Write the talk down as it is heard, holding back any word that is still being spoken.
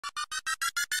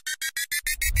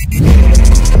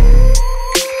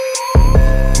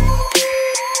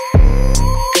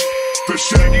The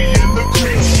Shaggy and the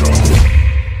Kegan Show.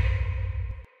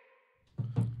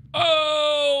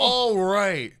 Oh! All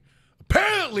right.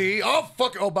 Apparently,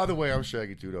 oh, by the way, I'm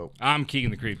Shaggy too, though. I'm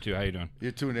Kegan the Creep, too. How you doing?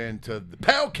 You're tuned in to the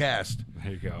Palcast.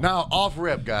 There you go. Now, off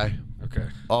rip, guy. Okay.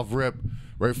 Off rip.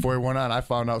 Right before we went on, I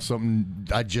found out something.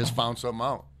 I just found something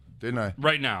out, didn't I?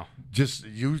 Right now. Just,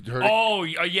 you heard it. Oh,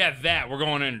 yeah, that. We're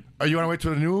going in. Are you want to wait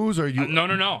till the news? Or you? No.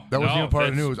 That wasn't even part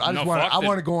of the news. I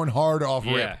want to go in hard off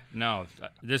rip. Yeah, no.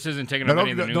 This isn't taking up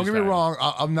any of the news. Don't get me time. wrong.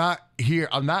 I'm not here.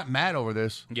 I'm not mad over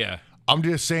this. Yeah. I'm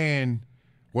just saying,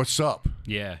 what's up?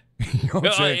 Yeah. You know what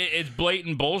I'm saying? It's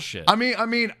blatant bullshit. I mean,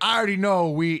 I already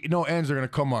know no ends are gonna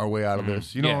come our way out of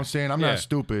this. You know what I'm saying? I'm not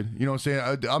stupid. You know what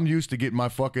I'm saying? I'm used to getting my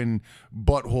fucking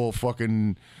butthole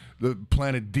fucking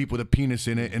planted deep with a penis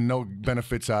in it and no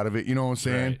benefits out of it. You know what I'm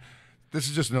saying? Right. This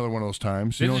is just another one of those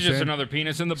times. This You know is what I'm just saying? another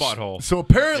penis in the butthole. So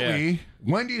apparently,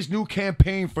 Wendy's new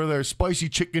campaign for their spicy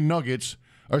chicken nuggets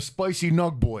are Spicy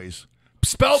Nug Boys.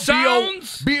 Spelled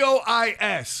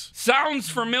B-O-I-S. Sounds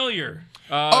familiar.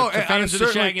 And a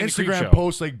certain like, Instagram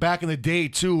post like back in the day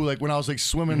too, like when I was like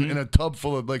swimming in a tub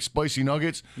full of like spicy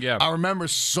nuggets. Yeah, I remember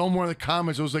somewhere in the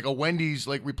comments it was like a Wendy's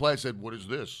like reply said, "What is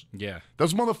this?" Yeah,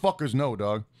 those motherfuckers know,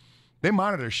 dog. They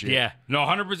monitor shit. Yeah, no,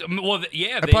 100%. Well,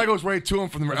 it probably goes right to them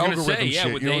from their algorithm shit. Yeah,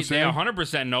 you know what I'm saying? They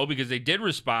 100% know because they did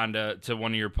respond to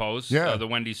one of your posts. Yeah, the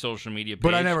Wendy's social media page.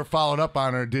 But I never followed up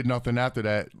on it or did nothing after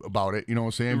that about it. You know what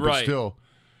I'm saying? Right. But still.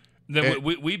 Then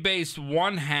we based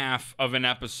one half of an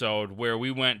episode where we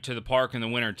went to the park in the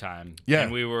wintertime. Yeah.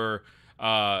 And we were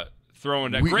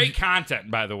throwing down. Great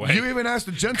content, by the way. You even asked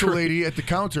the gentle lady at the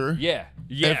counter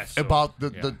about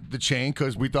the chain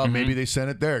because we thought maybe they sent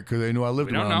it there because they knew I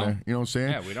lived around there. You know what I'm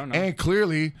saying? Yeah, we don't know. And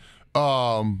clearly,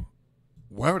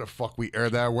 wherever the fuck we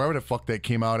aired that, wherever the fuck that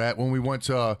came out at when we went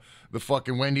to the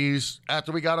fucking Wendy's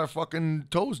after we got our fucking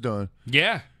toes done.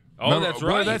 Yeah. Oh, remember, that's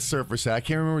right. Where did that surface at? I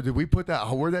can't remember. Did we put that?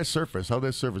 Where'd that surface? How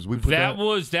that surface? We put that.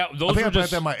 Those I think were I put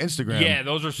just that on my Instagram. Yeah,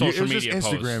 those are social media It was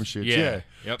just Instagram posts. shit. Yeah.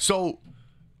 Yep. So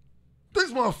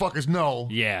these motherfuckers know.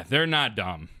 Yeah, they're not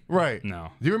dumb. Right.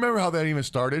 No. Do you remember how that even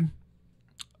started?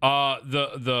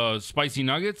 The spicy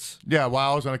nuggets. Yeah,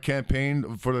 while I was on a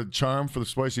campaign for the charm for the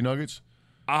spicy nuggets.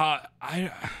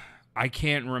 I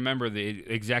can't remember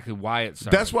exactly why it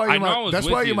started. That's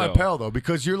why you're my pal though,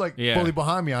 because you're like fully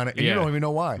behind me on it, and you don't even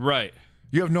know why. Right.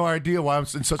 You have no idea why I'm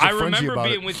in such a frenzy about it. I remember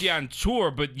being with you on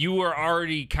tour, but you were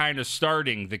already kind of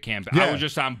starting the campaign. Yeah. I was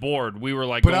just on board. We were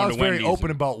like, but I was very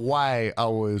open about why I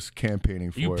was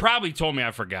campaigning for it. You probably told me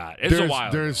I forgot. It's a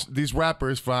while There's ago. These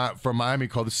rappers from Miami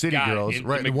called the City Girls,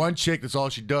 right? And one chick, that's all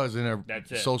she does in her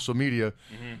social media.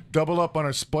 Double up on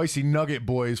her spicy nugget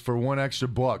boys for $1 extra.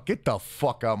 Get the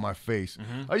fuck out my face.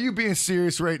 Are you being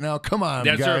serious right now? Come on,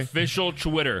 That's guy. her official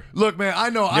Twitter. Look, man, I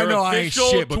know I ain't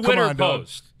shit, but Twitter come on, dog.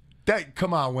 post.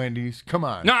 Come on, Wendy's. Come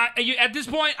on. No, at this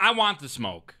point, I want the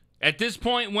smoke. At this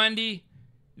point, Wendy,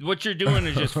 what you're doing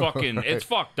is just fucking, it's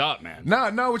fucked up, man.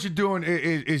 Now what you're doing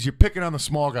is you're picking on the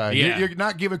small guy. Yeah. You're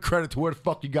not giving credit to where the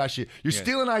fuck you got shit. You're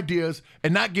stealing ideas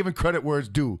and not giving credit where it's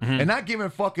due. And not giving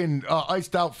fucking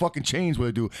iced out fucking chains where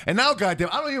it's due. And now, goddamn,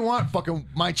 I don't even want fucking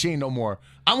my chain no more.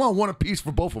 I want one apiece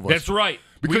for both of us. That's right.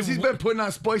 Because he's been putting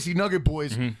on spicy nugget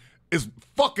boys. Is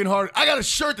fucking hard. I got a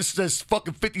shirt that says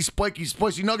fucking 50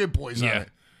 spicy nugget boys on it.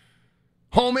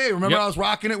 Homemade. Remember I was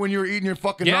rocking it when you were eating your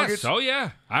fucking nuggets? Oh, yeah.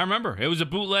 I remember. It was a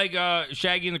bootleg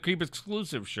Shaggy and the Creep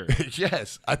exclusive shirt.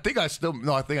 Yes. I think I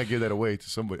gave that away to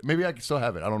somebody. Maybe I can still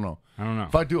have it. I don't know.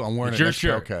 If I do, I'm wearing it next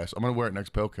Palcast. I'm going to wear it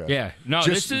next Palcast. Yeah. No,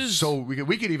 this is... So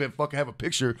we could even fucking have a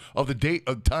picture of the date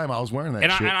of the time I was wearing that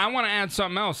shit. And I want to add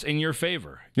something else in your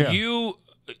favor. Yeah. You...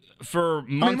 For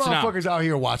months now, motherfuckers out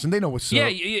here watching, they know what's up. Yeah,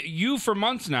 you for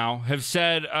months now have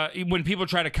said when people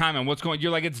try to comment, what's going,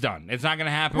 you're like, it's done, it's not going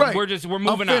to happen. Right. We're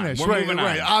moving on. We're moving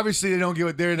on. Obviously, they don't give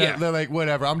it. They're like,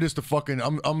 whatever. I'm just a fucking.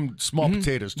 I'm small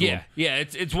potatoes. To them. Yeah.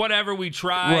 It's whatever we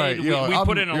tried. Right. We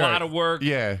put in a lot of work.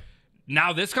 Yeah.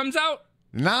 Now this comes out.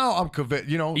 Now I'm convinced.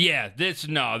 Yeah. This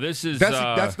is.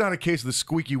 That's not a case of the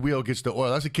squeaky wheel gets the oil.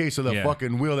 That's a case of the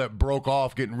fucking wheel that broke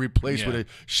off getting replaced with a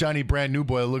shiny brand new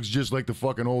boy that looks just like the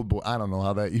fucking old boy. I don't know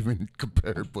how that even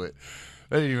compared, but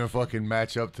they didn't even fucking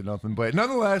match up to nothing. But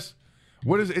nonetheless,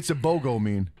 it's a BOGO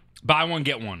mean? Buy one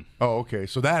get one. Oh, okay.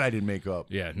 So that I didn't make up.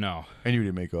 Yeah. No. And you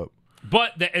didn't make up.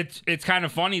 But it's kind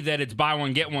of funny that it's buy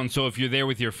one get one. So if you're there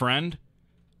with your friend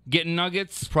getting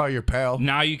nuggets, it's probably your pal.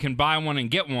 Now you can buy one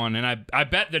and get one, and I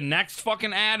bet the next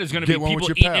fucking ad is going to be people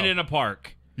eating it in a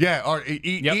park. Yeah, or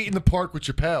eat in the park with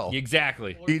your pal.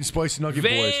 Exactly. Eating spicy nugget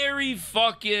boys. Very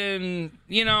fucking,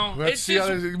 Let's it's see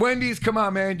just, Wendy's, come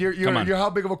on, man. You're how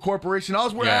big of a corporation? All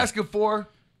we're asking for,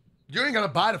 you ain't gonna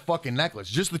buy the fucking necklace,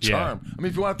 just the charm. I mean,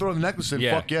 if you want to throw the necklace in,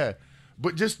 fuck yeah.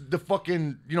 But just the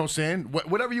fucking, you know what I'm saying?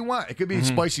 Whatever you want. It could be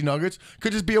spicy nuggets.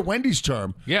 Could just be a Wendy's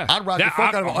charm. Yeah. I'd rock the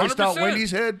fuck out of an iced out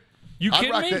Wendy's head. You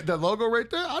kidding I'd me? rock that logo right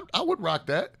there. I would rock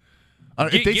that.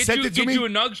 If they sent it to me, you a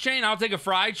nugs chain. I'll take a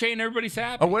fry chain. Everybody's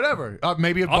happy. Or whatever.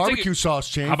 Maybe a barbecue sauce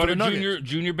chain. How about for the a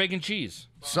junior bacon cheese?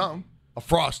 Something. A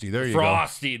frosty. There you go.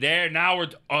 Frosty. There. Now we're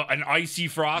an icy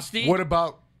frosty. What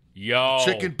about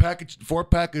chicken package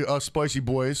 4-pack of spicy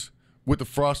boys with the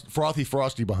frothy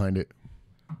frosty behind it?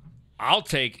 I'll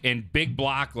take in big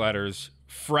block letters,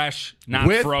 fresh, not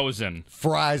with frozen.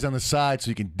 Fries on the side so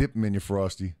you can dip them in your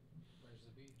frosty.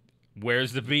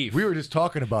 Where's the beef? We were just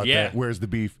talking about that. Where's the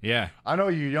beef? Yeah. I know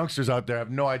you youngsters out there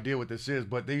have no idea what this is,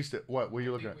 but they used to. What were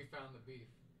you looking at? We found the beef.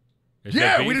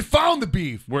 We just found the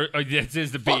beef. This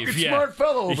is the Fucking beef. smart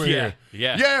fellow over here.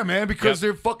 Yeah, man, because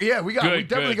they're fucking. Yeah, we definitely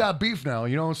good. got beef now.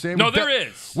 You know what I'm saying? No, there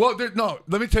is. Well, no.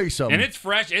 Let me tell you something. And it's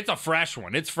fresh. It's a fresh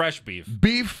one. It's fresh beef.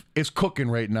 Beef is cooking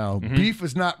right now. Beef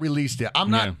is not released yet. I'm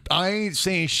not. I ain't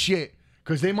saying shit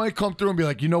because they might come through and be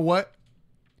like, you know what?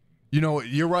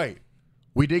 You're right.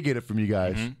 We did get it from you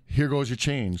guys. Here goes your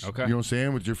change. Okay. You know what I'm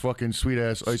saying? With your fucking sweet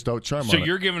ass iced out charm So on it.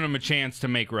 you're giving them a chance to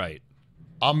make right.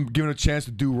 I'm giving a chance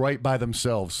to do right by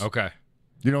themselves. Okay.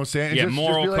 You know what I'm saying? Yeah, just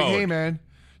moral be like, code. hey, man,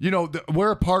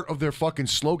 we're a part of their fucking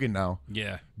slogan now.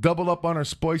 Yeah. Double up on our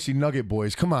spicy nugget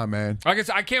boys. Come on, man. Like I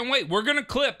said, I can't wait. We're going to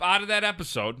clip out of that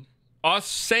episode us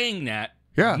saying that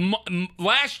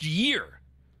last year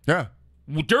Yeah.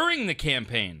 during the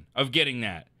campaign of getting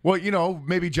that. Well,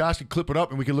 maybe Josh could clip it up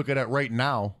and we can look at it right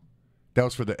now. That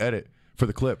was for the edit, for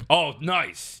the clip. Oh,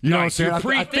 nice. You know what I'm nice. saying? You're I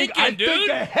pre-thinking, dude. I think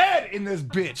ahead in this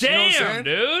bitch. You know what I'm Damn, saying?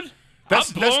 dude. That's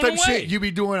I'm blown type away. shit you be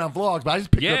doing on vlogs, but I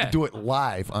just picked it up to do it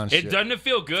live on shit. Doesn't it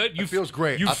feel good? It feels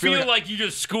great. You I feel like you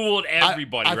just schooled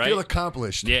everybody, I right? feel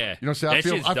accomplished. Yeah. You know what I'm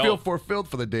saying? I feel dope. fulfilled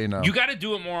for the day now. You got to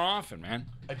do it more often, man.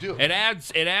 I do. It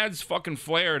adds fucking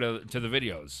flair to the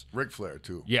videos. Ric Flair,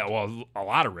 too. Yeah, well, a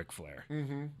lot of Ric Flair.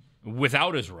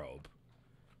 Without his robe.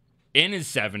 In his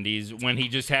 70s, when he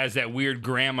just has that weird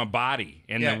grandma body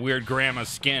and the weird grandma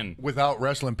skin. Without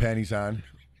wrestling panties on.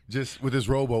 Just with his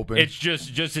robe open. It's just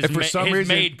his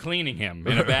maid cleaning him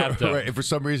in a bathtub. Right. If for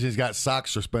some reason he's got sock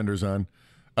suspenders on.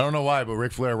 I don't know why, but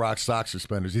Ric Flair rocks sock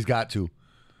suspenders. He's got to.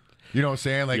 You know what I'm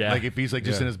saying? Like if he's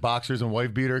just in his boxers and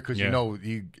wife beater, because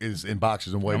he is in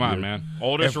boxers and wife beater. Come on, man.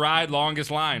 Oldest ride,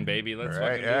 longest line, baby. Let's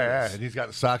fucking do this. And he's got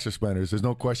the sock suspenders. There's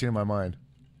no question in my mind.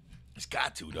 He's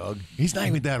got to, dog. He's not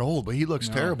even that old, but he looks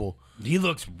terrible. He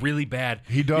looks really bad.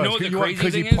 He does. You know what the crazy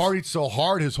because he thing is? partied so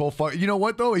hard his whole fuck. You know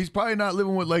what though? He's probably not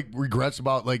living with regrets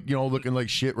about looking like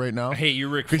shit right now. Hey, you're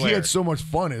Ric Flair. Because he had so much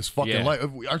fun in his fucking life.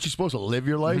 Aren't you supposed to live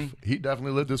your life? He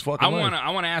definitely lived his fucking life.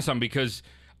 I want to ask him because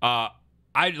like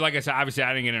I said, obviously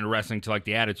I didn't get into wrestling till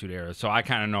the Attitude Era, so I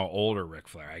kind of know older Ric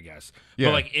Flair, I guess.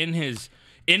 Yeah. But in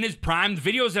his prime, the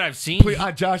videos that I've seen. Please,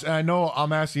 Josh, I know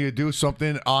I'm asking you to do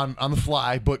something on the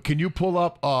fly, but can you pull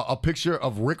up a picture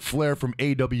of Ric Flair from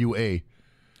AWA?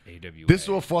 AWA. This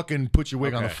will fucking put your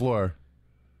wig on the floor.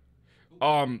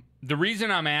 The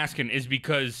reason I'm asking is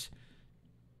because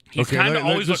he's kind of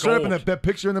always just look start old. up that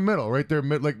picture in the middle, right there,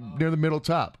 near the middle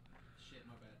top. Shit,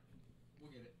 my bad.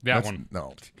 We'll get it. That one.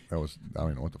 No, that was. I don't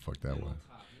even know what the fuck that was.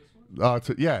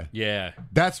 Yeah. Yeah.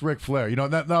 That's Ric Flair.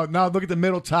 Now look at the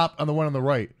middle top on the one on the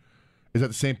right. Is that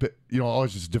the same?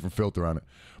 Always just a different filter on it.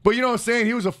 But you know what I'm saying?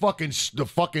 He was the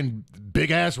fucking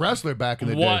big ass wrestler back in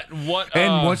the day. What?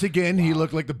 And once again, he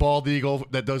looked like the bald eagle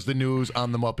that does the news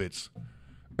on the Muppets.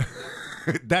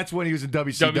 That's when he was in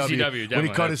WCW. WCW, when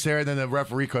he cut his hair, and then the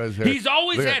referee cut his hair. He's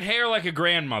always had hair like a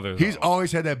grandmother, though. He's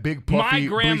always had that big puffy, My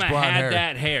grandma bleach blonde had hair.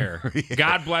 that hair. Yeah.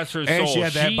 God bless her soul. And she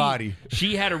had that body.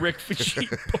 She had a Ric. She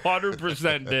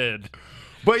 100% did.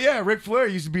 But yeah, Ric Flair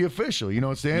used to be official. You know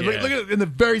what I'm saying? Yeah. Look at it in the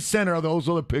very center of those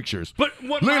other pictures. But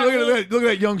what look at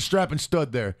that young strapping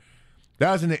stud there.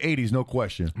 That was in the 80s, no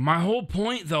question. My whole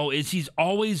point, though, is he's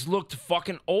always looked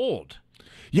fucking old.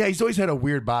 Yeah, he's always had a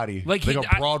weird body, like a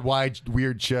broad, wide,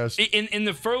 weird chest. In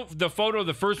the photo,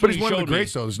 the first but one he's you one of showed the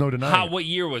greats, though. There's no denying. What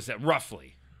year was that,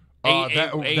 roughly?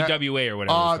 AWA or whatever. It's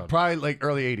called. Probably like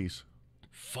early 80s.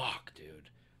 Fuck, dude.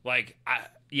 That's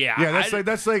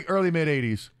like early mid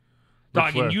 80s.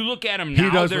 Dog, and you look at him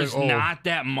now, there's not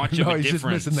that much of a difference. He's just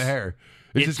missing the hair.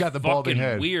 He's just got the balding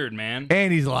head. Weird, man.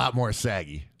 And he's a lot more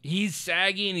saggy. He's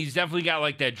saggy, and he's definitely got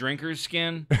like that drinker's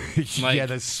skin. Yeah,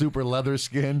 that super leather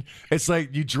skin. It's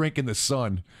like you drink in the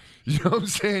sun. You know what I'm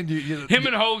saying? Him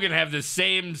and Hogan have the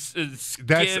same skin.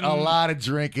 That's a lot of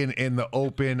drinking in the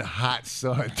open, hot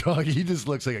sun. Dog, he just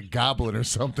looks like a goblin or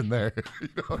something there. You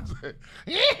know what I'm saying?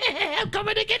 Yeah, I'm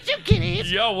coming to get you,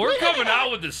 kiddies. Yo, we're coming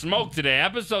out with the smoke today.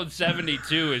 Episode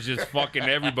 72 is just fucking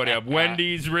everybody up.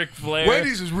 Wendy's, Ric Flair.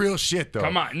 Wendy's is real shit, though.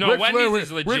 Come on. No, Wendy's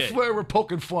is legit. Ric Flair, we're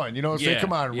poking fun. You know what I'm saying?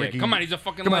 Come on, Ricky. Come on, he's a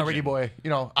fucking Come legend. on, Ricky boy. You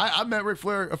know, I met Ric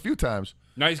Flair a few times.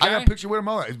 Nice guy? I got a picture with him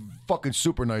all night. He's fucking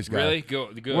super nice guy. Really?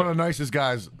 Good. One of the nicest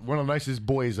guys. One of the nicest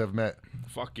boys I've met.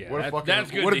 Fuck yeah. That's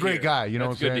good. What a great guy. You know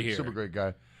That's what I'm good to saying? hear. Super great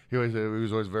guy. He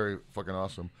was always very fucking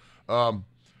awesome.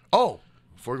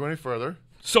 Before we go any further.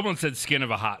 Someone said skin of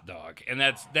a hot dog, and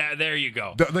that's that. There you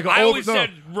go. I always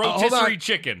said rotisserie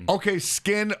chicken. Okay,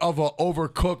 skin of a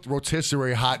overcooked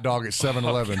rotisserie hot dog at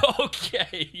 7-Eleven.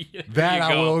 Okay. That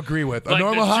I will agree with. Like a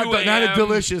normal the hot 2 dog, not a a.m.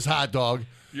 delicious hot dog.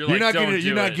 You're like, not don't getting. do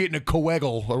You're not it. getting a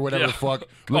Coegel or whatever the fuck.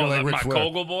 Looking like Ric my Flair.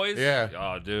 Kogel boys? Yeah.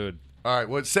 Oh, dude. All right.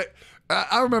 Well,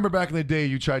 I remember back in the day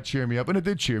you tried to cheer me up, and it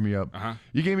did cheer me up.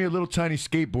 You gave me a little tiny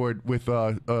skateboard with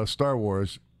Star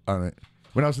Wars on it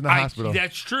when I was in the hospital.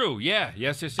 That's true. Yeah.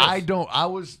 Yes. This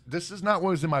is not what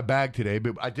was in my bag today,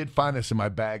 but I did find this in my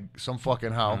bag some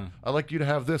fucking how. I'd like you to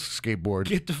have this skateboard.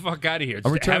 Get the fuck out of here. It's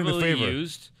I'm returning the heavily favor.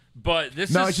 used, but this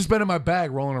No, is... it's just been in my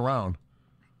bag rolling around.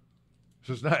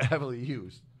 So it's not heavily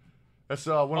used. That's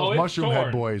one of those mushroom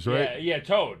head boys, right? Yeah,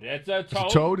 Toad. It's a Toad. It's a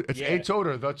Toad? It's yeah. a Toad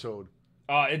or the Toad?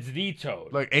 It's the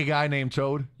Toad. Like a guy named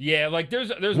Toad? Yeah, like there's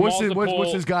What's multiple...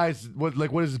 what's his guy's what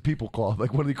is his people called?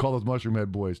 Like what do they call those mushroom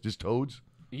head boys? Just toads?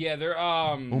 Yeah, they're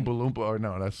Oompa Loompa or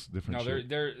no, that's different No, shit.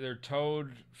 they're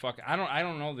Toad. Fuck, I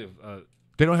don't know the.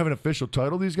 They don't have an official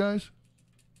title, these guys?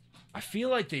 I feel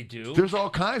like they do. There's all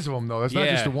kinds of them though. That's not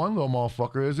just the one little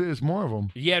motherfucker, is it? It's more of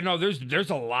them. Yeah, no, there's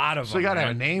a lot of them. So you gotta have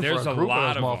a name there's for a group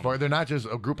lot of those them. motherfuckers. They're not just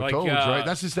a group of Like, toads, right?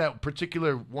 That's just that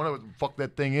particular one of fuck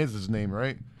that thing is his name,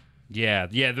 right? Yeah.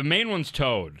 The main one's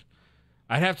Toad.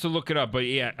 I'd have to look it up, but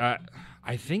yeah,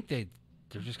 I think they're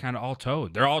just kind of all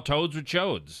Toad. They're all Toads with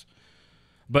chodes.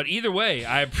 But either way,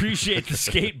 I appreciate the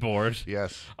skateboard.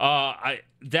 Yes.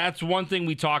 That's one thing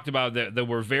we talked about that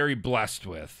we're very blessed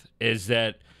with is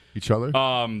that Each other?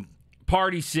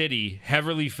 Party City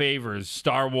heavily favors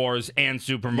Star Wars and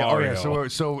Super Mario.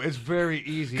 So it's very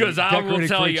easy. Because I will decorating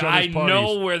tell for you, each I other's parties.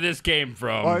 know where this came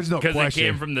from. Oh, there's no Because it question.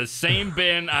 came from the same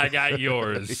bin I got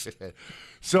yours.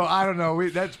 So I don't know.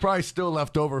 That's probably still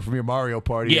left over from your Mario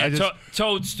party. Yeah,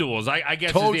 toadstools. I guess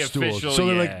is the Toadstools. official. So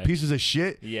they're yeah. like pieces of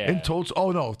shit. Yeah. And toads.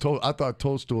 Oh no, I thought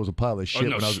toadstool was a pile of shit.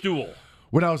 Oh, no, stool.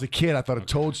 When I was a kid, I thought a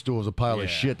toadstool was a pile of Yeah.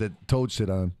 shit that toads sit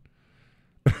on.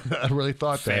 I really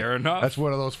thought that. Fair enough. That's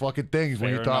one of those fucking things when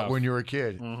Fair you thought enough. when you were a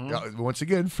kid. Once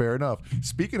again, fair enough.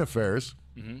 Speaking of fairs,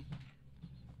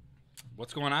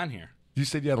 What's going on here? you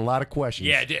said you had a lot of questions.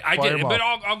 Yeah, I Fire did, 'em but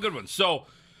off. all good ones. So,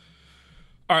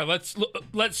 all right,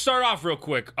 let's start off real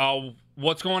quick.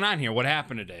 What's going on here? What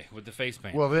happened today with the face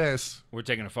paint? Well, this. We're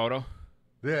taking a photo.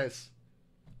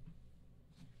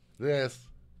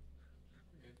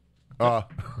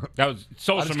 That was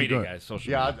social I'll just keep media, going. guys.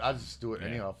 Social Yeah, media. I'll just do it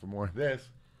anyhow for more. This.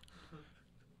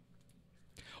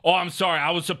 Oh, I'm sorry.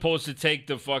 I was supposed to take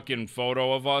the fucking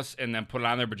photo of us and then put it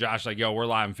on there, but Josh like, yo, we're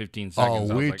live in 15 seconds. I Oh,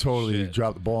 was we like, totally shit.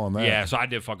 dropped the ball on that. Yeah, so I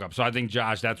did fuck up. So I think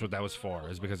Josh, that's what that was for,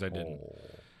 is because I didn't.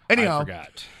 Anyhow, I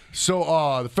forgot.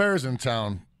 so the fair is in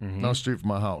town, down the street from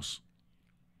my house,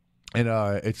 and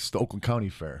it's the Oakland County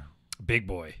Fair. Big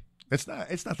boy. It's not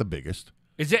the biggest,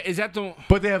 Is that the?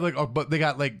 but they have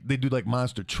they do like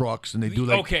monster trucks and they do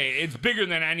like Okay, it's bigger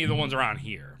than any of the ones around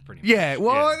here. Pretty much. yeah.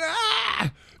 Well,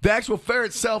 the actual fair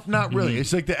itself, not really.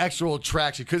 It's like the actual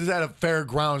attraction because it's at a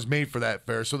fairgrounds made for that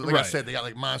fair. So like I Right. said, they got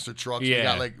like monster trucks. Yeah. They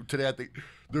got like today I think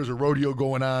there's a rodeo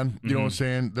going on. You know what I'm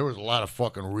saying? There was a lot of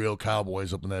fucking real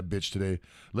cowboys up in that bitch today.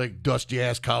 Like dusty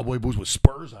ass cowboy boots with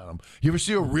spurs on them. You ever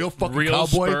see a real fucking Real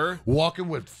cowboy spur? walking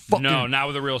with fucking No, not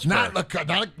with a real spur.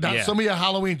 not Yeah. some of your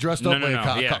Halloween dressed up No,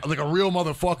 like yeah. like a real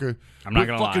motherfucker. I'm not With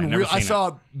gonna lie, fucking I've never I seen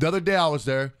saw the other day I was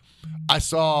there. I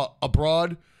saw a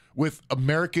broad with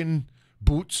American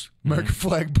boots, American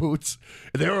flag boots.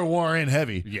 They were worn in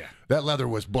heavy. Yeah. That leather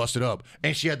was busted up.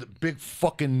 And she had the big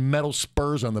fucking metal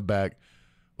spurs on the back.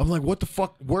 I'm like, what the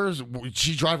fuck? Did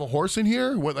she drive a horse in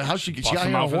here? How's she Bust got them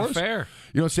here on out a for the horse? fair.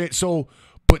 You know what I'm saying? So,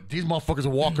 but these motherfuckers are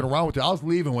walking around with it. I was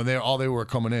leaving when they were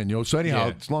coming in. You know. So anyhow,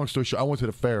 Yeah. it's long story short. I went to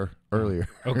the fair earlier.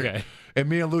 Okay. And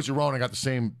me and Lucha Rona got the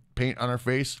same paint on our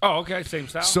face. Oh, okay, same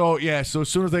style. So yeah, so as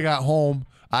soon as I got home,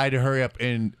 I had to hurry up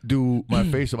and do my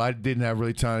face up. I didn't have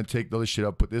really time to take the other shit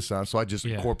up, put this on. So I just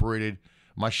incorporated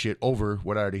my shit over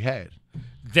what I already had.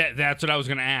 That's what I was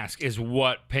gonna ask. Is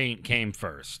what paint came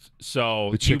first?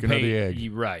 So The chicken or the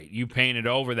egg? Right. You painted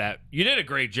over that. You did a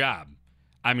great job.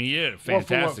 I mean, you did a Well,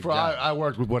 fantastic job. I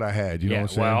worked with what I had. You know Yeah,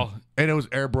 what I'm saying? well- and it was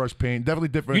airbrush paint. Definitely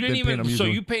different. You didn't than paint even. I'm So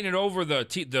using. you painted over the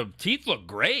teeth. The teeth look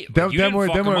great. Them Like, you didn't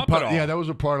fuck them up part, at all. yeah, that was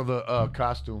a part of the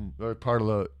costume, or part of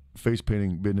the face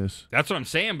painting business. That's what I'm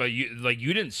saying. But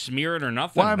you didn't smear it or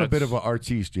nothing. Well, I'm a bit That's- of an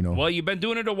artiste, you know. Well, you've been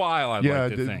doing it a while. I'd Yeah, like I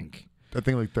to did. think. I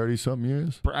think like 30-something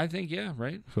years. I think yeah,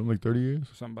 right. Something like 30 years.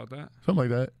 Something about that. Something like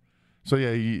that. So,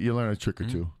 yeah, you learn a trick or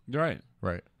two. You're right.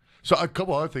 Right. So, a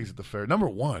couple other things at the fair. Number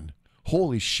one,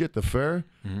 holy shit, the fair,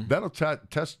 that'll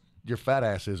test your fat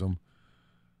assism.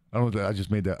 I don't know that I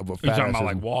just made that. You're Fat talking about assism.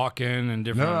 like walking and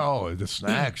different. No, the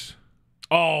snacks.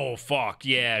 Oh fuck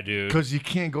yeah, dude. Because you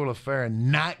can't go to the fair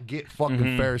and not get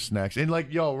fucking fair snacks. And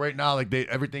like, yo, right now, like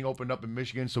everything opened up in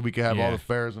Michigan, so we can have all Yeah. the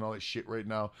fairs and all that shit right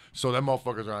now. So them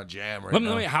motherfuckers are on jam right Let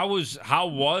now. me. How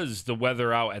was the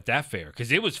weather out at that fair?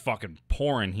 Because it was fucking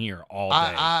pouring here all day,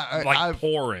 I've-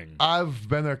 pouring. I've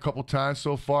been there a couple times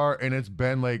so far, and it's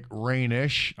been like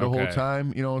rainish the whole Okay.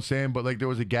 time. You know what I'm saying? But like there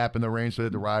was a gap in the rain, so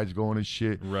that the rides going and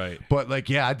shit. Right. But like,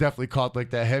 yeah, I definitely caught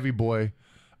like that heavy boy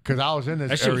because I was in That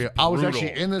this shit was area. I was brutal.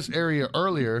 actually in this area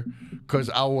earlier because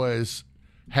I was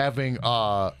having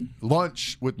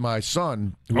lunch with my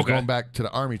son who was Okay. going back to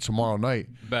the army tomorrow night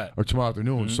Bet. or tomorrow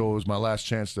afternoon. So it was my last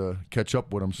chance to catch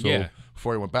up with him. So Yeah.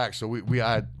 before he went back, so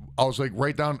I was like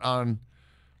right down on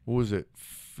what was it,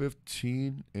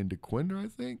 15 in DeQuinder, I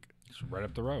think, It's right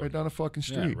up the road. right down the fucking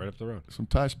Yeah, street. right up the road. Some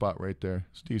Thai spot right there.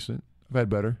 It's decent. I've had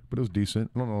better, but it was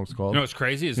decent. I don't know what it's called. You know what's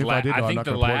crazy is If I did, no, I I'm think not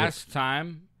the gonna plug it. last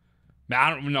time. I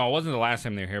don't know. It wasn't the last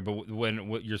time they were here, but when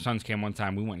your sons came one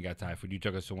time, we went and got Thai food. You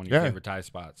took us to one of your Yeah. favorite Thai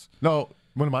spots. No,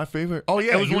 one of my favorite. Oh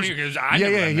yeah, It was he one of your- 'cause I yeah,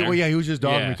 never yeah, been he, there. well, yeah. He was just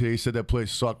dogging Yeah. me today. He said that place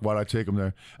sucked. Why'd I take him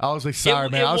there? I was like, sorry,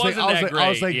 man. it I was wasn't like, that I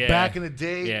was like, great, yeah. back in the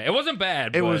day. Yeah, it wasn't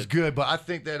bad. It but was good, but I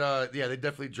think that yeah, they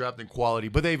definitely dropped in quality.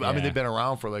 But I mean, Yeah. they've been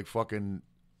around for like fucking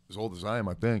as old as I am,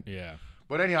 I think. Yeah.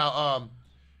 But anyhow,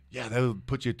 yeah, that would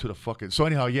put you to the fucking. So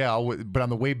anyhow, yeah, but on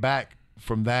the way back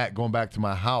from that, going back to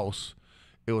my house,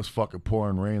 it was fucking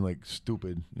pouring rain like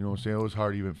stupid. You know what I'm saying? It was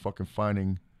hard even fucking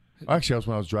finding. Actually, that was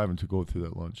when I was driving to go to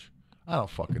that lunch. I don't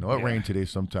fucking know. It Yeah. rained today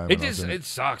sometime. It when I was just in it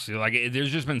sucks. Dude. Like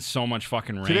there's just been so much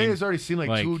fucking rain. Today has already seemed like,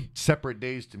 Like- 2 separate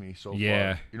days to me so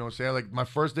Yeah. far. You know what I'm saying? Like my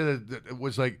first day, it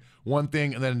was like one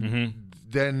thing, and Mm-hmm.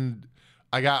 then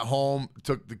I got home,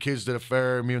 took the kids to the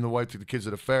fair. Me and the wife took the kids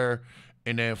to the fair,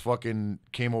 and then fucking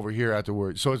came over here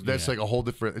afterwards. So that's Yeah. like a whole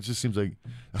different. It just seems like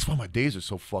that's why my days are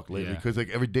so fucked lately, Yeah. because like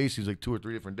every day seems like 2 or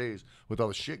 3 different days with all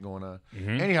the shit going on.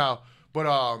 Mm-hmm. Anyhow, but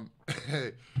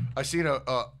I seen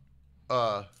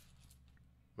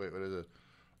wait, what is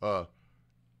it?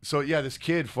 So yeah, this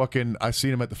kid fucking, I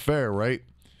seen him at the fair, right?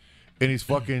 And he's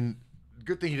fucking.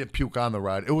 Good thing he didn't puke on the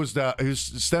ride. He was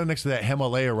standing next to that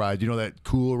Himalaya ride. You know, that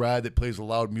cool ride that plays the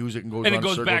loud music and goes and it around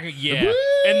goes a back, circle? yeah.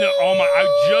 And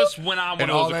I just went on one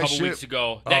And of all those a that couple shit. weeks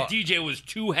ago. That DJ was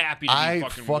too happy to be I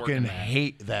fucking working that.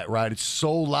 hate that ride. It's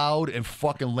so loud and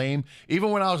fucking lame. Even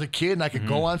when I was a kid and I could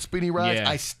go on spinny rides, Mm-hmm.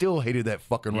 Yeah. I still hated that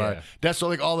fucking ride. Yeah. That's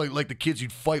like all the kids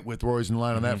you'd fight with were always in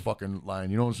line on that fucking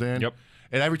line. You know what I'm saying? Mm-hmm. Yep.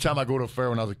 And every time I go to a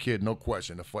fair when I was a kid, no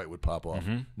question, the fight would pop off.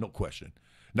 No question.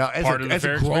 Now, as Part of the as a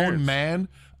fair grown experience. man,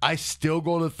 I still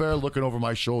go to the fair looking over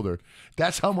my shoulder.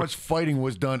 That's how much fighting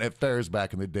was done at fairs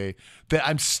back in the day. That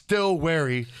I'm still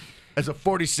wary as a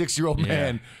 46-year-old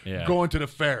man yeah. going to the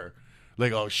fair.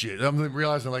 Like, oh shit! I'm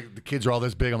realizing like the kids are all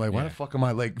this big. I'm like, why the fuck am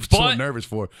I like so But- nervous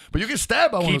for? But you get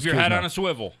stabbed by one of Keep those your kids head now. on a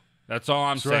swivel. That's all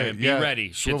I'm saying. right, Be yeah.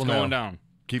 ready. Swivel Shit's now. going down.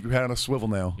 Keep your head on a swivel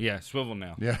now. Yeah, swivel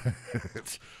now. Yeah.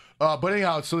 But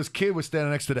anyhow, so this kid was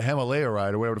standing next to the Himalaya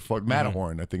ride or whatever the fuck,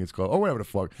 Matterhorn, I think it's called, or whatever the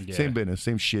fuck. Yeah. Same business,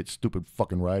 same shit, stupid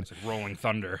fucking ride. Rolling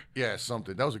Thunder. Yeah,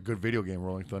 something. That was a good video game,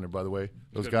 Rolling Thunder, by the way.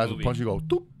 Those Good guys would movie. punch you, go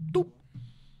doop doop.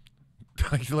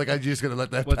 I feel like I just gonna let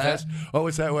that What's pass. that? Oh,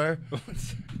 what's that? Where?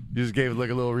 You just gave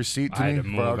like a little receipt to I had me to for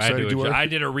move. how excited you were. I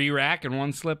did a re-rack and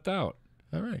one slipped out.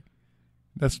 All right.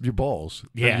 That's your balls.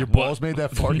 Yeah, your but- balls made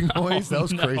that farting noise. That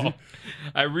was No. crazy.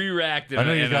 I re-racked it. I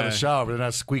know you got in the shower, but they're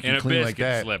not squeaky And a clean biscuit like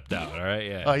that. slipped out. All right,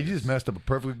 yeah. Oh, you just messed up a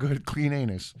perfectly good clean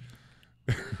anus.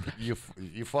 you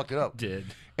fucked it up. Did.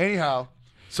 Anyhow,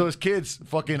 so his kid's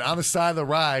fucking on the side of the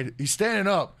ride. He's standing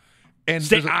up, and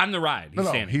Stay there's a- on the ride. He's no,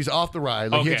 standing. he's off the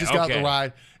ride. Like he had Okay, just got off the okay.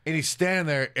 ride, and he's standing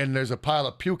there, and there's a pile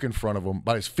of puke in front of him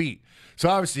by his feet. So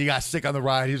obviously he got sick on the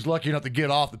ride. He was lucky enough to get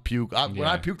off the puke. When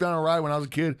Yeah. I puked on a ride when I was a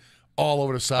kid, all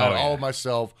over the side, Oh, yeah. all of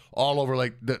myself, all over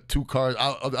like the 2 cars.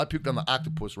 I puked on the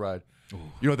octopus ride. You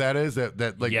know what that is?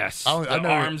 That like Yes, I the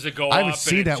arms that go I haven't up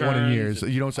seen and it that one in turns years.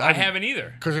 and- You know what I'm I saying? haven't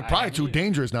either. Because they're I probably haven't too either.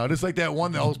 dangerous now. It's like that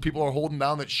one that all those people are holding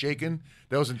down that's shaking.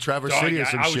 That was in Traverse Oh, City yeah, or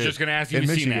some I was shit. just gonna ask you in if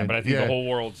you've seen Michigan. that, but I think the whole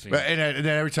world's seen it. And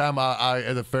then every time I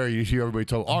at the fair, you hear everybody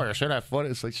talk, "Oh, you should have fun."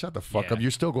 It's like, shut the fuck Yeah. up.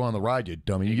 You're still going on the ride, you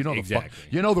dummy. You know the Exactly.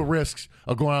 you know the risks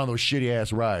of going on those shitty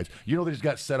ass rides. You know they just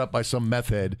got set up by some meth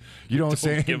head. You know what I'm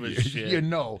saying? give a shit. You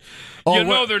know. You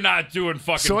know they're not doing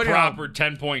fucking So anyhow, proper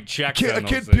 10-point checks. A on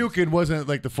kid those things. puking wasn't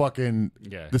like the fucking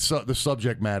Yeah. the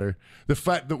subject matter. The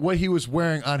fact that what he was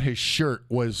wearing on his shirt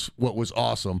was what was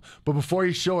awesome. But before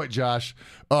you show it, Josh,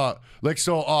 I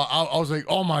was like,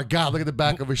 oh my god, look at the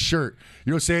back of his shirt.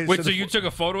 You know what I'm saying? Wait, so you took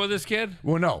a photo of this kid?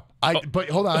 Well, no, but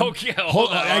hold on. Okay, hold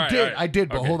on. I did,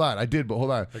 but Okay. hold on. I did, but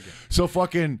hold on. So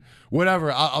fucking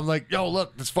whatever. I'm like, yo,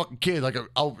 look, this fucking kid. Like,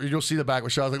 you'll see the back of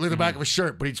his shirt. I was like, look at the back of his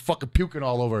shirt, but he's fucking puking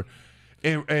all over.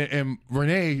 And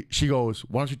Renee, she goes,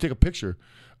 why don't you take a picture?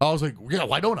 I was like, yeah,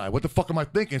 why don't I? What the fuck am I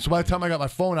thinking? So by the time I got my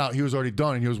phone out, he was already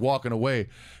done and he was walking away.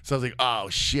 So I was like, oh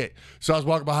shit. So I was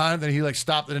walking behind him, then he like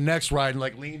stopped at the next ride and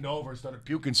like leaned over and started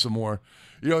puking some more.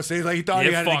 You know what I'm saying? Like he thought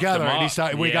he had it fucked together. him And he up.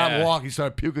 started, when he got walk, he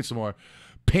started puking some more.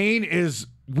 Pain is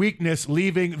weakness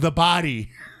leaving the body.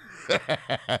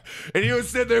 And he was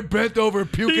sitting there bent over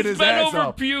puking He's his bent ass over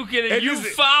off. puking, and you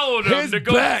his- followed him his to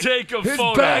go back- take a his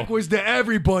photo. back was to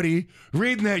everybody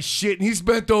reading that shit, and he's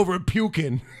bent over and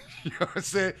puking. You know what I'm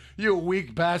saying? You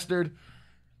weak bastard.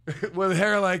 With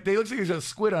hair like that. He looks like he's got a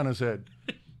squid on his head.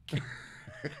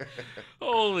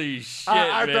 Holy shit,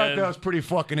 I man. thought that was pretty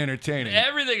fucking entertaining.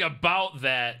 Everything about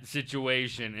that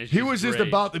situation is He was just great.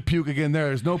 about to puke again there.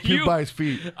 There's no puke by his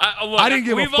feet. Look, I didn't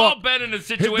give a we've fuck. all been in a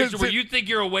situation where This- you think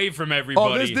you're away from Oh,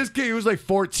 everybody. this kid, he was like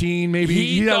 14, maybe. He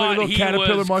He had like thought a little he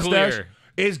caterpillar was mustache. clear.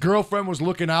 His girlfriend was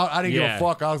looking out. I didn't give Yeah. a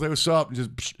fuck. I was like, what's up? And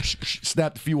just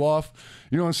snapped a few off.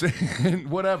 You know what I'm saying?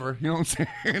 Whatever. You know what I'm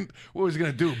saying? What was he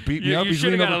going to do? Beat me You, up? you He's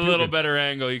should have leaning got a over little puking. better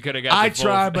angle. You could have got. I the full-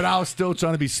 tried, but I was still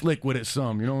trying to be slick with it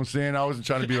some. You know what I'm saying? I wasn't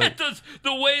trying to be like...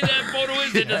 the way that photo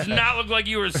is, it does not look like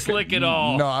you were slick at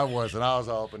all. No, I wasn't. I was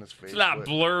all up in his face. It's not but-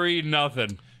 blurry,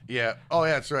 nothing. Yeah. Oh,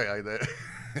 yeah, that's right. Like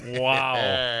that.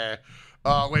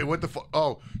 Wow. Wait, what the fuck?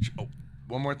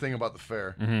 One more thing about the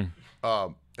fair.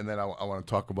 Mm-hmm. And then I want to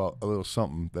talk about a little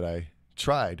something that I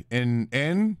tried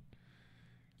in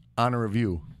on a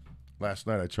review last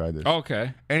night. I tried this.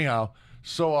 Okay. Anyhow,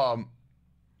 so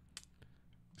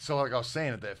like I was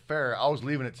saying at that fair, I was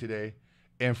leaving it today,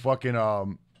 and fucking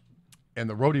and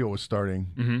the rodeo was starting.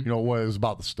 You know, it was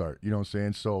about to start. You know what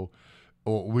I'm saying? So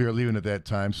we were leaving at that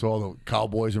time. So all the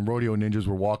cowboys and rodeo ninjas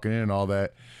were walking in and all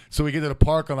that. So we get to the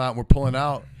parking lot and we're pulling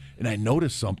out, and I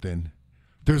noticed something.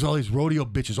 There's all these rodeo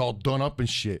bitches all done up and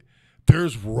shit.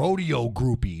 There's rodeo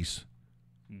groupies.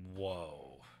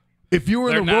 Whoa. If you were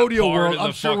They're in the not rodeo part world, of I'm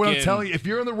the sure what I'm fucking- telling you. If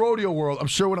you're in the rodeo world, I'm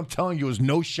sure what I'm telling you is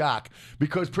no shock,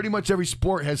 because pretty much every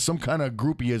sport has some kind of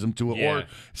groupieism to it, Yeah. or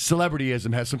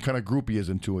celebrityism has some kind of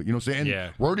groupieism to it. You know what I'm saying? And Yeah.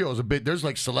 rodeo is a bit. There's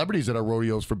like celebrities that are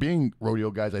rodeos for being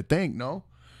rodeo guys. I think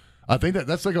I think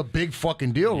that's like a big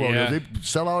fucking deal. Rodeos. Yeah. They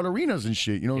sell out arenas and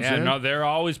shit. You know what I'm Yeah, saying? no, they're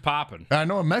always popping. I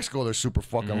know in Mexico they're super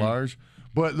fucking Mm-hmm. large.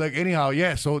 But like anyhow,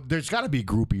 yeah, so there's got to be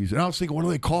groupies. And I was thinking, what are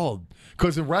they called?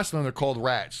 Because in wrestling, they're called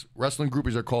rats. Wrestling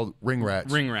groupies are called ring rats.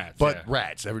 Ring rats, But yeah.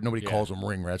 rats. Nobody calls them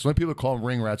ring rats. The only people that call them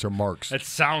ring rats are marks. That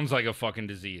sounds like a fucking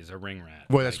disease, a ring rat.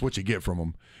 Well, that's what you get from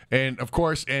them. And, of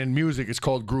course, in music, it's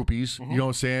called groupies. You know what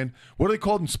I'm saying? What are they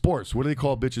called in sports? What do they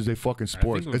call bitches they fucking I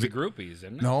sports? think it would Is be it- groupies,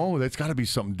 isn't it? No, that's got to be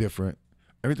something different.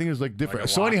 Everything is like different. Like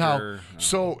a So anyhow,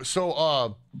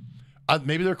 walker?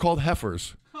 maybe they're called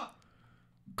heifers.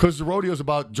 Because the rodeo's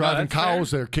about driving that's fair.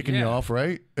 cows that are kicking you Yeah. off,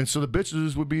 right? And so the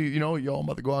bitches would be, you know, y'all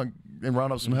about to go out and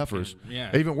round up some heifers. Yeah.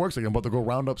 It even works like I'm about to go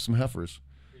round up some heifers.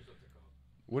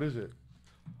 What is it?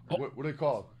 What are they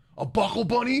called? A buckle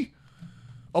bunny?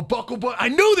 A buckle bunny? I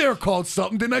knew they were called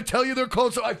something. Didn't I tell you they're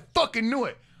called something? I fucking knew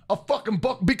it. A fucking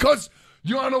buckle. Because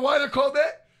you want to know why they're called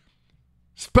that?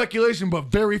 Speculation, but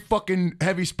very fucking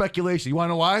heavy speculation. You want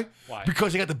to know why? Why?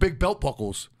 Because they got the big belt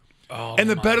buckles. Oh, And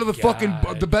the my better the fucking,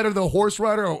 God. the better the horse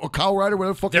rider or cow rider,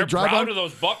 whatever the fuck They're they drive proud on. of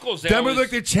those buckles. They Them are always- like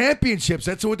their championships.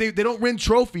 That's what they don't win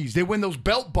trophies. They win those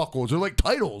belt buckles. They're like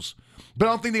titles. But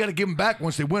I don't think they got to give them back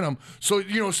once they win them. So,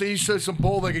 you know, say you said some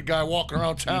bow-legged guy walking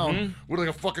around town with like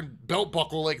a fucking belt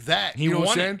buckle like that. he you know what I'm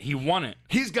won saying? it. He won it.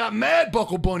 He's got mad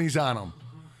buckle bunnies on him.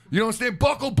 You know what I'm saying?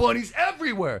 Buckle bunnies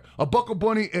everywhere. A buckle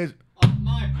bunny is... Oh,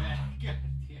 my bad. God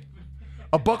damn it.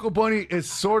 A buckle bunny is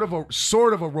sort of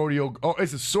a rodeo. Oh,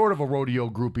 it's a sort of a rodeo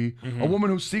groupie. A woman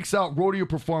who seeks out rodeo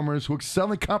performers who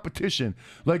excel in competition,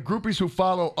 like groupies who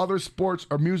follow other sports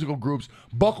or musical groups.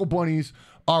 Buckle bunnies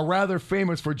are rather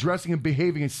famous for dressing and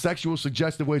behaving in sexual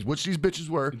suggestive ways, which these bitches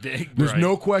were. There's right.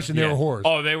 no question they were whores.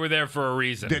 Oh, they were there for a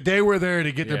reason. They were there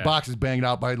to get their boxes banged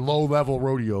out by low-level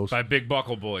rodeos. By big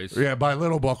buckle boys. Yeah, by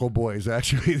little buckle boys,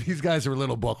 actually. These guys are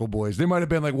little buckle boys. They might have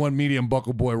been like one medium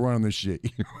buckle boy running this shit. You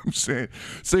know what I'm saying?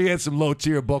 So you had some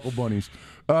low-tier buckle bunnies.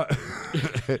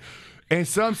 And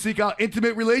some seek out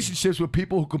intimate relationships with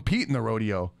people who compete in the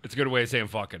rodeo. It's a good way of saying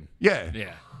fucking. Yeah.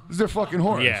 Yeah. They're fucking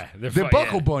whores. Yeah, they're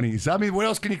buckle bunnies. I mean, what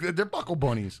else can you? They're buckle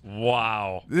bunnies.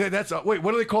 Wow. That's wait.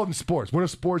 What are they called in sports? What are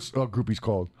sports groupies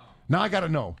called? Now I gotta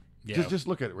know. Yeah. Just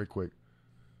look at it real quick.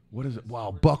 What is it?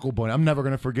 Wow, buckle bunny. I'm never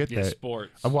gonna forget that.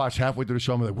 Sports. I watched halfway through the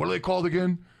show. I'm like, what are they called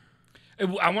again?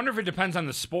 I wonder if it depends on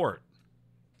the sport.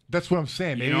 That's what I'm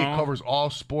saying. Maybe You it know? covers all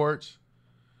sports.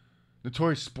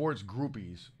 Notorious sports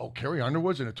groupies. Oh, Carrie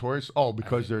Underwood's a notorious. Oh,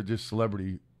 because they're just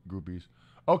celebrity groupies.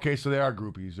 Okay, so they are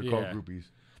groupies. They're called groupies.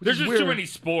 There's Which is just too weird. many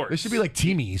sports. They should be like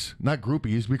teamies, not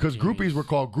groupies, because groupies were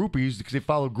called groupies because they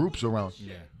followed groups around.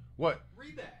 Yeah. What?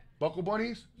 Read that. Buckle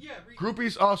bunnies? Yeah, read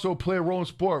Groupies also play a role in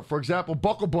sport. For example,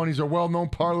 buckle bunnies are a well-known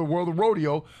part of the world of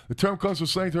rodeo. The term comes from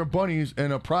slang term bunnies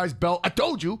and a prize belt. I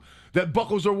told you that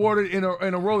buckles are awarded in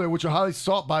a rodeo, which are highly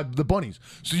sought by the bunnies.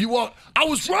 So you walk. I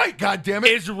was right. God damn it.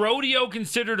 Is rodeo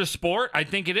considered a sport? I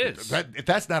think it is.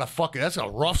 That's not a fucking. That's a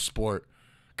rough sport.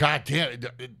 God damn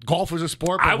it. Golf is a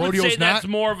sport, but I would rodeo's say that's not.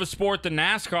 more of a sport than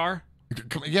NASCAR.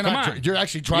 You're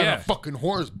actually driving Yeah. a fucking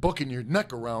horse, booking your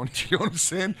neck around. You know what I'm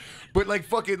saying? But like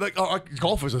fucking like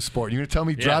golf is a sport. You're gonna tell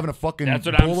me driving a fucking That's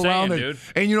what bull I'm around, saying, dude.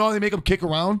 And you know how they make them kick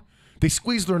around? They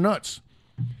squeeze their nuts.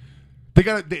 They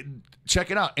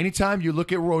check it out. Anytime you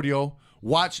look at rodeo,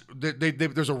 watch.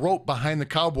 There's a rope behind the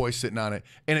cowboy sitting on it,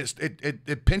 and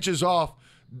it pinches off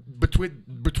between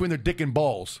their dick and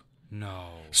balls. No.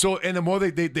 So, and the more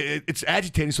it's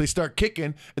agitating, so they start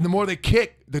kicking, and the more they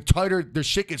kick, the tighter their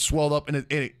shit gets swelled up, and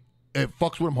it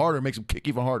fucks with them harder, it makes them kick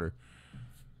even harder.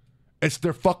 It's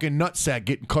their fucking nutsack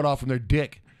getting cut off from their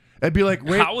dick. It'd be like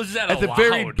how is that at the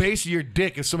very allowed? base of your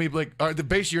dick, if somebody like, or at the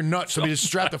base of your nut, somebody just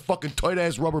strapped a fucking tight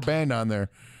ass rubber band on there.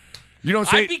 You know what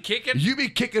I'm saying? I'd be kicking. You'd be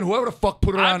kicking whoever the fuck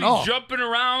put it I'd on be off. jumping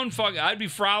around. Fuck, I'd be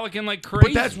frolicking like crazy.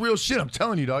 But that's real shit. I'm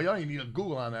telling you, dog. Y'all don't even need to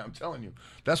Google on that. I'm telling you.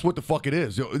 That's what the fuck it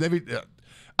is.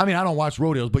 I mean, I don't watch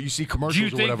rodeos, but you see commercials Do you or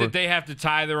think whatever. that they have to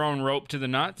tie their own rope to the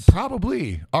nuts?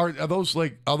 Probably. Are those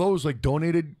like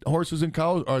donated horses and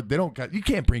cows? Or they don't? You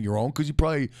can't bring your own because you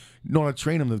probably know how to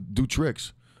train them to do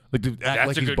tricks. Like to act That's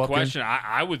like a he's good bucking. question.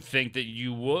 I would think that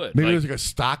you would. Maybe there's like a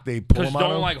stock they pull because them out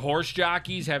don't of. like horse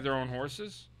jockeys have their own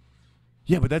horses?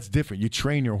 Yeah, but that's different. You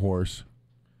train your horse.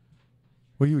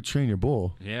 Well, you would train your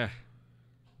bull, Yeah.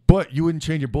 but you wouldn't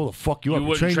train your bull to fuck you up. You You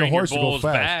wouldn't train your horse bull's to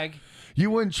go fast. bag. You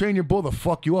wouldn't train your bull to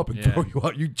fuck you up and Yeah. throw you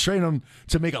out. You train him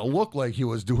to make it look like he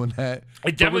was doing that. It'd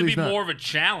but definitely really be he's not. more of a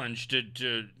challenge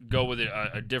to go with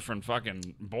a different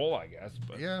fucking bull, I guess.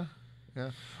 But Yeah, yeah.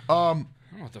 I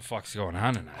don't know what the fuck's going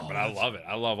on tonight, but I love it.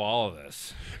 I love all of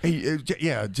this. Hey,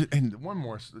 yeah, and one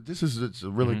more. This is it's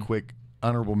a really quick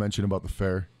honorable mention about the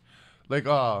fair. Like,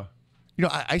 you know,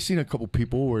 I seen a couple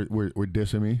people were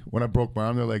dissing me when I broke my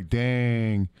arm. They're like,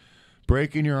 "Dang,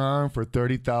 breaking your arm for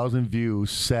 30,000 views,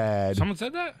 sad." Someone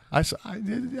said that? I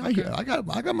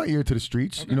got my ear to the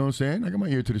streets. You know what I'm saying? I got my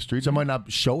ear to the streets. I might not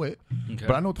show it,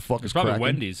 but I know what the fuck It's is probably cracking.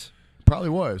 Wendy's. Probably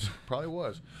was.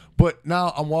 But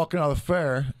now I'm walking out of the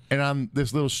fair, and on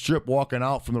this little strip walking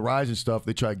out from the rides and stuff,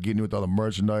 they try to get me with all the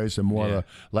merchandise and more of the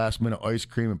last-minute ice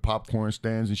cream and popcorn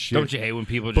stands and shit. Don't you hate when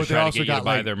people But just they try to also get you to got,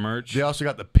 buy like, their merch? They also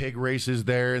got the pig races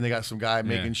there, and they got some guy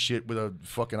making shit with a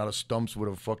fucking out of stumps with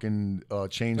a fucking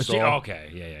chainsaw.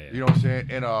 Okay, yeah. You know what I'm saying?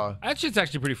 And That shit's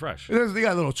actually pretty fresh. they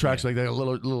got little tracks like that, a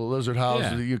little lizard house.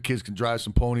 Yeah. Your kids can drive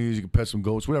some ponies, you can pet some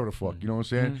goats, whatever the fuck. You know what I'm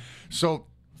saying? So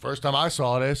first time I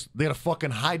saw this, they had a fucking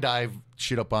high dive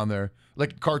shit up on there,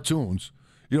 like cartoons.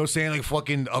 You know what I'm saying? Like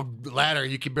fucking a ladder,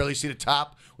 you can barely see the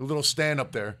top with a little stand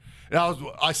up there. And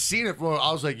I seen it.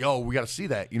 I was like, yo, we got to see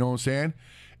that. You know what I'm saying?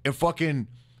 And fucking,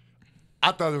 I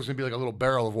thought there was gonna be like a little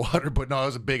barrel of water, but no, it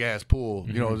was a big ass pool.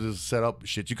 You know, it was just set up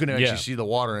shit. You couldn't actually see the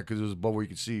water in it because it was above where you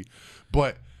could see.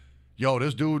 But yo,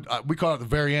 this dude, we caught it at the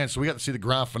very end, so we got to see the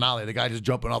grand finale. The guy just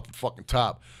jumping off the fucking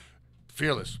top.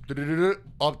 Fearless.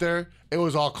 Up there. It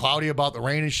was all cloudy about the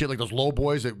rain and shit, like those low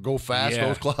boys that go fast,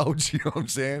 those clouds, you know what I'm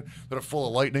saying? That are full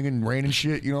of lightning and rain and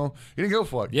shit, you know? He didn't give a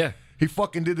fuck. Yeah. He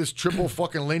fucking did this triple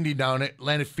fucking Lindy down it,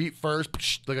 landed feet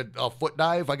first, like a foot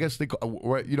dive, I guess they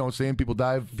call, you know what I'm saying? People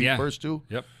dive feet first too.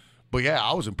 Yep. But yeah,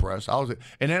 I was impressed. And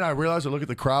then I realized, I look at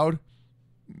the crowd,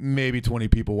 maybe 20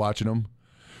 people watching him.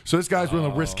 So this guy's willing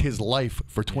to risk his life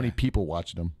for 20 people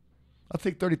watching him. I'll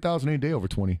take 30,000 any day over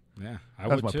 20. Yeah,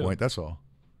 That's my point. That's all.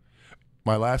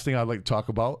 My last thing I'd like to talk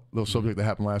about, a little subject that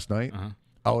happened last night.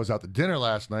 I was out to dinner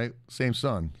last night. Same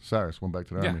son, Cyrus, went back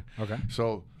to the army. Okay.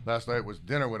 So last night was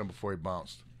dinner with him before he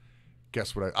bounced.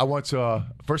 Guess what? I went to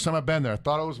first time I've been there. I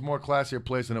thought it was a more classier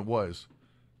place than it was.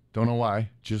 Don't know why.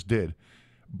 Just did.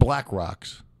 Black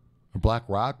Rocks. Black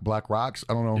Rocks.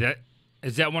 I don't know.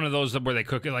 Is that one of those where they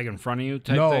cook it like in front of you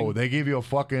type no, thing? they give you a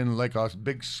fucking like a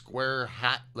big square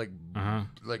hot like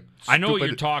I know what stupid-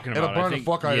 you're talking about. It'll burn I the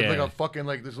fuck out. yeah. It's like a fucking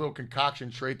like this little concoction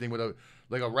tray thing with a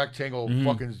like a rectangle Mm-hmm.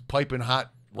 fucking piping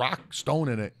hot rock stone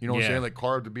in it. You know what I'm Yeah. saying? Like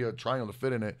carved to be a triangle to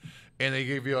fit in it. And they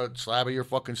give you a slab of your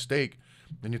fucking steak.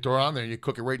 And you throw it on there and you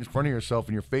cook it right in front of yourself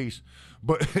in your face.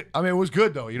 But I mean, it was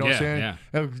good though. You know what I'm saying? Yeah.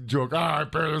 And a joke. I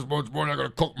pay this much money. I gotta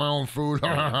cook my own food.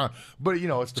 But you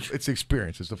know, it's the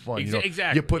experience. It's the fun. You know?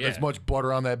 Exactly. You put yeah. as much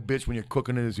butter on that bitch when you're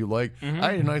cooking it as you like. Mm-hmm.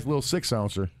 I ate a nice little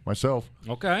 6-ouncer myself.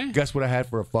 Okay. Guess what I had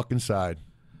for a fucking side?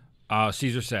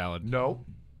 Caesar salad. No.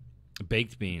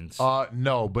 Baked beans.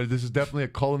 No, but this is definitely a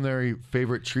culinary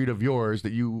favorite treat of yours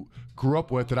that you grew up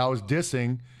with that I was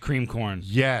dissing. Cream corn.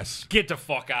 Yes. Get the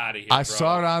fuck out of here, I bro.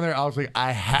 saw it on there. I was like,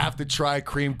 I have to try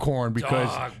cream corn because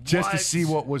Dog, just to what? see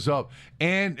what was up.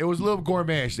 And it was a little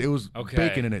gourmet. It was Okay.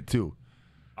 bacon in it too.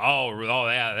 Oh,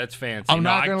 yeah, that's fancy. I'm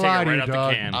not I gonna take lie it to right you, out the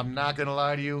dog. can. I'm not gonna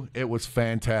lie to you. It was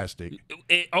fantastic.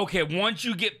 Okay, once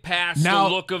you get past Now,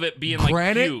 the look of it being like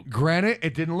puke. Granted,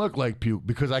 it didn't look like puke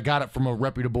because I got it from a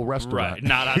reputable restaurant. Right,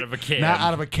 not out of a can. Not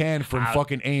out of a can from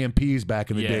fucking AMPs back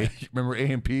in the Yeah. day. Remember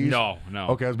AMPs? No.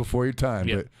 Okay, that was before your time.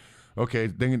 Yeah. But okay,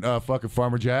 then fucking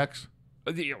Farmer Jack's.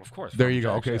 Yeah, of course. There you go.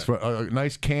 Farmer Okay, Jack's, it's for,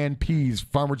 nice canned peas,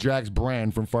 Farmer Jack's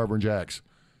brand from Farmer Jack's.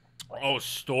 Oh,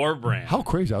 store brand. How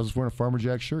crazy! I was just wearing a Farmer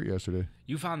Jack shirt yesterday.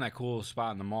 You found that cool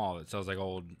spot in the mall that sells like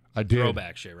old I did.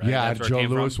 throwback shit, right? Yeah, I That's had where it Joe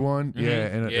came Louis from? one. Yeah,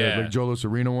 and Yeah. like Joe Louis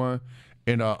Arena one,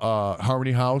 in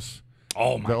Harmony House.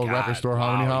 Oh my The old god. record store,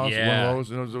 Harmony Wow, House, yeah. one of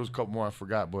those. And there was a couple more I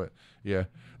forgot, but yeah,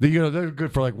 they're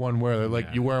good for like one wear. They're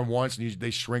like you wear them once and they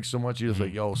shrink so much. You're just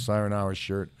like, yo, Siren Hour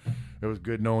shirt. It was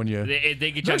good knowing you. They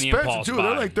get you They're on the expensive impulse too. buy.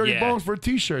 They're like 30 Yeah. bones for a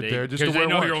T-shirt there, just to Because wear they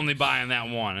know once. you're only buying that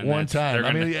one. And One that's- time. they're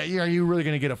I mean, gonna- are you really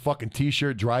gonna get a fucking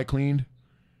T-shirt dry cleaned?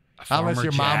 Unless Farmer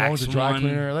your mom owns a Jack's dry one.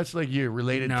 cleaner. Unless like you're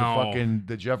related to No. fucking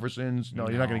the Jeffersons. No,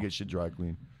 you're not No. gonna get shit dry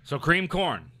cleaned. So cream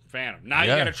corn, Phantom. Now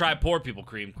Yeah. you got to try poor people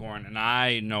cream corn, and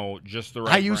I know just the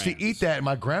right. I used to brands. eat that at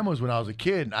my grandma's when I was a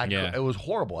kid. And Yeah. it was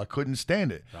horrible. I couldn't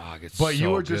stand it. Dog, it's But you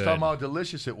so were just good. talking about how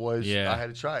delicious it was. Yeah. I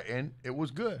had to try it, and it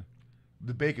was good.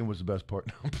 The bacon was the best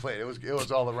part. It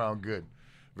was all around good.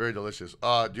 Very delicious.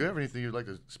 Do you have anything you'd like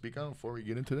to speak on before we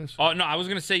get into this? Oh no, I was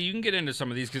gonna say you can get into some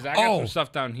of these because I got some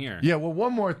stuff down here. Yeah, well,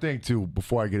 one more thing too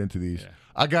before I get into these. Yeah.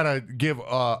 I gotta give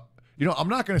I'm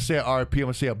not gonna say a RIP, I'm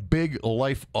gonna say a big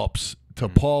life ups to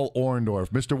Paul Orndorff,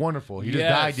 Mr. Wonderful. He just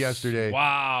died yesterday.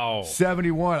 Wow.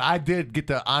 71. I did get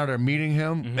the honor of meeting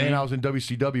him, Mm-hmm. and I was in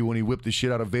WCW when he whipped the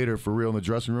shit out of Vader for real in the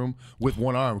dressing room with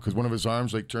one arm because one of his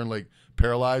arms like turned like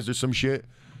paralyzed or some shit.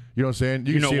 You know what I'm saying?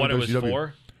 You can know see him what in it was WCW.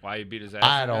 for? Why he beat his ass?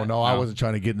 I like don't that? know. I No. wasn't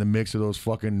trying to get in the mix of those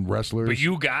fucking wrestlers. But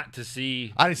you got to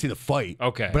see. I didn't see the fight.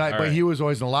 Okay, But all right. he was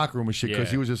always in the locker room and shit because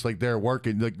Yeah. he was just like there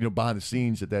working, like behind the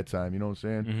scenes at that time. You know what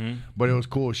I'm saying? Mm-hmm. But it was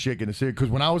cool as shit getting to see it because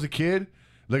when I was a kid,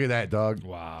 look at that dog.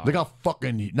 Wow. Look how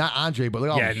fucking not Andre, but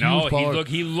look how Yeah, huge no, Paul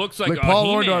he looks like a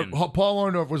Paul He-Man. Orndorff. Paul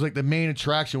Orndorff was like the main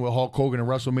attraction with Hulk Hogan in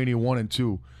WrestleMania 1 and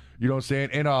 2. You know what I'm saying?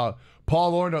 And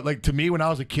Paul Orndorff, like to me when I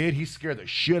was a kid, he scared the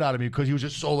shit out of me because he was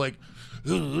just so like,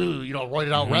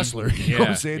 roided out wrestler. You know what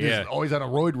I'm Yeah, saying? yeah. Just always on a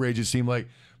roid rage. It seemed like.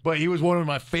 But he was one of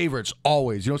my favorites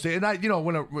always. You know what I'm saying? And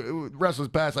when a wrestler's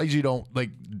pass, I usually don't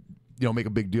like, make a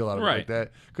big deal out of it Right. like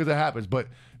that because it happens. But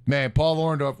man, Paul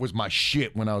Orndorff was my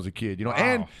shit when I was a kid. Wow.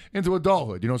 And into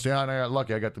adulthood. You know what I'm saying? And I got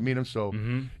lucky. I got to meet him. So you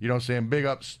know what I'm saying? Big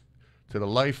ups to the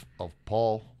life of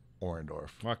Paul Orndorff.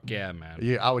 Fuck yeah, man.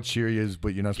 Yeah, I would cheer you,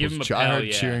 but you're not Give supposed him to cheer. a I hell heard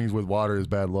yeah. cheerings with water is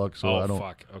bad luck, so I don't.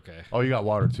 Fuck. Okay. Oh, you got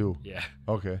water too. Yeah.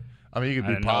 Okay. I mean, you I could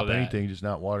be didn't know pop that. anything, just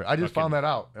not water. I just Fucking- found that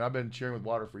out, and I've been cheering with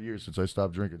water for years since I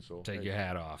stopped drinking. So Take hey, your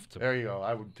hat off to there you go.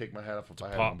 I would take my hat off if I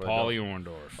had one. but I Paulie don't.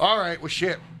 Orndorff. All right, well,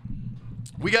 shit.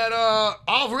 We got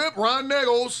off rip Ron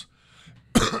Nichols.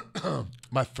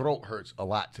 My throat hurts a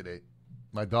lot today.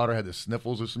 My daughter had the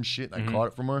sniffles or some shit, and I caught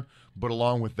it from her. But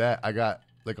along with that, I got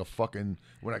like a fucking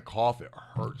when I cough, it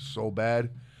hurts so bad.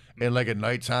 And like at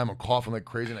nighttime, I'm coughing like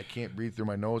crazy, and I can't breathe through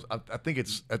my nose. I think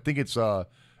it's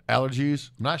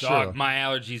allergies. I'm not Dog, sure. my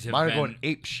allergies have Mine are been going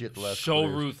ape shit the last so couple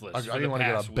days. ruthless. I for didn't the want to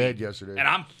get out past of bed week. yesterday. And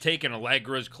I'm taking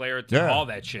Allegras, Claritin, all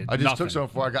that shit. I just Nothing. took some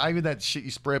before. I even that shit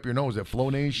you spray up your nose, that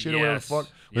Flonase shit or whatever the Yes. fuck.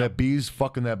 Where Yep. that bees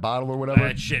fucking that bottle or whatever.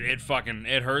 That shit,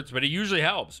 it hurts, but it usually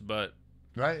helps. But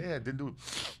Right? Yeah, it didn't do it.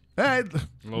 A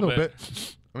little bit.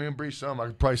 bit. I'm gonna breathe some. I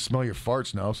can probably smell your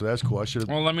farts now, so that's cool. I should have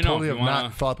Well, let me know totally if you have wanna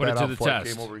not thought put that it to out the before I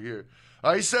test. came over here.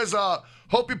 He says,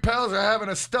 hope you pals are having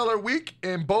a stellar week,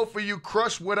 and both of you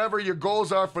crush whatever your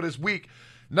goals are for this week.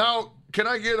 Now, can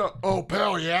I get a oh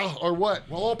pal yeah or what?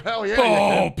 Well, oh pal yeah.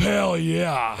 Oh, pal,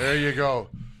 yeah. There you go.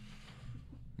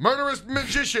 Murderous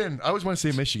Magician. I always want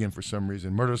to say Michigan for some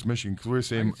reason. Murderous Michigan. Because we're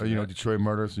saying, Detroit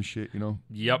murderous and shit,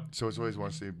 Yep. So it's always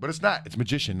want to say. But it's not. It's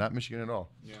Magician, not Michigan at all.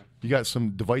 Yeah. You got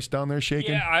some device down there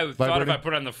shaking? Yeah, I thought if I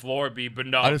put it on the floor, it'd be, but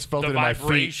no. I just felt the it in my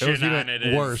feet. It was vibration even on it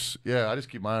is worse. Yeah, I just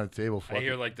keep mine on the table. I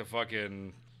hear like the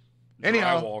fucking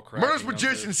Anyhow, drywall cracking Murderous up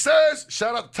Magician there. says,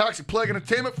 shout out to Toxic Plague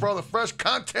Entertainment for all the fresh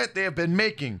content they have been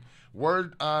making.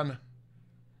 Word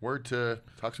to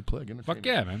Toxic Plague Entertainment. Fuck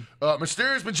yeah, man.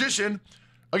 Mysterious Magician,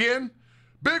 again,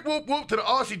 big whoop whoop to the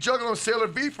Aussie Juggalo Sailor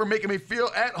V for making me feel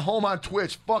at home on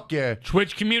Twitch. Fuck yeah.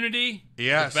 Twitch community?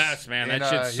 Yes. The best, man. And, That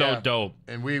shit's so yeah. dope.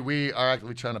 And we are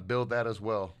actively trying to build that as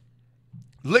well.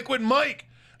 Liquid Mike,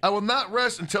 I will not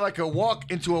rest until I can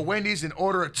walk into a Wendy's and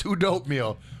order a 2 dope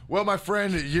meal. Well, my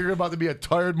friend, you're about to be a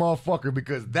tired motherfucker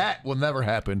because that will never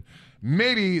happen.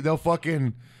 Maybe they'll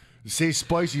fucking say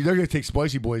spicy. They're going to take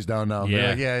Spicy Boys down now. Yeah. They're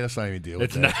like, yeah, let's not even deal with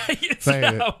It's that. not, it's Not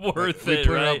not even- worth we it,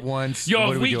 put right? it up once. Yo, What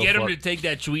if do we give a get them fuck? to take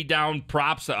that tweet down,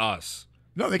 props to us.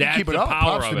 No, they can That's keep it the up.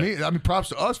 power Props to of me. it. I mean, props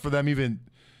to us for them even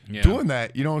Yeah. doing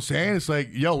that. You know what I'm saying? It's like,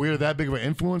 yo, we're that big of an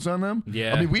influence on them.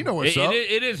 Yeah. I mean, we know what's up.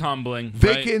 It is humbling. They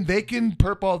right? can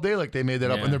perp all day like they made that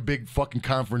up Yeah. in their big fucking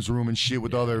conference room and shit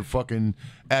with all their fucking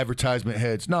advertisement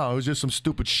heads. No, it was just some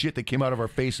stupid shit that came out of our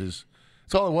faces.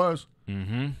 That's all it was.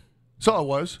 Mm-hmm. That's all it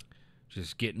was.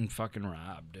 Just getting fucking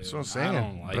robbed, dude. That's what I'm saying. I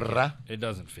don't like Bruh. it. It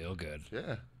doesn't feel good.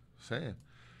 Yeah, saying.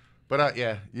 But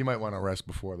yeah, you might want to rest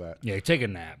before that. Yeah, take a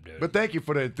nap, dude. But thank you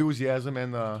for the enthusiasm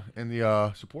and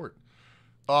the support.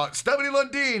 Stephanie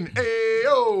Lundeen,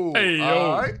 ayo. Ayo.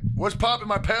 All right, what's poppin',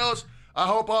 my pals? I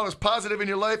hope all is positive in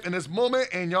your life in this moment,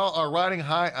 and y'all are riding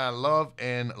high on love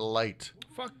and light.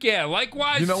 Fuck yeah.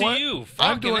 Likewise You know to what? you.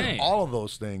 I'm Fucking doing A. all of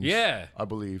those things. Yeah. I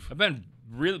believe. I've been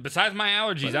really, besides my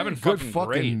allergies, I've been good fucking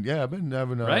great. Yeah, I've been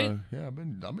having. Right? Yeah, I've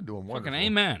been doing wonderful. Fucking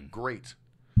amen. Great.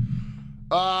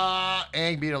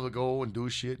 And being able to go and do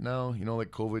shit now,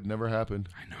 like COVID never happened.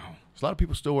 I know. There's a lot of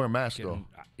people still wearing masks though.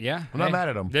 Yeah. I'm not mad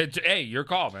at 'em. Hey, your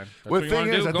call, man. That's Well, what the you thing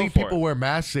wanna is, do, I go think for people it. wear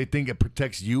masks. They think it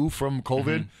protects you from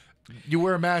COVID. You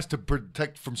wear a mask to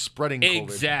protect from spreading COVID.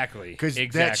 Exactly. Because that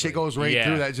Exactly. shit goes right Yeah.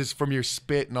 through. That's just from your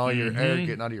spit and all your air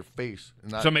getting out of your face.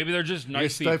 And not, So maybe they're just you get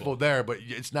nice people. stifled there, but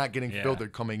it's not getting Yeah.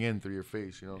 filtered coming in through your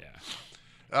face.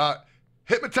 Yeah.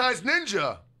 Hypnotized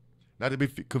Ninja. Not to be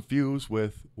confused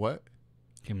with what?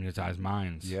 Hypnotized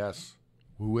minds. Yes.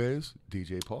 Who is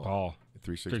DJ Paul? Paul.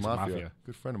 3-6 3-6 Mafia. Mafia.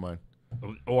 Good friend of mine.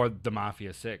 Or the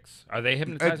Mafia 6. Are they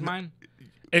hypnotized mind?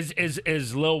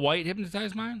 Is Lil White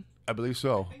hypnotized mind? I believe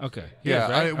so. Okay. Yeah, Yes,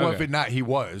 right? well, Okay. if not, he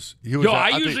was. He was. Yo,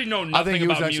 I think- usually know I think nothing he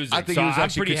was about actually, music, I think so he was I'm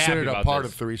actually pretty happy considered a about part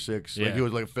this. of 3-6. Like Yeah. he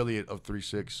was like affiliate of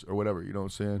 3-6 or whatever. You know what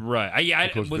I'm saying? Right.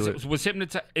 Was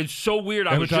hypnotized. It's so weird.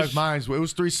 I was Hypnotized just. Minds. It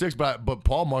was 3-6, but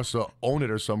Paul must have owned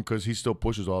it or something because he still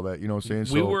pushes all that. You know what I'm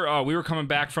saying? We So, were coming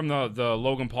back from the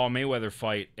Logan Paul Mayweather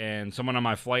fight, and someone on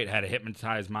my flight had a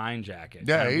hypnotized mind jacket.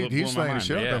 yeah, And it blew he's my slaying mind.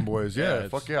 shit out them boys. Yeah,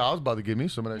 it's- fuck yeah. I was about to give me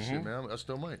some of that shit, man. I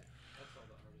still might.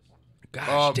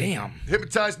 Gosh, damn.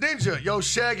 Hypnotized Ninja. Yo,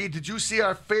 Shaggy, did you see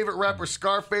our favorite rapper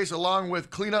Scarface along with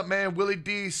Cleanup Man Willie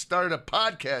D started a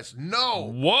podcast? No.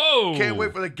 Whoa. Can't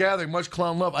wait for the gathering. Much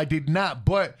clown love. I did not,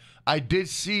 but I did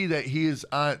see that he is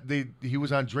on. He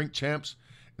was on Drink Champs,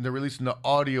 and they're releasing the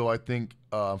audio. I think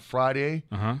Friday,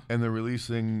 and they're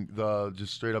releasing the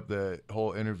just straight up the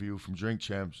whole interview from Drink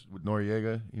Champs with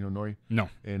Noriega. You know Nori? No.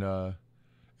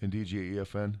 And DJ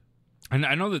EFN. And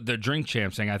I know that the Drink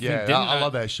Champs thing. I think. Yeah, didn't, I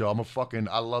love that show.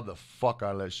 I love the fuck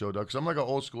out of that show, dog. Because I'm like an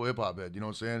old school hip hop head. You know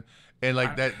what I'm saying? And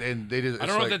like that, and they did. I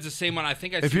don't know if that's the same one. I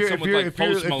think I If see you're some with like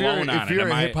Post Malone on if it. you're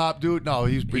Am a I- hip hop dude, no,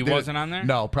 he wasn't on there?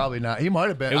 No, probably not. He might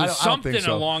have been. It was I don't something think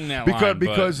so. along that because line, but-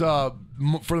 because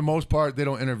for the most part they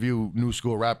don't interview new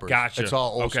school rappers. Gotcha. It's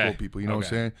all old Okay. school people. You know what I'm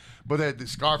Okay. saying? But the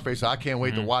Scarface, I can't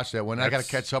wait to watch that one. I got to That's-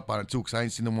 catch up on it too because I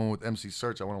ain't seen the one with MC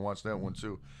Search. I want to watch that one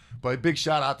too. But a big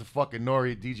shout out to fucking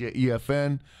Nori, DJ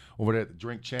EFN over there at the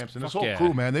Drink Champs and this Fuck whole yeah.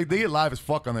 crew, man. They get live as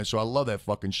fuck on that show. I love that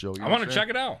fucking show. You know I want what to I'm check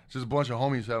it out. It's just a bunch of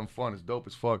homies having fun. It's dope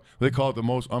as fuck. They call it the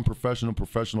most unprofessional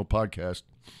professional podcast.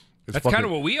 It's That's fucking- kinda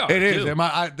what we are, It is. too. And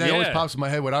that always Yeah. pops in my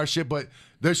head with our shit, but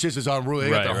their shit is unruly.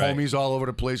 They got Right, their right. homies all over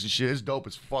the place and shit. It's dope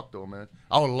as fuck though, man.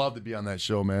 I would love to be on that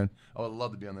show, man. I would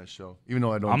love to be on that show, even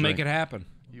though I don't. I'll drink. make it happen.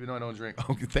 Even though I don't drink.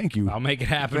 Okay, thank you. I'll make it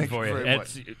happen Thank for you you. very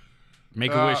It's,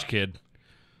 make a wish, kid.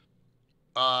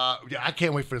 Yeah, I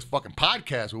can't wait for this fucking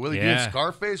podcast with Willie D Yeah. and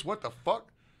Scarface. What the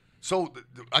fuck? So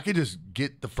I could just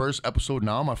get the first episode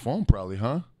now on my phone, probably,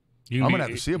 huh? I'm gonna have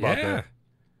to see about that.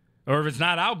 Or if it's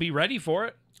not out, be ready for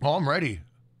it. Oh, I'm ready,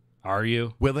 Are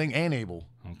you? willing and able.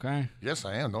 Okay. Yes,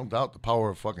 I am. Don't doubt the power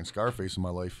of fucking Scarface in my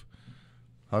life.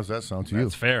 How's that sound to you?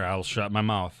 That's fair. I'll shut my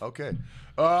mouth. Okay.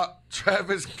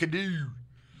 Travis Canoe.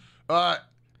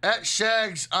 At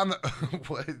Shags on the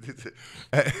what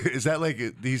is that like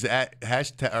he's at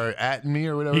hashtag or at me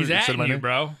or whatever? He's Said at my you, name?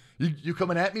 bro. You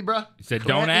coming at me, bro? He said,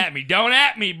 Coming "Don't at me. Don't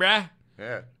at me, bruh."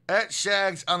 Yeah. At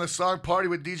Shags on the song Party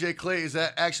with DJ Clay. Is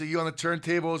that actually you on the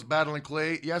turntables battling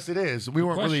Clay? Yes, it is. We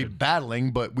weren't really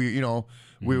battling, but we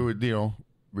would,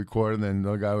 record, and then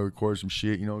the guy would record some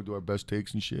shit, do our best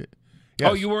takes and shit. Yes.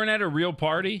 Oh, you weren't at a real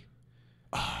party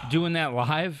doing that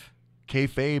live?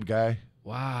 Kayfabe guy.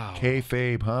 Wow.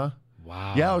 Kayfabe, huh?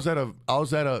 Wow. Yeah, I was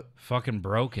at Fucking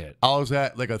broke it. I was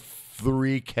at like a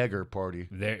 3-kegger party.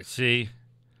 There. See.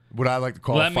 What I like to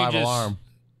call a 5-alarm.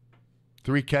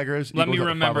 3 keggers. Let me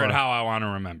remember it how I want to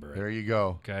remember it. There you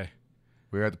go. Okay.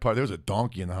 We were at the party. There was a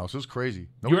donkey in the house. It was crazy.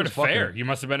 You were at a fair. You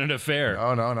must have been at a fair.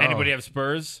 No. Anybody have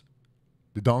spurs?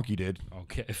 The donkey did.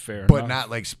 Okay, fair But enough. not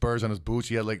like spurs on his boots.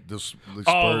 He had like this spurs.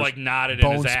 Oh, like knotted in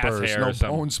his Bone ass spurs. hair No, or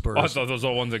something. bone spurs. Oh, I thought those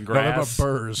old ones in No, they're grass. about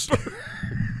burrs.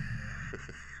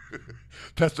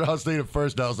 That's what I was thinking at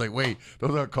first. And I was like, wait,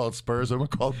 those aren't called spurs. They're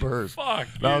called burrs. Fuck.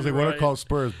 And I was like, what are right. called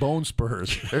spurs? Bone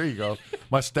spurs. There you go.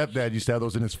 My stepdad used to have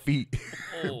those in his feet.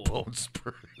 Oh. Bone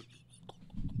spurs.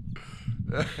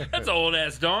 That's an old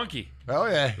ass donkey. Oh,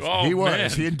 yeah. Oh, he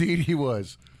was. man. Indeed, he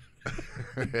was.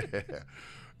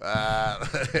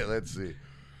 Let's see.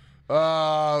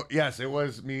 Yes, it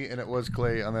was me and it was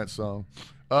Clay on that song.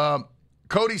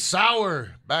 Cody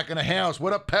Sauer back in the house.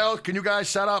 What up, pals? Can you guys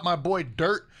shout out my boy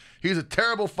Dirt? He's a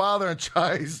terrible father and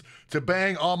tries to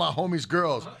bang all my homies'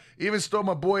 girls. Even stole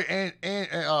my boy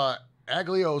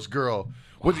Aglio's girl.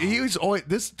 Wow. He's always,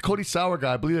 this Cody Sauer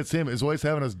guy, I believe that's him, is always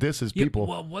having us diss his people.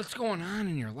 Well, what's going on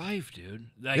in your life, dude?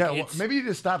 Like, Well, maybe you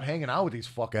just stop hanging out with these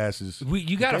fuck asses.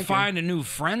 You got to find a new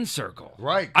friend circle,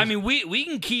 right? I mean, we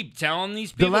can keep telling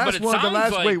these people, but it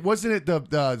sounds like wait, wasn't it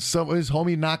his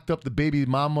homie knocked up the baby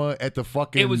mama at the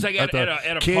fucking? It was like at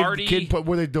a party,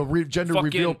 where they gender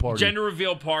reveal party. Gender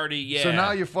reveal party, yeah. So now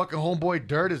your fucking homeboy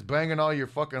Dirt is banging all your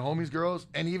fucking homies' girls,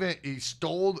 and even he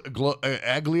stole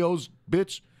Aglio's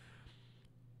bitch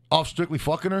off strictly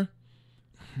fucking her.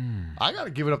 I gotta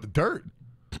give it up to Dirt.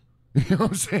 You know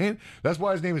what I'm saying? That's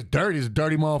why his name is Dirt. He's a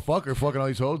dirty motherfucker fucking all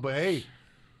these hoes. But hey,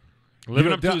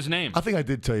 living up to his name. I think I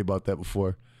did tell you about that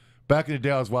before. Back in the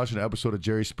day, I was watching an episode of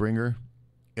Jerry Springer,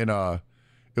 and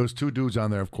it was 2 dudes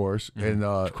on there, of course. And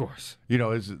of course,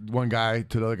 it's one guy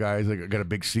to the other guy. He's like, I got a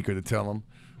big secret to tell him.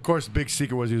 Of course, the big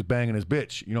secret was he was banging his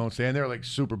bitch. You know what I'm saying? They were like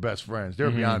super best friends. They were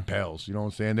beyond pals. You know what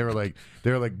I'm saying? They were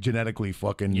like genetically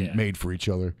fucking made for each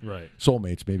other. Right.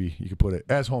 Soulmates, maybe you could put it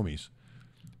as homies.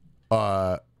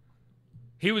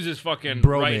 He was his fucking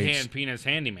Bro right mates. hand penis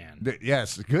handyman.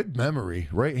 Yes, good memory.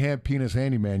 Right hand penis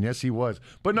handyman. Yes, he was.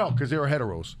 But no, because they were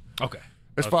heteros. Okay.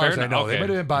 As far as I know, okay.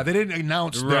 they didn't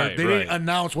announce Right, they didn't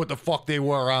announce what the fuck they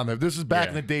were on there. This is back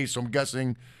in the day, so I'm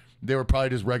guessing they were probably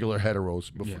just regular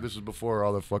heteros. This is before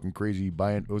all the fucking crazy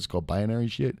what's it called, binary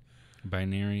shit.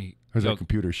 Binary. Or is that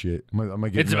computer shit? Am I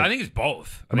getting? I think it's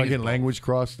both. Am I getting language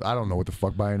crossed? I don't know what the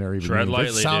fuck binary even Tread means.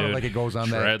 lightly, It sounded dude. like it goes on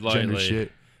Tread that gender lightly.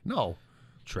 shit. No.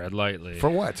 Tread lightly.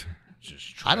 For what?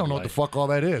 Just I don't know what the fuck all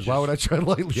that is. Why would I tread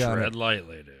lightly on it? Tread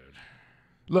lightly, dude.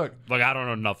 Look, I don't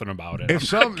know nothing about it.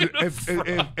 if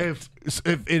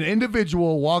an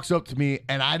individual walks up to me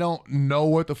and I don't know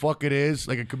what the fuck it is,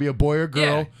 like it could be a boy or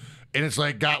girl, and it's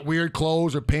like got weird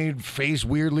clothes or painted face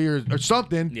weirdly or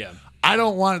something. Yeah. I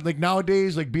don't want, like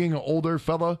nowadays, like being an older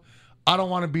fella, I don't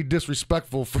want to be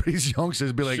disrespectful for these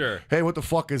youngsters. Be like, hey, what the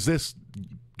fuck is this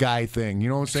guy thing? You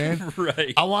know what I'm saying?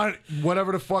 Right. I want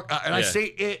whatever the fuck. I say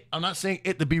it. I'm not saying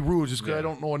it to be rude, just because I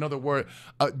don't know another word,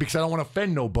 because I don't want to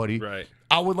offend nobody. Right.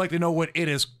 I would like to know what it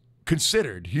is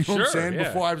considered. You know what I'm saying? yeah.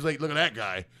 Before I was like, look at that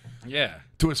guy. Yeah.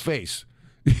 To his face.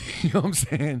 You know what I'm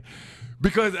saying?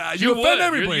 Because you offend would.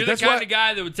 everybody. You're That's the kind why of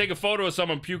guy that would take a photo of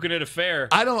someone puking at a fair.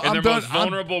 I don't. In I'm their done. most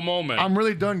vulnerable moment. I'm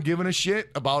really done giving a shit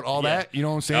about all that. You know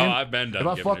what I'm saying? Oh, I've been done. If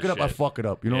I giving fuck a it up, I shit. fuck it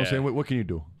up. You know what I'm saying? What can you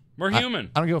do? We're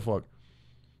human. I don't give a fuck.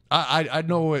 I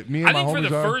know what me and I my think homies for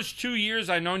the are. first 2 years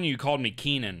I known you called me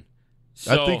Keenan.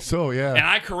 So, I think so, yeah. And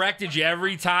I corrected you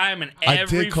every time, and I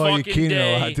every did call you fucking Keenan a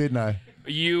day lot, didn't I?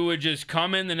 you would just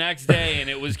come in the next day and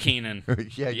it was Keenan.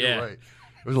 Yeah, you're right.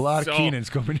 There's a lot of Keenans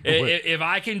coming your way. If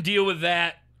I can deal with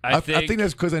that, I think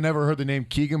that's because I never heard the name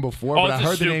Keegan before, but I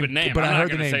heard the name. But I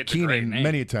heard the name Keenan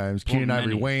many times. Keenan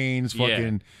Ivory Wayne's,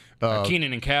 fucking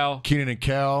Keenan and Cal. Keenan and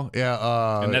Cal,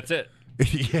 yeah. And that's it.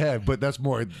 Yeah, but that's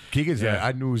more Keegan's. Yeah.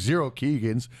 I knew 0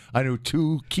 Keegans. I knew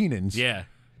 2 Keenans. Yeah.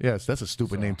 Yes, that's a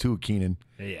stupid name too, Keenan.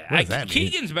 Yeah. What does that mean?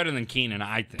 Keegan's better than Keenan,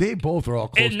 I think. They both are all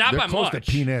close. And not They're by close much.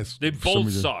 to penis. They for some both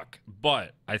reason. suck,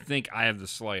 but I think I have the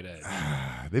slight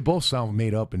edge. They both sound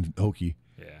made up and hokey.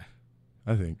 Yeah.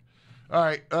 I think. All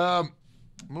right,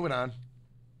 moving on.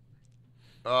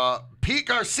 Pete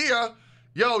Garcia,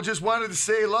 yo, just wanted to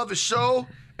say love the show,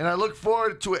 and I look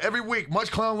forward to it every week.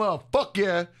 Much clown love. Fuck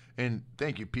yeah. And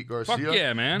thank you, Pete Garcia. Fuck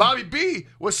yeah, man. Bobby B,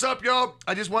 what's up, y'all?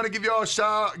 I just want to give you a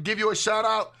shout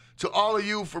out to all of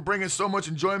you for bringing so much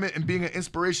enjoyment and being an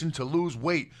inspiration to lose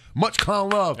weight. Much clown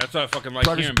love. That's what I fucking like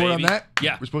Progress hearing, report baby. on that?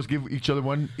 Yeah. We're supposed to give each other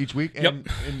one each week and, Yep.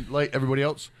 and like everybody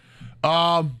else.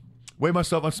 Weigh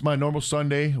myself on my normal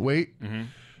Sunday weight. Mm-hmm.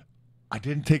 I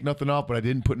didn't take nothing off, but I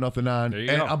didn't put nothing on. There you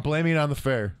And go. I'm blaming it on the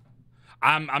fair.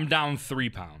 I'm down 3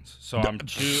 pounds, so I'm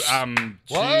two.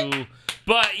 What?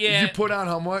 But yeah, Did you put on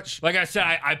how much? like I said,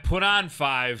 I put on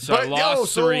 5, so I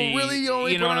lost 3. really you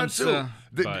only know put what on I'm 2. saying?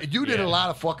 But, You did yeah. a lot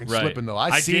of fucking Right. slipping, though.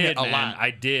 I seen did, it a man. lot.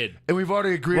 I did. And we've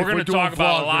already agreed We're if going to doing talk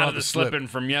about vlog, a we lot don't of have the to slip. slipping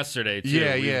from yesterday, too.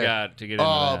 Yeah, We've yeah. got to get into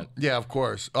that. Yeah, of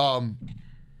course.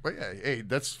 But yeah, hey,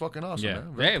 that's fucking awesome, Yeah.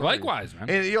 man. Very Hey, proud of you. likewise, man.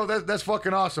 And yo, that's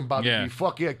fucking awesome, Bobby. Yeah. B.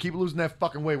 Fuck yeah, keep losing that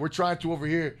fucking weight. We're trying to over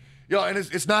here. Yo, and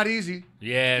it's not easy.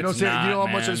 Yeah, You know what I'm it's saying? not, You know how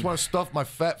much I man. just want to stuff my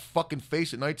fat fucking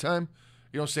face at nighttime?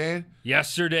 You know what I'm saying?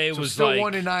 Yesterday So was still like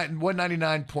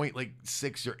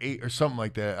 199.6 or 8 or something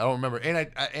like that. I don't remember.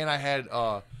 And I had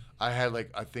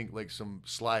like I think like some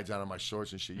slides on my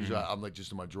shorts and shit. Usually I'm like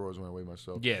just in my drawers when I weigh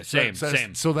myself. Mm-hmm. Yeah, So that-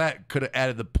 same. So that could have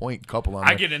added the point couple on I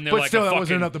there. get in there but like still, a that fucking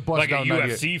wasn't enough to bust like a down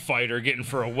 98. UFC fighter getting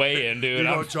for a weigh-in, dude. You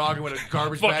know, I'm jogging with a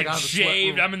garbage bag fucking on the sweat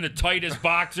shaved. room. I'm in the tightest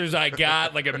boxers I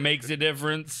got. Like it makes a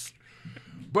difference.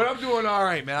 But I'm doing all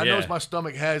right, man. I Yeah. noticed my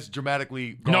stomach has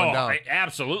dramatically gone No, down.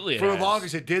 absolutely. For it the has.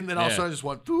 longest it didn't, then all of a Yeah. sudden I just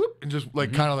went whoop, and just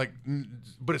like kind of like,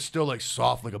 but it's still like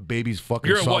soft, like a baby's fucking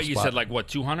You're at soft what you spot. said, like what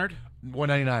 200?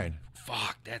 199.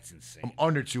 Fuck, that's insane. I'm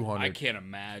under 200. I can't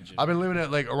imagine. I've been living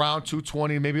at like around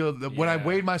 220. Maybe when I Yeah.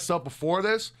 weighed myself before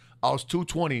this, I was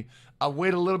 220. I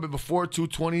weighed a little bit before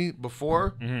 220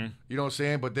 before. Mm-hmm. You know what I'm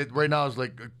saying? But right now it's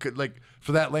like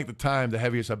for that length of time, the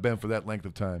heaviest I've been for that length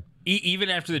of time. Even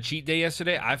after the cheat day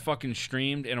yesterday, I fucking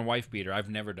streamed in a wife beater.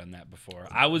 I've never done that before.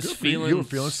 I was Good for you. feeling, You were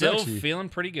feeling still sexy. feeling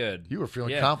pretty good. You were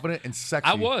feeling Yeah. confident and sexy.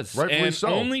 I was. Rightfully and so.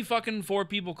 only fucking 4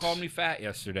 people called me fat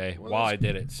yesterday while I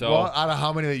did it. So well, out of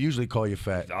how many that usually call you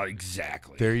fat?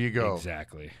 exactly. There you go.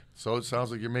 Exactly. So it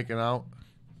sounds like you're making out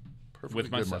perfectly With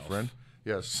good, my myself. friend.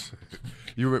 Yes.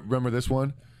 You remember this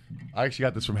one? I actually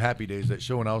got this from Happy Days, that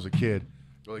show when I was a kid.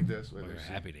 Go like this. Wait, You're a let me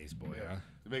see. happy days boy, huh?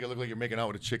 To make it look like you're making out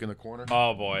with a chick in the corner.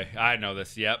 Oh boy, I know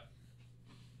this. Yep.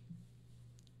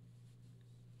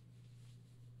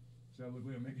 Does that look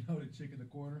like I'm making out with a chick in the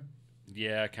corner?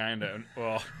 Yeah, kind of.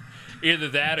 Well, either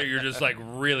that or you're just like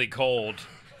really cold.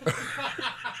 I'm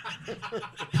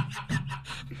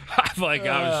like,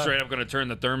 I was straight up going to turn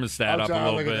the thermostat I'm up a trying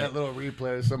to little look at bit. that little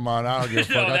replay of something on. I don't give a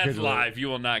fuck. No, I that's can't do it. live. You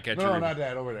will not catch No, your not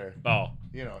that. Over there. Oh.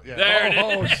 You know, yeah. There it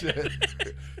oh, is. shit.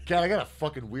 God, I got a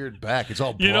fucking weird back. It's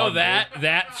all You know broad,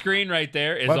 that screen right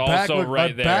there is my back also look,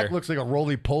 right my there. back looks like a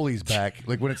roly-poly's back,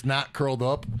 like when it's not curled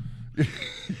up. You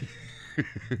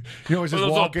know, it's just those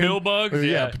little walking. pill bugs?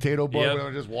 Yeah, Yeah. potato bug. Yep. When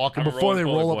I'm just walking I'm a before they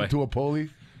roly-poly roll boy. up into a pulley.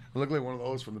 I look like one of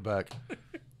those from the back.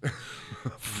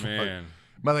 Man.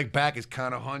 My like back is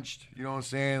kind of hunched. You know what I'm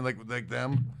saying? Like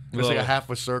them. It's like a Little- half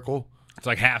a circle. It's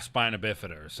like half spina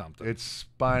bifida or something. It's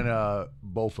spina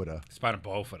bifida. Spina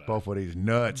bifida. Both of these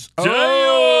nuts. Damn!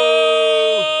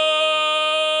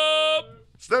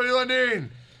 Stephanie Lundeen,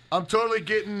 I'm totally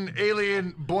getting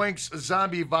Alien Boinks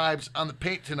zombie vibes on the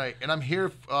paint tonight, and I'm here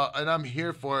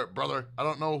for it, brother. I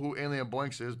don't know who Alien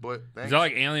Boinks is, but thanks. Is that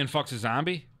like Alien fucks a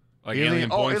zombie? Like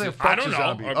Alien oh, Boinks? Alien I fucks don't a know.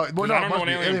 zombie. Well, Well, I no, don't it know must what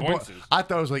be Alien Boinks is. I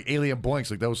thought it was like Alien Boinks,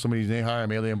 like that was somebody's name. Hi,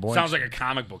 I'm Alien Boinks. Sounds like a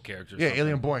comic book character. or yeah, something.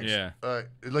 Alien Boinks. Yeah.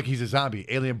 Like he's a zombie.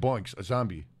 Alien Boinks, a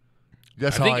zombie.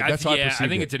 That's I how think, I perceived I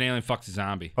think it. it's an Alien fucks a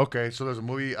zombie. Okay, so there's a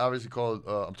movie obviously called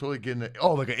I'm totally getting it.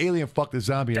 Oh, like an alien fucked a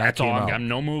zombie. And That's that all. came out. I'm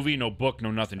no movie, no book,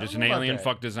 no nothing. I Just don't an know about alien that.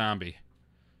 fucked a zombie.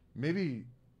 Maybe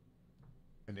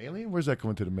an alien? Where's that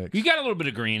coming to the mix? You got a little bit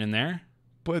of green in there.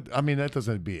 But I mean, that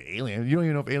doesn't be an alien. You don't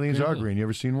even know if aliens are green. You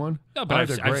ever seen one? No, I but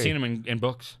think I've they're gray. seen them in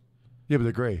books, Yeah, but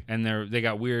they're gray. and they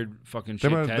got weird fucking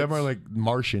shaped Them heads. are like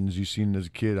Martians you seen as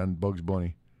a kid on Bugs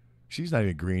Bunny. She's not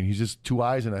even green. He's just 2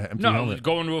 eyes and an empty no, helmet.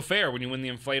 going to a fair when you win the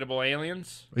inflatable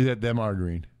aliens. Yeah, them are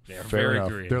green. They're Fair very enough.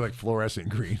 green. They're like fluorescent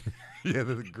green. Yeah,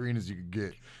 they're the green as you can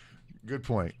get. Good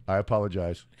point. I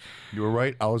apologize. You were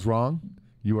right. I was wrong.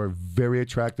 You are very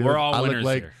attractive. We're all I winners look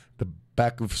like here. the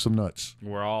back of some nuts.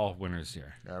 We're all winners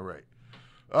here. All right.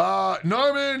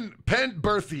 Norman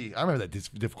Penberthy. I remember that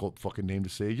difficult fucking name to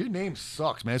say. Your name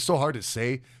sucks, man. It's so hard to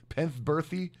say.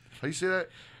 Penberthy. How do you say that?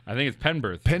 I think it's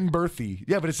Penberthy. Penberthy.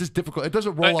 Yeah, but it's just difficult. It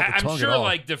doesn't roll off the tongue I'm sure at all.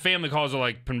 like the family calls it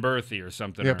like Penberthy or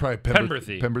something. Yeah, or probably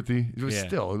Penberthy. Penberthy. It was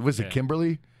still. Was it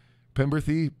Kimberly?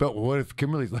 Penberthy? But what if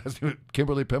Kimberly's last name is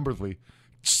Kimberly Penberthy?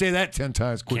 Say that 10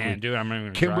 times quickly. Can't do it. I'm not even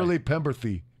gonna Kimberly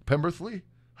Penberthy. Penberthy?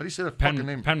 How do you say that fucking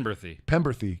name? Penberthy.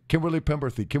 Penberthy. Kimberly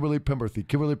Penberthy. Kimberly Penberthy.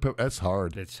 Kimberly That's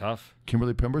hard. It's tough.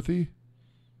 Kimberly Penberthy?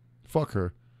 Fuck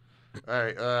her. All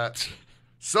right.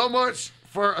 So much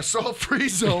for assault-free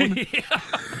zone.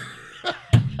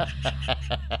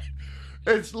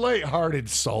 It's lighthearted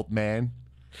salt, man.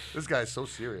 This guy's so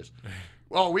serious.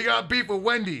 Well, we got beef with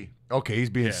Wendy. Okay, he's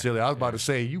being silly. I was about to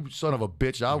say, you son of a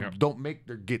bitch.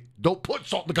 Don't put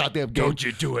salt in the goddamn game. Don't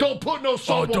you do it. Don't put no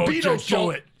salt. Oh, don't be you no do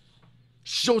salt. it.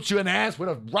 Shoot you in the ass with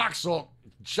a rock salt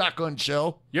shotgun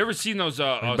shell. You ever seen those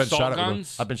I've been salt shot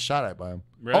guns? I've been shot at by him.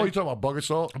 Really? Oh, you talking about bug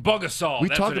assault? Bug assault. We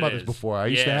that's talked what about it this is. before. I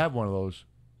used to have one of those.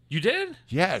 You did?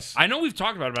 Yes. I know we've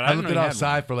talked about it, but I I didn't looked know it you had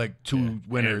outside for like 2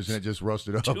 winters and it just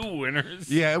rusted up. 2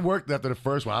 winners. Yeah, it worked after the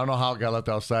first one. I don't know how it got left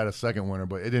outside a second winter,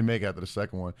 but it didn't make it after the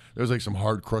second one. There was like some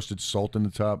hard crusted salt in the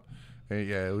top. And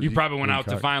yeah, it was, You probably went out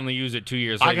to finally use it 2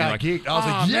 years later. I got like, geeked. I was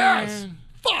like, yes!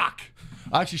 Fuck!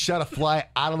 I actually shot a fly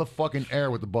out of the fucking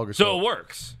air with the bug assault. So it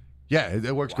works. Yeah,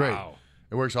 it works great. Wow.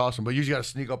 It works awesome. But you just got to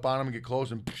sneak up on them and get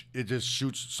close, and it just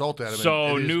shoots salt at them.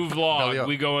 So and new belly vlog, up.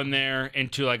 we go in there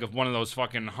into like one of those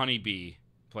fucking honeybee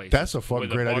places. That's a fucking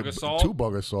with great bug idea. assault. 2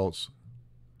 bug assaults.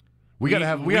 We gotta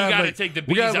have. we gotta like, take the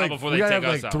we gotta bees out like, before we they gotta take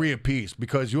have us like out. 3 apiece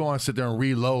because you don't want to sit there and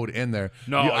reload in there.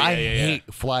 No, I yeah.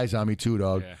 hate flies on me too,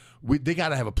 dog. Yeah. They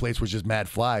gotta have a place where it's just mad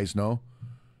flies. No,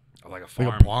 Like a farm.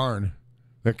 like a barn,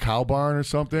 like a cow barn or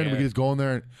something. Yeah. We can just go in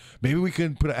there and maybe we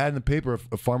can put an ad in the paper if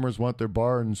farmers want their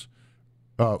barns.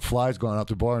 Flies going out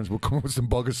their barns. We'll come up with some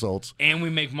bug assaults. And we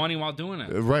make money while doing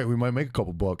it. Right, we might make a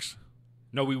couple bucks.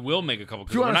 No, we will make a couple.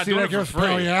 If you We're want to not see doing that, it give for us a free.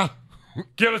 pal, yeah.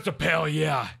 Give us a pal,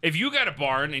 yeah. If you got a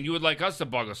barn and you would like us to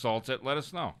bug assault it, let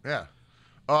us know. Yeah.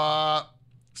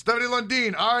 Stephanie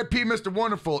Lundeen, R.I.P. Mr.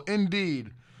 Wonderful,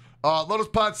 indeed. Lotus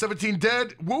Pod 17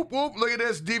 dead. Whoop, whoop. Look at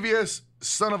this devious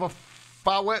son of a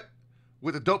fawet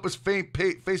with the dopest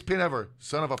face paint ever.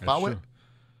 Son of a fawet?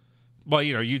 Well,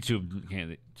 you know, YouTube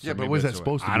can't. Yeah, but what is that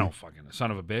supposed to be? I don't fucking know. Son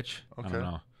of a bitch. Okay. I don't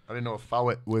know. I didn't know if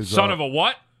fawet was... Son of a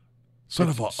what? Son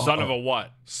of a... Son of a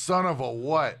what? Son of a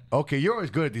what? Okay, you're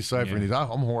always good at deciphering these. I'm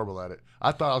horrible at it.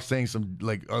 I thought I was saying some,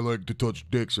 like, I like to touch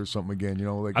dicks or something again, you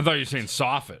know, like... I thought you were saying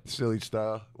soffit. Silly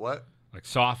style. What? Like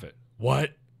soffit.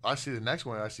 What? I see the next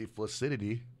one. I see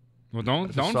flaccidity. Well,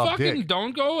 don't That's a soft fucking dick.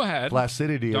 don't go ahead.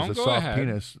 Flaccidity is Don't a go soft ahead.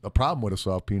 penis. A problem with a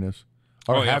soft penis.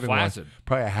 Or Oh, yeah, having flaccid. one.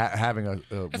 Probably having a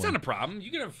That's one. not a problem.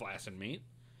 You can have flaccid meat.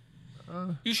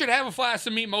 You should have a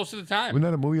flaccid meat most of the time. Wasn't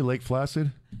that a movie, Lake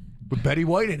Flaccid? With Betty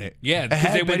White in it. Yeah, It because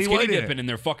had they went Betty skinny White in dipping it. and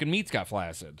their fucking meats got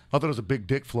flaccid. I thought it was a big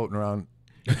dick floating around,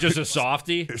 Just a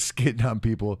softie. skidding on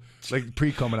people, like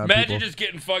pre-coming on Imagine people. just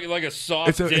getting fucking like a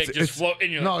soft dick just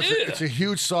floating. No, like, it's a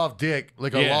huge soft dick,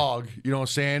 like a Yeah. log, you know what I'm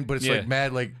saying? But it's Yeah. like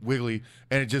mad, like wiggly,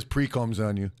 and it just pre-comes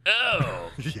on you.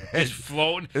 oh, it's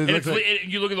floating. And looks it's, like-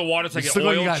 and you look at the water, it's like It's an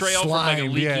like you oil got trail from like a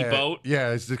slime, leaky yeah. boat. Yeah,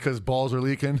 it's because balls are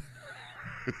leaking.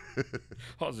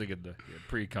 I was thinking the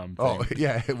pre-cum thing. Oh,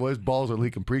 yeah, it was balls are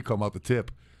leaking pre-cum out the tip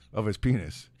of his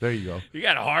penis. There you go. You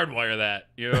got to hardwire that.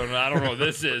 You know, I don't know what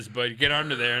this is, but get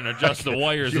under there and adjust the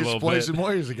wires a You're little bit. splicing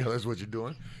wires together is what you're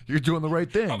doing. You're doing the right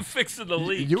thing. I'm fixing the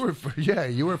leak. You were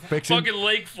fixing. Fucking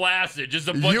Lake Flaccid, just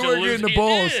a bunch You of were loose. getting the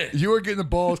balls. Yeah. You were getting the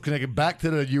balls connected back to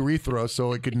the urethra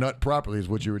so it could nut properly. Is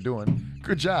what you were doing.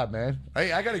 Good job, man.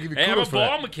 Hey, I gotta give you Hey, I'm a kudos for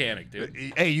ball that. mechanic, dude.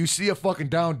 Hey, you see a fucking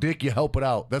down dick, you help it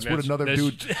out. That's what another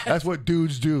dude. That's what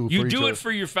dudes do. You for each do other. it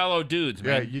for your fellow dudes,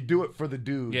 Yeah, man. you do it for the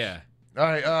dudes. Yeah. All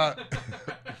right.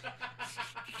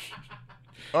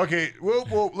 Okay. Whoop,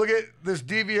 whoop. Look at this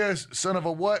devious son of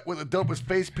a what with the dopest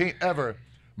face paint ever.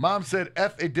 Mom said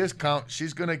F a discount.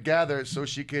 She's going to gather so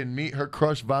she can meet her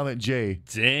crush, Violent J.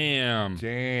 Damn.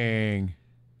 Dang.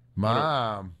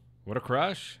 Mom. What a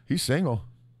crush. He's single.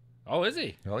 Oh, is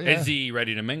he? Oh, yeah. Is he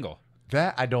ready to mingle?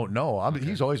 That I don't know.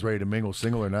 He's always ready to mingle,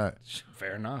 single or not.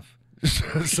 Fair enough.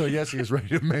 So, yes, he is ready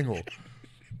to mingle.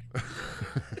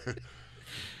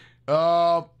 He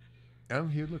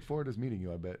would look forward to meeting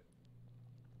you, I bet.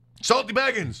 Salty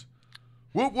Baggins.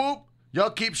 Whoop, whoop. Y'all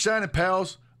keep shining,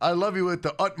 pals. I love you with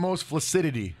the utmost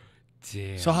flaccidity.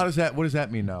 Damn. So what does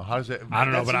that mean now? How does that? I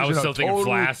don't know, that's but I was using still a thinking totally-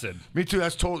 flaccid. Me too.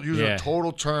 That's using Yeah. a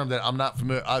total term that I'm not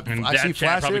familiar. And I that see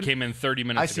chat probably flaccid. came in 30 I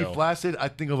minutes see ago. flaccid. I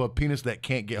think of a penis that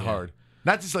can't get hard.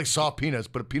 Not just like soft penis,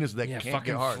 but a penis that Yeah, can't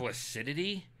fucking get hard.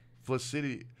 flaccidity.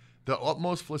 Flaccidity. The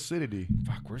utmost flaccidity.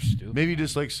 Fuck, we're stupid. Maybe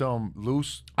just like some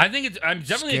loose. I think it's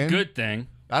definitely a Skin? good thing.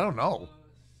 I don't know.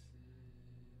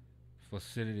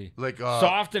 Flaccidity. Like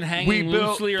soft and hanging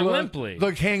loosely or limply.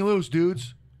 Look, hang loose,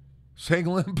 dudes. Just hang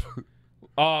limp.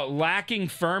 Lacking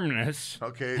firmness.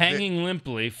 Okay, Hanging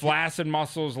limply. Flaccid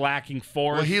muscles lacking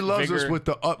force. Well, he loves vigor. us with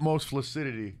the utmost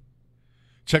flaccidity.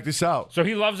 Check this out. So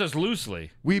he loves us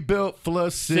loosely. We built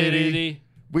flaccidity.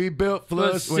 We built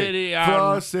Flaccidity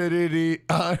flaccidity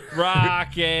on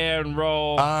Rock and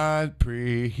roll. on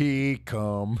pre-he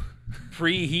come.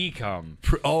 Pre-he come.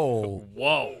 Oh,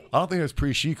 Whoa. I don't think that's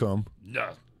pre-she come.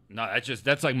 No,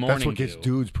 that's like morning That's what gets dew.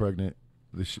 dudes pregnant.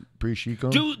 The pre-she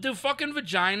come. Do fucking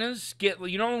vaginas get?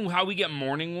 You know how we get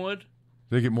morning wood?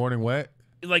 They get morning wet.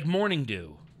 Like morning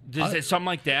dew. Is it something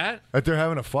like that? That they're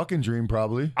having a fucking dream,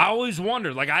 probably. I always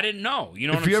wondered. Like I didn't know. You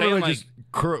know If what you I'm ever saying? like just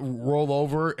roll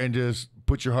over and just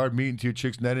put your hard meat into your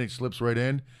chick's net and it slips right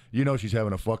in, you know she's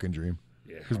having a fucking dream.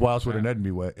 Yeah. Because why else would her net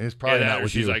be wet? And it's probably that not or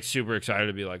with she's you. like super excited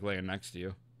to be like laying next to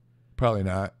you. Probably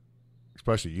not.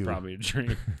 Especially you. Probably a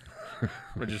dream.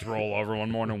 Or just roll over one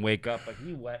morning and wake up like,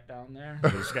 you wet down there? You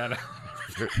just gotta.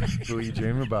 Who are you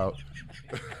dreaming about?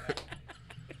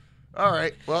 All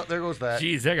right. Well, there goes that.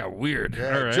 Jeez, that got weird.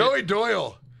 Yeah. All right. Joey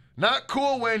Doyle. Not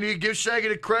cool, Wendy. Give Shaggy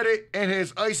the credit and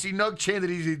his icy nug chain that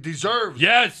he deserves.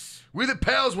 Yes. We the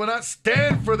pals will not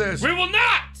stand for this. We will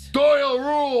not. Doyle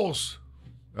rules.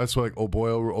 That's like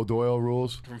O'Doyle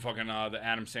rules. From fucking the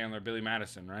Adam Sandler, Billy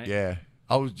Madison, right? Yeah.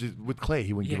 I was just with Clay.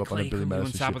 He wouldn't give up on the Billy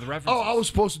Madison stop shit. with the references. Oh, I was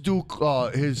supposed to do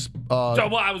his. So,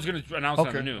 I was going to announce it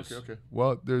on the news. Okay.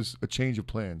 Well, there's a change of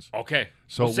plans. Okay.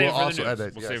 So we'll save we'll it for also the news. add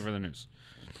that, We'll yes. save it for the news.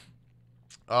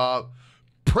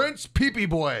 Prince Pee-Pee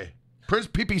Boy. Prince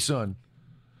Pee-Pee Son.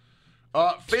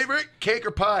 Favorite cake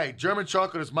or pie? German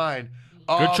chocolate is mine.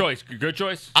 Good choice. Good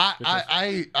choice.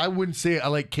 I wouldn't say I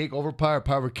like cake over pie or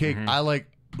pie over cake. I like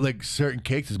certain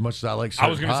cakes as much as I like certain I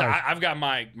was going to say, pies. I've got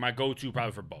my go-to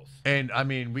probably for both. And, I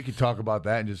mean, we can talk about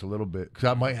that in just a little bit. Because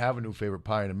I might have a new favorite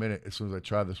pie in a minute as soon as I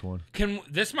try this one.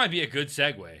 This might be a good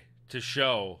segue to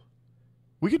show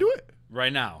We can do it.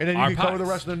 right now. And then you our can cover the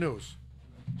pies. rest of the news.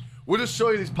 We'll just show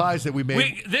you these pies that we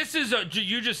made.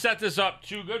 You just set this up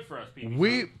too good for us, people.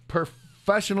 We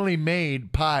professionally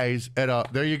made pies at a.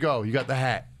 There you go. You got the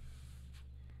hat.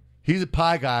 He's a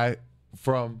pie guy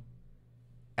from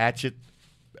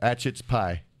Atchett's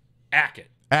Pie.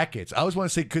 Ackett's. I always want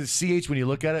to say because it's CH when you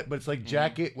look at it, but it's like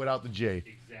jacket without the J.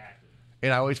 Exactly.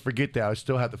 And I always forget that. I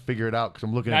still have to figure it out because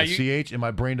I'm looking at the CH and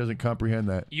my brain doesn't comprehend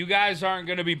that. You guys aren't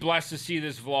going to be blessed to see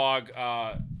this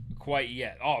vlog quite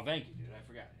yet. Oh, thank you, dude. I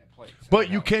forgot. But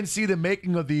you can see the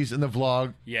making of these in the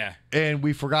vlog. Yeah. And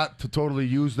we forgot to totally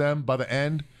use them by the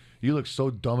end. You look so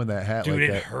dumb in that hat. Dude, like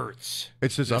it that. hurts.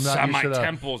 It's just I'm not used my to the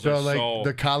temples are like so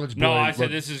the college boy. No, I said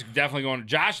look. this is definitely going.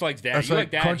 Josh likes that. That's You like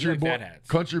like that. country You like boy, that hats.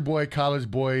 country boy,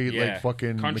 college boy, Yeah. like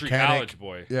fucking Country mechanic. college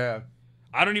boy. Yeah,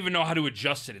 I don't even know how to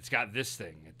adjust it. It's got this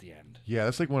thing at the end. yeah.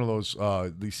 That's like one of those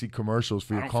you see commercials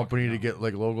for I your don't company fucking to know. get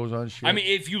like logos on shit. I mean,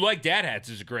 if you like dad hats,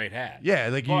 it's a great hat. yeah,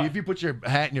 like But- if you put your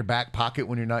hat in your back pocket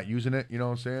when you're not using it, you know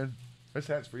what I'm saying? This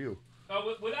hat's for you.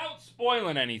 Without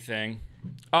spoiling anything,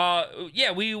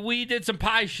 yeah, we did some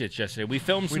pie shit yesterday. We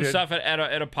filmed some did. stuff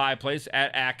at a pie place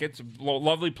at Ackett's.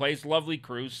 Lovely place, lovely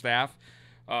crew, staff.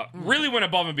 Really went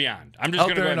above and beyond. I'm just Out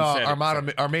going to there go in ahead and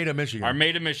say it. Armada, Michigan.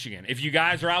 Armada, Michigan. If you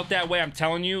guys are out that way, I'm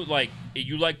telling you, like,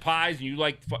 you like pies and you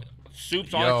like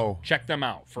soups, all Yo. that, check them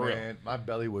out, for real. Man, my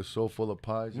belly was so full of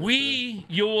pies.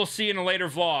 You will see in a later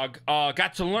vlog,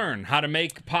 got to learn how to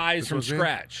make pies from was it?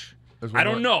 scratch. This was I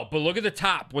don't what? know, but look at the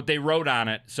top, what they wrote on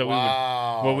it, so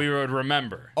Wow. we would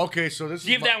remember. Okay, so this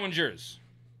See is if that one's yours.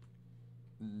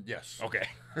 yes, Okay.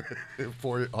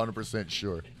 400%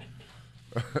 sure.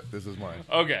 This is mine.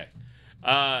 Okay.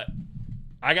 I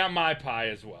got my pie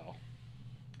as well.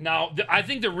 Now, I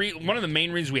think one of the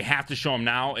main reasons we have to show them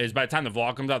now is by the time the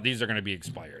vlog comes out, these are going to be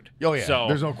expired. Oh yeah, So,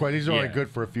 there's no question. These are only yeah.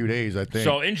 good for a few days, I think.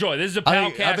 So enjoy. This is a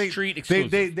I Palcast think treat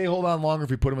exclusive. they hold on longer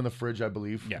if you put them in the fridge, I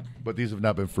believe. Yeah. But these have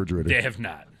not been refrigerated. They have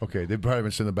not. Okay, they've probably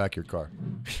been sitting in the back of your car.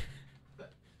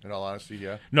 In all honesty,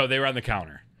 yeah. No, they were on the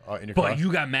counter. In your But car?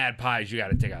 you got mad pies you got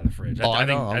to take out of the fridge. I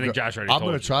know. I think Josh already I'm told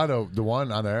gonna you. try the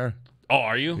one on there. Oh,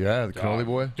 are you? Yeah, the cannoli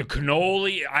boy. The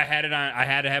cannoli, I had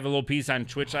to have a little piece on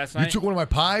Twitch last night. You took one of my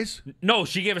pies? No,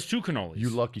 she gave us 2 cannolis. You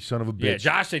lucky son of a bitch. Yeah,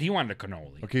 Josh said he wanted a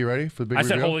cannoli. Okay, you ready for the big I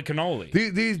said reveal? holy cannoli.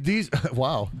 These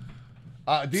wow.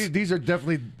 These are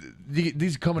definitely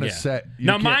these come in a Yeah. set.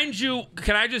 Now, mind you,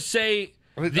 can I just say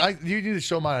you need to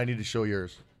show mine. I need to show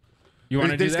yours. you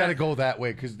want to do It's that? got to go that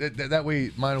way because that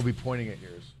way mine will be pointing at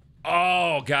yours.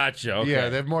 Oh, gotcha. Okay. Yeah,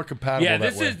 they're more compatible. Yeah,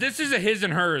 that way. this is a his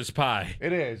and hers pie.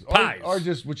 It is. Pies. Or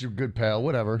just with your good pal,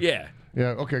 whatever. Yeah. Yeah.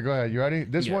 Okay, go ahead. You ready?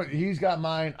 This Yeah. one, he's got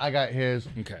mine. I got his.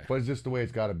 Okay. But it's just the way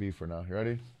it's got to be for now. You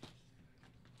ready?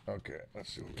 Okay.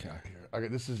 Let's see what we got here. Okay,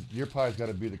 this is your pie's got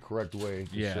to be the correct way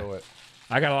to show it.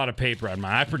 I got a lot of paper on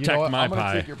mine. I protect You know what? my I'm gonna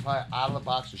pie. take your pie out of the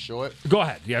box to show it. Go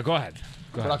ahead. Yeah, go ahead.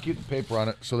 But I'll keep the paper on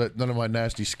it so that none of my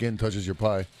nasty skin touches your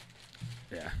pie.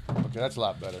 Yeah. Okay, that's a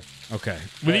lot better. Okay.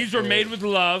 Well, these were made with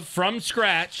love from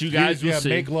scratch. You guys will see.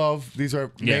 Make love. These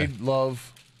are made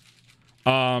love.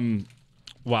 Wow.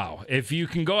 If you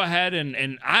can go ahead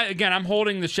and I'm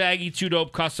holding the Shaggy 2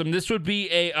 Dope Custom. This would be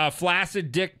a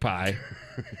flaccid dick pie.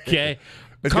 Okay.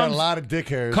 It's got a lot of dick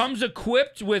hairs. Comes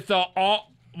equipped with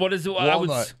what is it?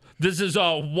 Walnut. This is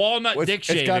a walnut dick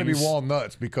shavings. It's got to be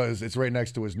walnuts because it's right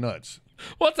next to his nuts.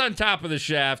 What's on top of the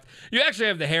shaft? You actually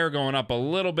have the hair going up a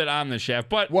little bit on the shaft,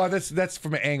 but well, that's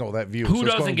from an angle, that view. Who so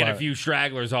doesn't get a few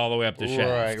stragglers all the way up the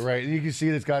shaft? Right. You can see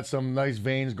it's got some nice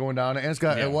veins going down it, and it's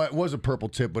got it was a purple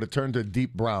tip, but it turned to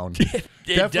deep brown.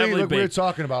 Definitely look what we're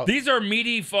talking about. These are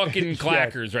meaty fucking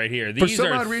clackers right here. These For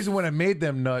some odd reason, when I made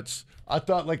them nuts, I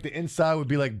thought like the inside would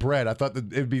be like bread. I thought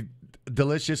that it'd be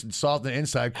delicious and soft on the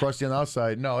inside, crusty on the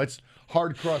outside. No, it's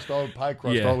hard crust, pie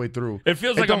crust all the way through. It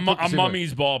feels like a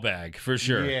mummy's ball bag for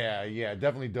sure. Yeah, it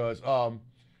definitely does.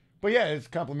 But yeah, it's a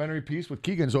complimentary piece with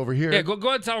Kegan's over here. Yeah, go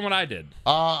ahead and tell them what I did.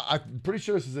 I'm pretty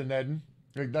sure this is a Nedden.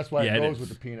 That's why it goes with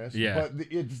the penis. Yeah. But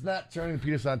it's not turning the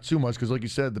penis on too much because, like you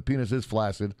said, the penis is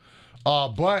flaccid.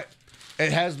 But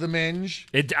it has the minge.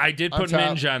 I did put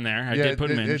minge on there. I did put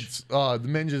minge. The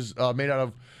minge is made out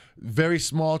of very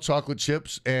small chocolate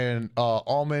chips and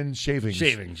almond shavings.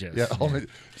 Shavings, yes. Yeah, almond.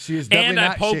 She is definitely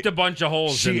and I poked a bunch of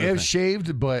holes. She is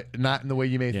shaved, but not in the way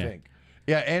you may think.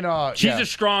 Yeah, and she's a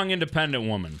strong, independent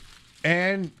woman.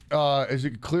 And as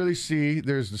you can clearly see,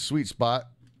 there's the sweet spot.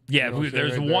 Yeah,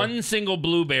 there's one single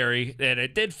blueberry that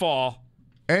it did fall.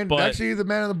 And actually, the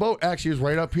man in the boat actually is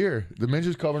right up here. The minge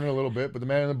is covering it a little bit, but the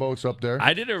man in the boat's up there.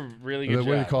 I did a really good job.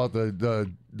 What do you call it?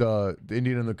 The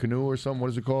Indian in the canoe or something? What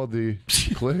is it called? The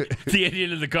the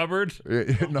Indian in the cupboard?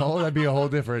 No, that'd be a whole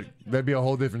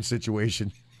different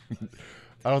situation.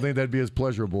 I don't think that'd be as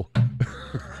pleasurable.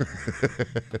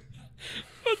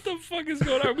 What the fuck is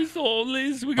going on? Are we still holding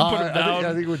these? We can put them down.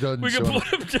 I think we're done. We can put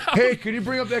them down. Hey, can you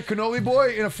bring up that cannoli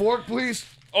boy in a fork, please?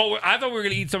 Oh, I thought we were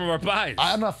gonna eat some of our pies.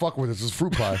 I'm not fucking with this. It's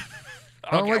fruit pie.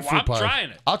 I don't like fruit pie. I'm trying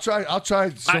it. I'll try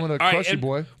some of the crushy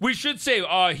boy. We should say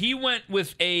he went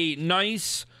with a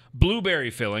nice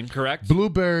blueberry filling, correct?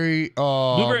 Blueberry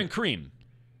and cream.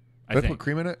 Did I put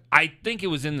cream in it? I think it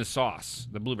was in the sauce,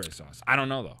 the blueberry sauce. I don't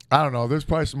know though. I don't know. There's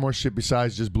probably some more shit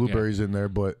besides just blueberries in there,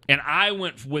 but. And I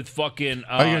went with fucking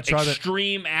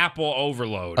extreme apple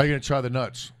overload. Are you gonna try the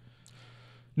nuts?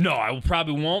 No, I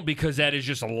probably won't because that is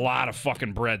just a lot of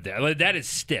fucking bread there. That is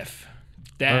stiff.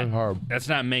 That's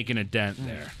not making a dent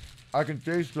there. I can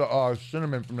taste the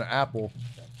cinnamon from the apple.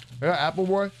 Yeah, apple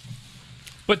boy.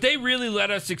 But they really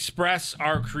let us express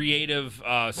our creative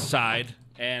side,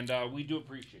 and we do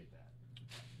appreciate that.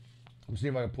 I'm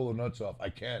seeing if I can pull the nuts off. I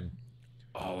can.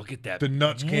 Oh, look at that. The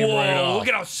nuts came right off. Look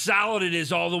at how solid it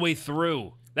is all the way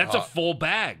through. That's a full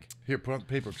bag. Here, put on the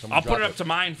paper. I'll put it up to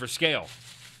mine for scale.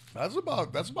 That's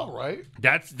about right.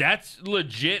 That's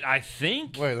legit, I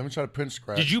think. Wait, let me try to pinch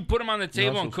scratch. Did you put them on the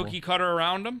table and cookie cutter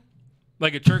around them?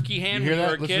 Like a turkey hand when you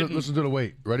were a kid? Listen to the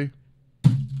weight. Ready?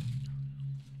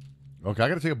 Okay, I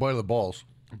got to take a bite of the balls.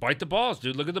 Bite the balls,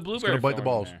 dude. Look at the blueberry. Bite the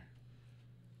balls.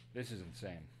 This is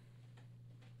insane.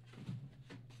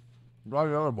 Try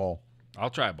the other ball. I'll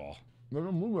try a ball. There's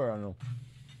no blueberry on them.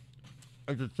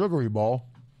 It's a sugary ball.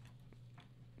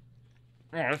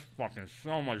 Oh, that's fucking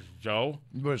so much dough.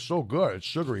 But it's so good. It's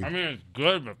sugary. I mean, it's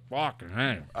good, but fucking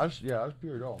hey. That's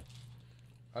pure dough.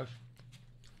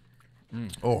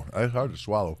 Oh, that's hard to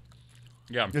swallow.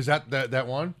 Yeah. Is that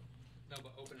one? No,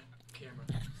 but open it. Camera.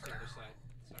 Stand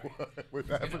aside. Sorry. With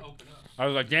that? Open up. I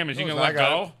was like, damn, is he going to let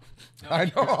go? No, I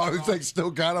know. I was like,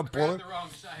 still got him pulling. the wrong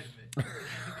side of it.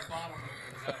 The bottom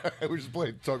of it was out. We just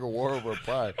played tug of war over a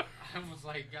pie. I almost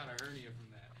got a hernia from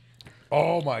that.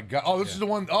 Oh my god! Oh, this is the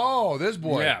one. Oh, this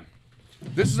boy. Yeah.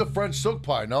 This is a French silk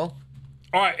pie. No.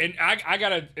 All right, and I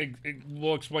gotta.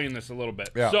 We'll explain this a little bit.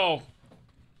 Yeah. So,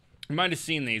 you might have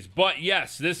seen these, but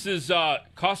yes, this is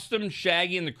custom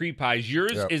Shaggy and the cream pies.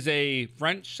 Yours is a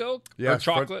French silk or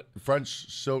chocolate.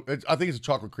 French silk. I think it's a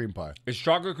chocolate cream pie. It's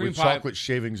chocolate cream with pie. Chocolate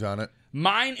shavings on it.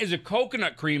 Mine is a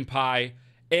coconut cream pie,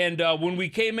 and when we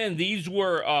came in, these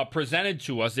were presented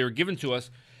to us. They were given to us,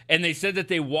 and they said that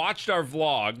they watched our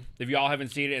vlog. If y'all haven't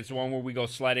seen it, it's the one where we go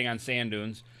sledding on sand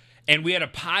dunes. And we had a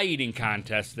pie eating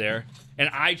contest there. And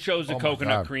I chose the Oh my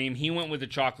coconut God. cream. He went with the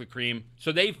chocolate cream.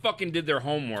 So they fucking did their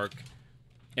homework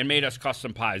and made us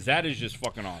custom pies. That is just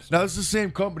fucking awesome. Now, this is the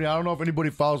same company. I don't know if anybody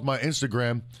follows my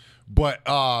Instagram, but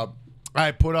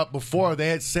I put up before they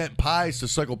had sent pies to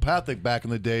Psychopathic back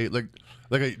in the day, like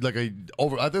a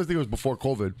over. I think it was before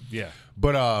COVID. Yeah.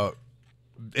 But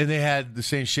and they had the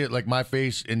same shit, like my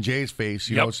face and Jay's face.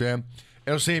 You know what I'm saying?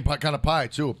 It was the same kind of pie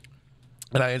too.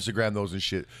 And I Instagrammed those and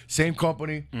shit. Same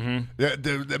company. Mm-hmm.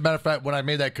 The matter of fact, when I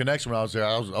made that connection when I was there,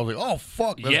 I was like, oh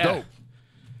fuck, that's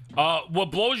dope.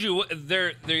 What blows you?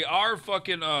 They are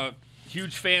fucking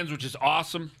huge fans, which is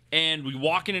awesome. And we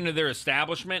walking into their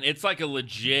establishment, it's like a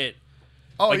legit.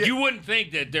 Oh, like yeah. you wouldn't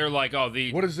think that they're like, oh,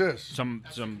 the What is this? some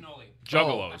That's some cannoli.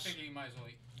 juggalos. I figure you might as well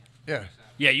eat. Yeah.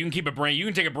 Yeah, you can keep you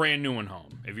can take a brand new one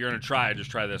home. If you're gonna try it, just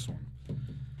try this one.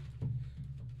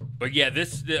 But yeah,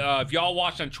 this if y'all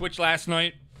watched on Twitch last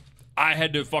night, I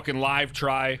had to fucking live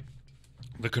try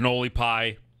the cannoli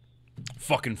pie.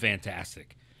 Fucking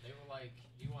fantastic. They were like,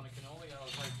 "You want a cannoli?" I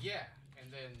was like, "Yeah."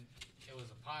 And then it was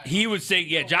a pie. He was saying,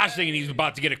 yeah, Josh thinking he's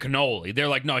about to get a cannoli. They're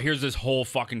like, no, here's this whole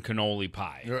fucking cannoli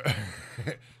pie.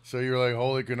 So you're like,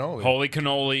 holy cannoli. Holy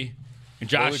cannoli. And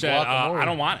Josh Holy said, guacamole. I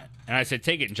don't want it. And I said,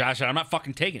 take it. And Josh said, I'm not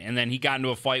fucking taking it. And then he got into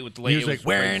a fight with the lady. He was like,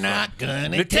 we're not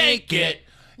gonna take it.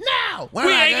 No, we're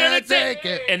We not ain't gonna gonna take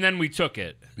it. And then we took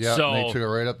it. Yeah, so, they took it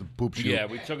right up the poop chute. yeah,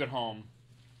 we took it home.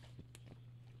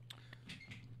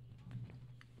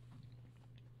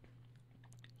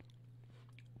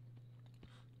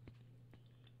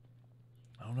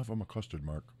 I don't know if I'm a custard,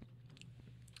 Mark.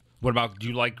 What about, do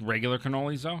you like regular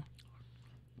cannolis, though?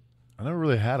 I never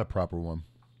really had a proper one.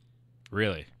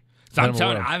 Really? So I'm Never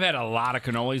telling you, was. I've had a lot of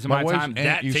cannolis in my wife's time. aunt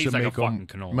That used tastes to like a make 'em-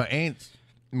 fucking cannoli.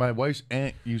 My wife's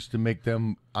aunt used to make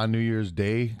them on New Year's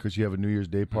Day because you have a New Year's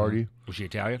Day party. Was she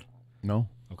Italian? No,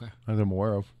 Okay. not that I'm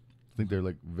aware of. I think they're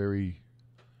like very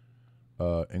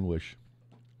English,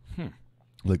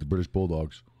 like the British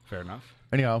Bulldogs. Fair enough.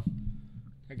 Anyhow,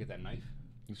 I get that knife.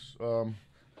 it's,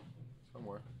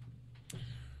 somewhere.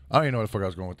 I don't even know where the fuck I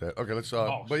was going with that. Okay, let's.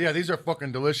 But yeah, these are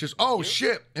fucking delicious. Oh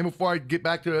shit! And before I get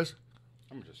back to this,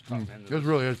 I'm just cutting into this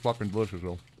really is fucking delicious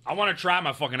though. I want to try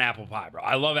my fucking apple pie, bro.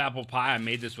 I love apple pie. I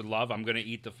made this with love. I'm gonna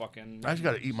eat the fucking. I just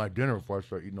gotta eat my dinner before I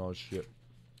start eating all this shit.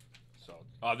 So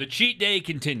the cheat day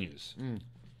continues.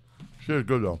 Shit is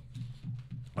good though.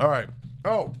 All right.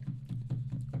 Oh.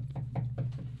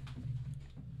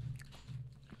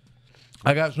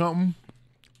 I got something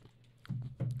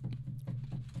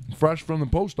fresh from the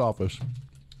post office.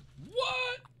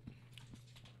 What?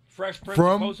 Fresh Prince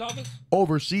From- post office?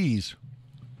 Overseas.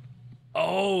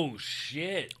 Oh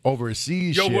shit.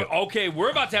 Overseas Yo, shit. we're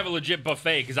about to have a legit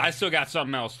buffet because I still got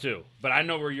something else too. But I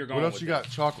know where you're going. What else with you this. got?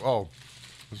 Chocolate. Oh.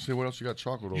 Let's see what else you got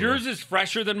chocolate over Yours there. is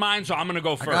fresher than mine, so I'm gonna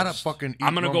go first. gotta fucking eat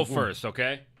I'm gonna go one. first,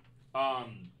 okay?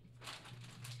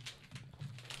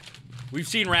 We've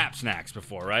seen rap snacks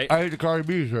before, right? I ate the Cardi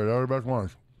B shirt. They're the best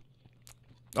ones.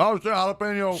 Oh, it's the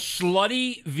jalapeno.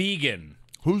 Slutty vegan.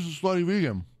 Who's the slutty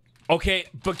vegan? Okay,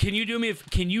 but can you do me?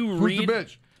 Can you Who's read? the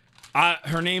bitch?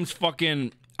 Her name's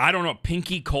fucking. I don't know.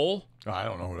 Pinky Cole. I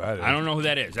don't know who that is. I don't know who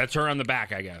that is. That's her on the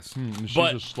back, I guess. she's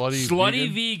but a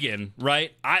slutty vegan,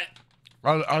 right?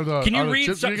 Can Can you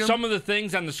read some of the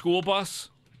things on the school bus?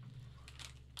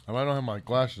 I don't have my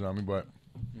glasses on me, but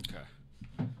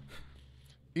Okay.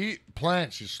 eat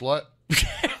plants, you slut.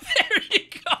 There you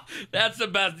go. That's the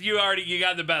best. You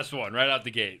got the best one right out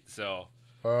the gate. So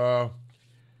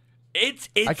it's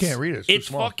I can't read it. It's too It's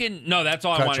small. fucking no. That's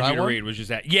all Can I I wanted try you to one? read was just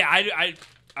that. Yeah,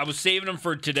 I was saving them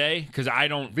for today because I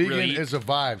don't Vegan really. is a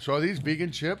vibe. So are these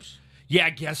vegan chips? Yeah, I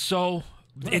guess so.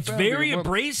 Not a It's fan of very vegan.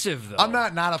 abrasive though. I'm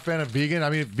not a fan of vegan. I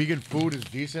mean, if vegan food is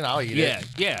decent, I'll eat Yeah, it.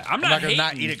 yeah. I'm I'm not gonna hating.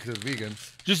 not eat it because it's vegan.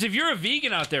 Just if you're a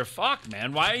vegan out there, fuck,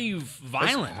 man. Why are you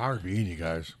violent? It's hard being you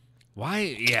guys. Why?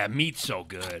 Yeah, meat's so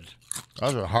good.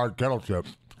 That's a hard kettle chip.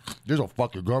 These will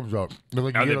fuck your gums up. They're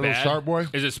like Are you they get a little bad? sharp boy.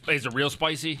 Is it real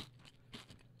spicy?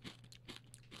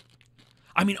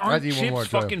 I mean, aren't eat one more, chips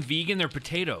try it. fucking vegan? They're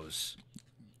potatoes.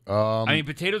 I mean,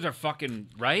 potatoes are fucking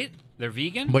right. They're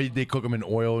vegan. But they cook them in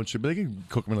oil and shit. But they can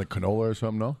cook them in like canola or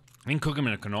something, no? I can cook them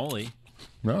in a cannoli.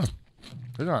 No.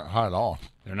 They're not hot at all.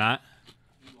 They're not.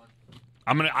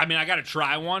 I mean, I gotta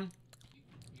try one.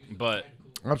 But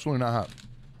Absolutely not hot.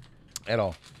 At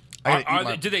all. I gotta eat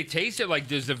my- do they taste it? Like,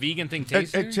 does the vegan thing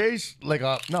taste It tastes like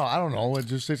a... No, I don't know. It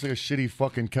just tastes like a shitty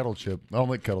fucking kettle chip. I don't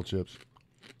like kettle chips.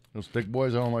 Those thick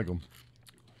boys, I don't like them.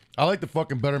 I like the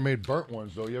fucking Better Made burnt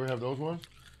ones, though. You ever have those ones?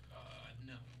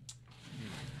 No.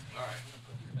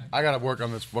 I gotta work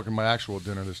on this fucking my actual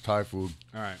dinner, this Thai food.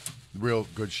 All right. Real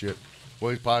good shit. Well,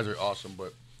 these pies are awesome,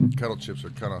 but Kettle chips are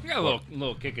kind of. You got a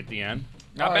little kick at the end.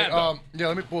 Not All right, bad though. yeah,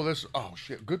 let me pull this. Oh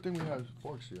shit! Good thing we have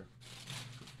forks here.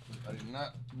 I did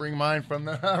not bring mine from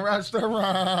the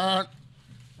restaurant.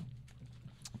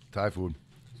 Thai food,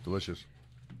 it's delicious.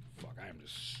 Fuck, I am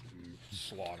just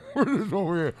slaughtered. We're just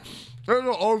over here. There's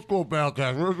an old school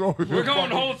Palcast. We're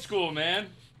going old school, man.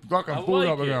 Fucking I food like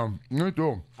up it. again. Me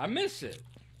too. I miss it.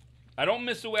 I don't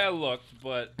miss the way I looked,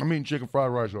 but I'm eating chicken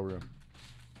fried rice over here.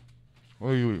 What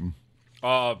are you eating?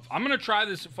 I'm gonna try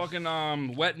this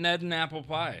fucking wet Ned and apple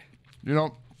pie. You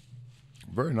know,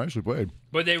 very nicely played.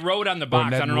 But they wrote on the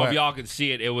box. Ned I don't know Wet. if y'all could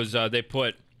see it. It was they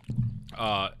put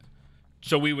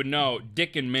so we would know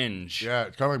Dick and Minge. Yeah,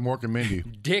 it's kind of like Mork and Mindy.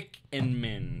 Dick and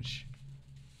Minge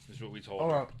is what we told All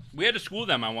her. right. We had to school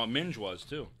them on what Minge was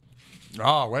too.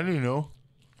 Oh, Wendy knew.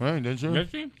 Hey, didn't you?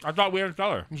 Did she? I thought we had to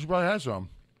tell her. She probably had some.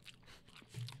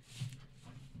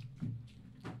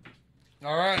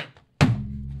 All right.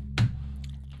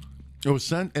 It was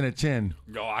sent in a tin.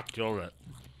 No, I killed it.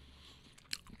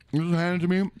 This was handed to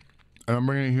me, and I'm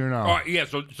bringing it here now. All right, yeah.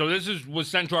 So this was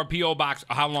sent to our PO box.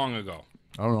 How long ago?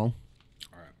 I don't know. All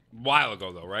right, a while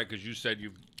ago though, right? Because you said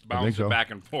you bounced so. it back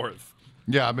and forth.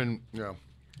 Yeah, I've been, yeah.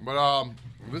 But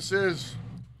this is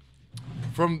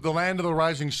from the land of the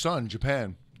rising sun,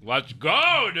 Japan. Let's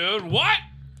go, dude. What?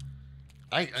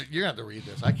 You're gonna have to read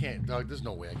this. I can't, Doug. There's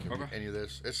no way I can read Okay. any of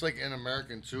this. It's like in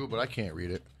American too, but I can't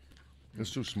read it.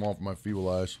 It's too small for my feeble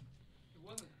eyes. It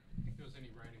wasn't. I think there was any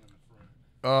writing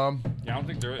on the front. Yeah, I don't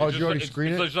think there. Oh, it's did you just already like,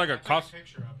 screen it's it? just like a I got a custom.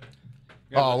 picture of it.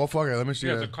 Oh, well, fuck it. Let me see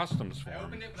Yeah, it's a it. customs I form.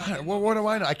 opened it, but I didn't Well, what do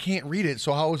I know? I can't read it,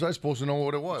 so how was I supposed to know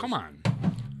what it was? Come on.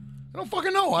 I don't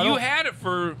fucking know. I You don't. had it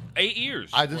for 8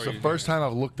 years. This is before the you first did time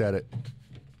I've looked at it.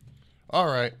 All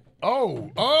right.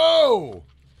 Oh!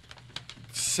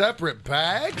 Separate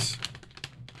bags?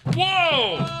 it.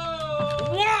 Whoa!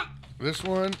 What? This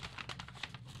one.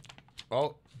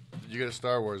 Oh, you get a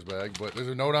Star Wars bag, but there's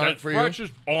a note on it That's for you. precious.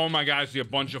 Oh my God, I see a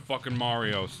bunch of fucking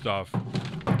Mario stuff.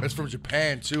 It's from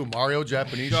Japan too. Mario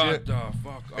Japanese Shut shit. the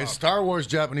fuck up. And Star Wars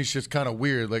Japanese shit's kind of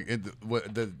weird, like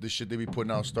the shit they be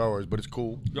putting out Star Wars, but it's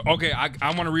cool. Okay, I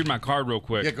want to read my card real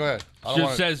quick. Yeah, go ahead. I So don't it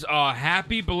wanna, says,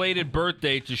 "Happy belated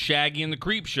birthday to Shaggy and the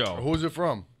Creep Show." who's it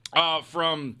from?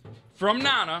 From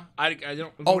Nana. I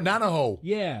don't. Oh, Nanaho.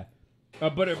 Yeah.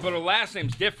 But her last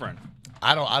name's different.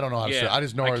 I don't know how to say it. Yeah. I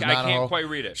just know her as I Nanaho. can't quite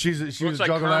read it. She was Looks a like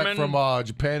juggernaut Carmen. from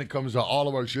Japan. It comes to all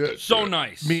of our shit. So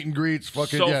nice. Meet and greets,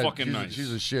 fucking So yeah. fucking she's, nice.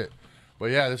 She's a shit.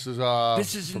 But yeah, this is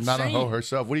This is from insane. Nanaho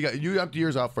herself. What do you got? You empty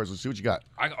yours out first. Let's see what you got.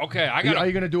 I Are got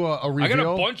you gonna do a I reveal?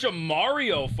 got a bunch of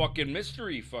Mario fucking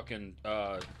mystery fucking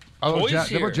toys They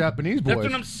here. were Japanese boys. That's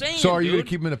what I'm saying. So are you gonna dude.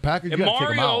 keep them in a package? You And gotta take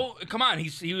 'em Mario, out. come on,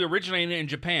 he originated in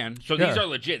Japan, so Yeah. these are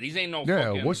legit. These ain't no Yeah.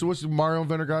 fucking. What's the Mario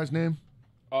inventor guy's name?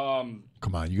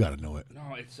 Come on, you gotta know it.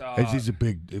 No, it's He's a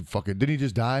big fucking. Didn't he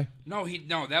just die? no,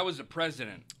 that was the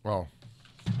president. Oh,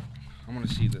 I'm gonna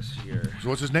see this here. so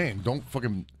what's his name? Don't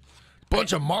fucking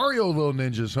bunch of Mario little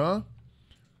ninjas, huh?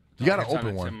 You gotta It's on- open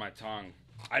it's one. in my tongue.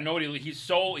 I know what he's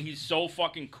so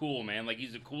fucking cool, man. Like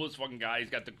he's the coolest fucking guy. He's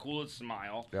got the coolest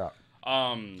smile. Yeah.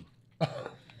 Um,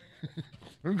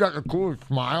 You got the coolest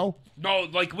smile. no,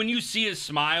 like when you see his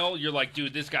smile, you're like,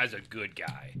 dude, this guy's a good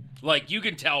guy. Like you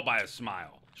can tell by his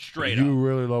smile, straight You up,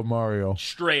 really love Mario.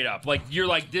 straight up. Like you're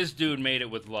like, this dude made it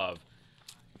with love.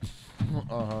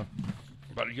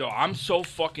 But yo, I'm so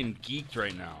fucking geeked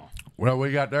right now. What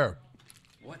you got there?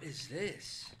 What is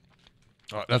this?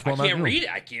 That's I what I'm can't read it.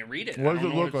 I can't read it. What I does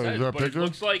don't it know look what like? it Is says, there a but picture? it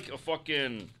looks like a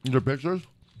fucking. Is there pictures?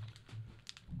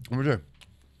 Let me see.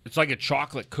 It's like a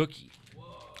chocolate cookie.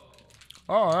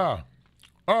 Oh yeah.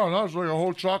 Oh, no, it's like a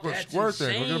whole chocolate That's square insane,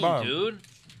 thing. Look at the bottom. dude.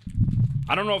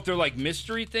 I don't know if they're like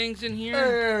mystery things in Hey, here.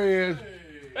 there he is.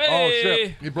 Hey, Oh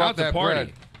shit! He brought now it's a that party.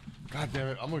 bread. God damn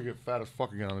it! I'm gonna get fat as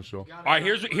fuck again on this show. All right,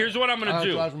 here's what I'm gonna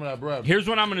do. Try some of that bread. Here's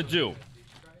what I'm gonna do.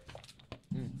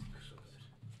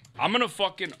 I'm gonna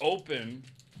fucking open.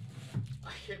 I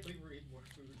can't believe we're eating more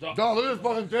food. The Dog, look at this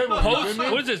fucking table. Are you post, kidding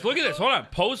me? what is this? Look at this. Hold on.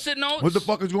 Post-it notes. What the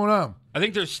fuck is going on? I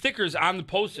think there's stickers on the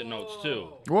post-it notes too.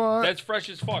 What? That's fresh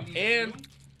as fuck. And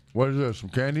What is this? Some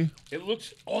candy? it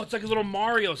looks. Oh, it's like a little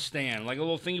Mario stand, like a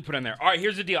little thing you put in there. All right,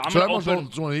 here's the deal. I'm So that gonna must open.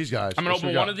 it's one of these guys. I'm gonna That's what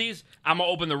open we one got. of these. I'm gonna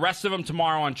open the rest of them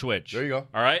tomorrow on Twitch. There you go.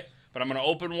 All right, but I'm gonna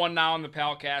open one now on the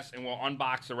Palcast, and we'll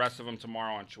unbox the rest of them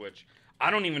tomorrow on Twitch.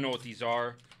 I don't even know what these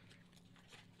are.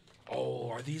 Oh,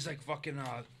 are these like fucking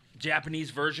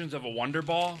Japanese versions of a Wonder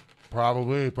Ball?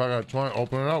 Probably got 20.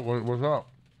 Open it up. What's up?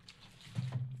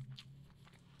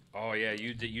 Oh yeah,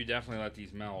 you definitely let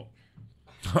these melt.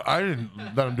 I didn't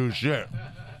let him do shit.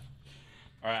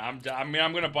 All right, I'm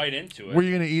gonna bite into it. Were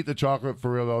you gonna eat the chocolate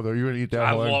for real though? Are you gonna eat that? I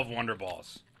whole egg? love Wonder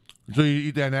Balls. So you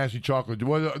eat that nasty chocolate.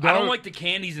 I don't like the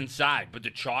candies inside, but the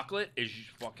chocolate is just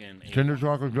fucking. Kinder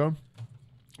chocolate good.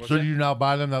 So do you now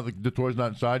buy them? Now the toy's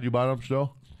not inside. You buy them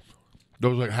still?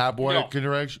 Those like half-boiled No.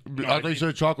 Kinder eggs. No, I thought you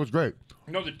said chocolate's great.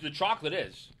 No, the chocolate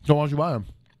is. So why don't you buy them?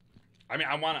 I mean,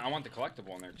 I want the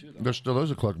collectible in there too, though. There still is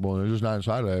a collectible. They're just not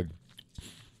inside the egg.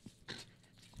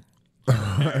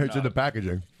 It's in the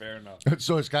packaging. Fair enough.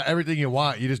 So it's got everything you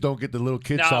want. You just don't get the little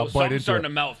kid Now, style bite something's into starting it.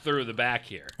 to melt through the back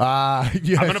here.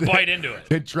 Yes. I'm gonna bite into it.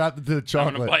 It trapped into the I'm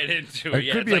chocolate. gonna bite into it. It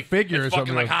Yeah, could it's be a like, figure it's or fucking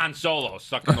something. like Han Solo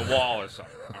stuck in the wall or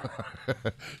something.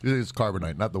 It's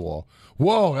carbonite, not the wall.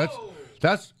 Whoa,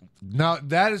 that's now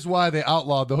that is why they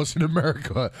outlawed those in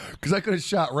America, because I could have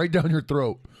shot right down your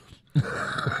throat.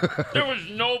 There was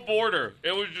no border.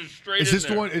 It was just straight. Is this in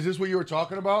the there. one? Is this what you were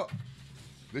talking about?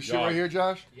 This shit Yeah. right here,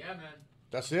 Josh? Yeah, man.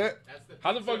 That's it? That's the.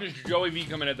 How the fuck does Joey V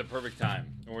come in at the perfect time?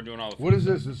 And we're doing all the. What is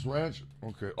this? This ranch?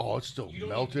 Okay. Oh, it's still You don't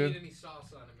melted. need any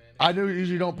sauce on it, man. I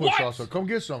usually don't put What? sauce on. Come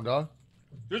get some, dog.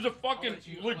 There's a fucking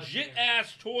I'll let legit you.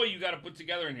 ass toy you got to put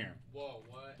together in here. Whoa,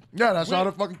 what? Yeah, that's Wait. how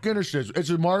the fucking Kinder shit. It's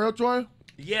a Mario toy?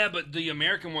 Yeah, but the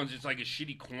American ones, it's like a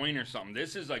shitty coin or something.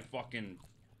 This is like fucking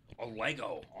a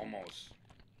Lego almost.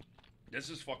 This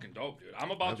is fucking dope, dude.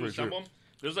 I'm about That's to what it assemble them.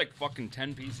 There's like fucking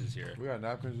 10 pieces here. We got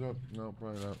napkins up? No,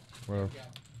 probably not. Well,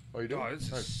 oh, you do? Oh, this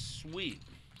is Nice. sweet.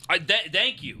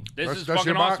 Thank you. This That's- is that's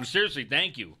fucking your awesome. box? Seriously,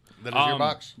 thank you. That is your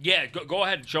box? Yeah, go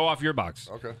ahead and show off your box.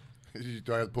 Okay.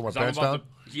 Do I have to put my So I'm pants about down? to-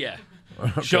 yeah.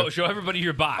 Show everybody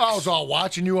your box. I was all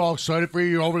watching you, all excited for you.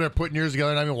 You're over there putting yours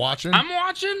together, not even watching. I'm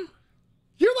watching.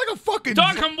 You're like a fucking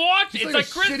Dog, I'm watching. He's It's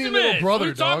like like a shitty Christmas. little brother, what are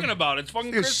you talking dog. about? It's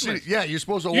fucking You're Christmas. shitty- Yeah, you're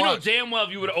supposed to You know watch. damn well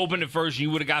if you would have opened it first and you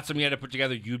would have got something you had to put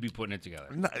together, you'd be putting it together.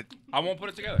 I won't put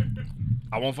it together.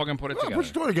 I won't fucking put it No, together. put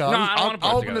your toy together. No, I don't I'll, want to put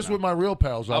I'll it open together this now. with my real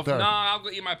pals out there. No, I'll go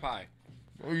eat my pie.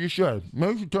 Well, you should.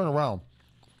 Maybe you should turn around.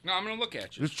 No, I'm gonna look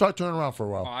at you. Just try turning around for a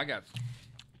Oh, while. I got.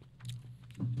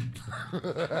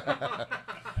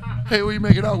 Hey, what are you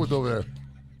making out with over there?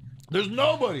 There's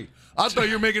nobody. I thought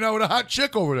you were making out with a hot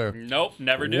chick over there. Nope,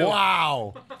 never do.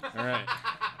 Wow. All right.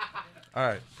 All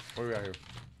right. What do we got here?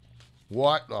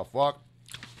 What the fuck?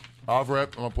 Alfred,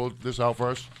 I'm going to pull this out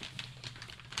first.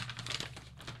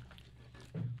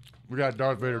 We got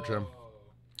Darth Vader, Tim.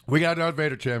 We got Darth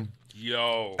Vader, Tim.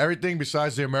 Yo. Everything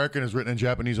besides the American is written in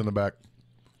Japanese on the back.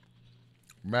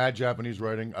 Mad Japanese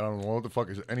writing. I don't know what the fuck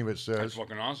is any of it That's says.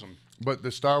 fucking awesome. But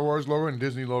the Star Wars logo and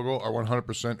Disney logo are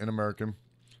 100% in American.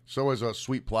 So is a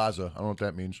Sweet Plaza. I don't know what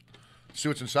that means. See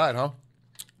what's inside, huh?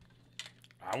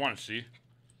 I want to see.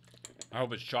 I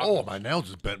hope it's Oh, chocolate. my nails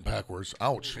is bent backwards.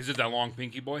 Ouch. Is it that long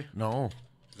pinky boy? No.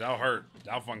 That'll hurt.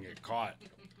 That'll fucking get caught.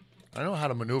 I know how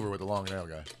to maneuver with a long nail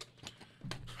guy.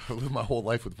 I lived my whole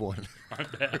life with one. My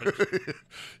bad.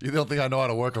 You don't think I know how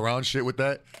to work around shit with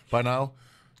that by now?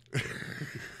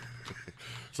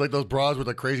 It's like those bras with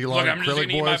the crazy long Look, I'm just acrylic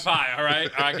gonna eat my boys. pie. All right.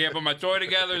 I can't put my toy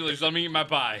together. Just let me eat my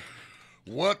pie.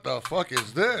 What the fuck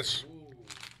is this?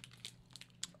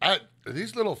 Are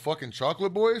these little fucking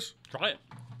chocolate boys? Try it.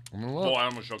 I'm gonna Boy, look. I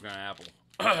almost choked on an apple.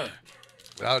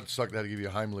 That would suck. That to give you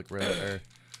a Heimlich right there.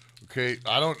 Okay,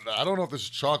 I don't know if this is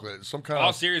chocolate. It's some kind All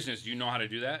of. seriousness, do you know how to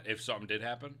do that if something did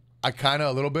happen? I kind of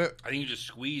a little bit. I think you just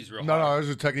squeeze real No, hard. there's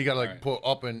a technique you gotta like Alright. pull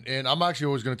up and in. I'm actually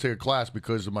always gonna take a class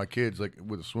because of my kids, like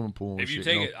with a swimming pool. And If you shit,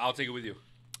 take know. it, I'll take it with you.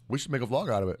 We should make a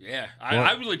vlog out of it. Yeah, Well-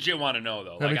 I legit want to know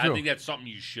though. Yeah, me Like I too. think that's something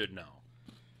you should know.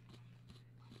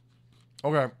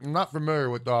 Okay, I'm not familiar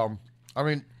with. I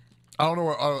mean, I don't know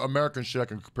what American shit I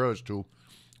can compare this to,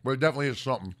 but it definitely is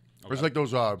something. It's like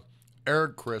those air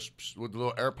crisps with the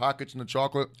little air pockets in the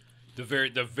chocolate. The very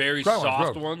Try one,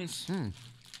 soft bro. ones.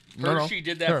 No, Hershey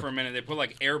did that Here. for a minute. They put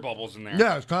like air bubbles in there.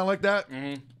 Yeah, it's kind of like that.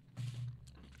 Mm-hmm.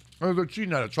 Oh, they're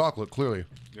cheating out of chocolate, clearly.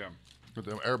 Yeah. With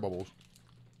them air bubbles.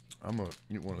 I'm gonna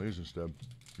eat one of these instead.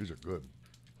 These are good.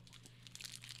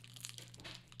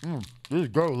 This is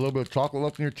good. A little bit of chocolate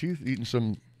left in your teeth. Eating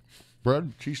some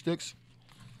bread, cheese sticks.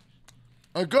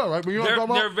 They're good, right? But you know what I'm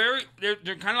talking about?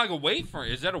 They're kind of like a wafer.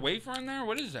 Is that a wafer in there?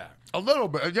 What is that? A little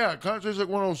bit. Yeah, it kind of tastes like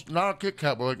one of those, not a Kit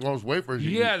Kat, but like one of those wafers.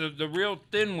 you Yeah, the real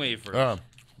thin wafers.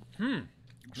 eat.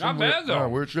 Not bad though.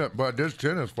 Weird shit. But this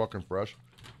tin is fucking fresh.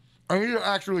 And these are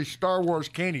actually Star Wars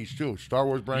candies, too. Star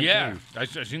Wars brand Yeah,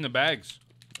 candies. I've seen the bags.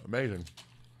 Amazing.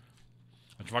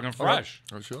 It's fucking fresh.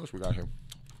 Let's see what else we got here.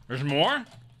 There's more?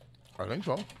 I think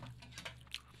so.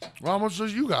 Well, how much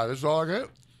does you got? That's all I get.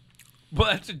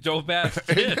 Well, that's a dope ass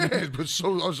tin. It is, but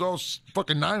so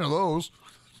fucking 9 of those.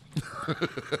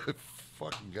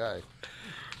 Fucking guy.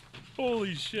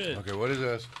 Holy shit. Okay, what is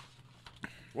this?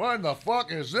 What in the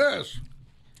fuck is this?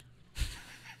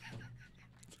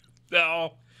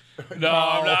 No. No,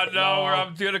 I'm not. No, no.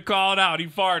 I'm going to call it out. He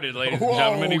farted, ladies and Whoa,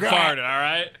 gentlemen. He God. farted, all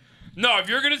right? No, if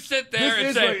you're gonna sit there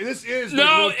and say this is no,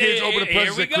 like little kids opening here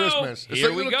presents we at go. Christmas. It's Here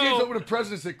like we little go. kids opening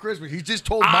presents at Christmas. He just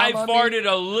told mom I on farted me.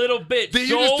 a little bit. Did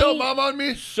you just tell mom on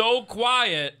me? So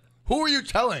quiet. Who are you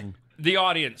telling? The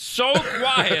audience. So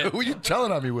quiet Who are you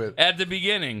telling on me with? at the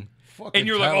beginning. Fucking And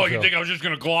you're like, oh, you tattletale. think I was just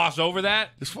gonna gloss over that?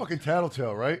 It's fucking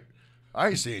tattletale, right? I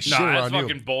ain't saying shit No, that's around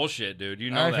fucking you. bullshit, dude.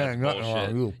 You I know ain't that's saying nothing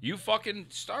around bullshit. you. You fucking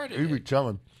started You be it.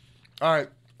 telling. All right.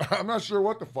 I'm not sure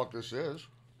what the fuck this is.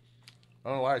 I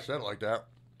don't know why I said it like that.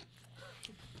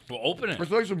 Well, open it.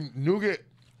 It's like some nougat.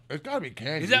 It's gotta be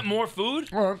candy. Is that more food?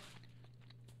 All right.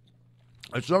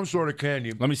 It's some sort of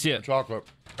candy. Let me see it. Chocolate.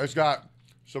 It's got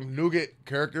some nougat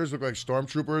characters, look like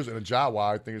stormtroopers, and a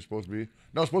Jawa, I think it's supposed to be.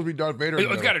 No, it's supposed to be Darth Vader.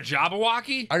 It's got a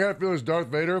Jabberwocky? I got a feeling it's Darth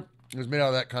Vader. It's made out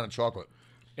of that kind of chocolate.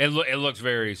 It looks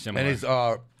very similar. And his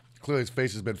clearly his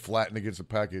face has been flattened against the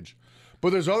package.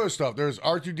 But there's other stuff. There's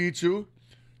R2D2,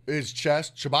 his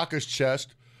chest, Chewbacca's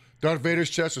chest, Darth Vader's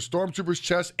chest, a Stormtrooper's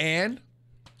chest, and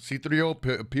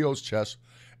C-3PO's chest.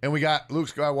 And we got Luke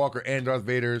Skywalker and Darth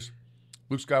Vader's,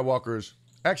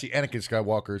 actually Anakin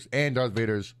Skywalker's and Darth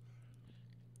Vader's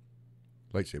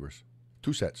lightsabers.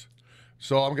 2 sets.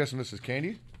 So I'm guessing this is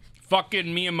candy. Fucking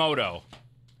Miyamoto.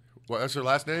 What, that's her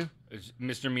last name? It's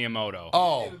Mr. Miyamoto.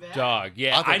 Oh. Dog.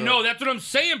 Yeah, I thought I know. that- That's what I'm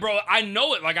saying, bro. I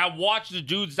know it. Like, I watched the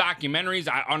dude's documentaries.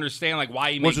 I understand, like,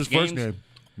 why he What's makes his first games. name?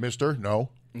 Mister? No.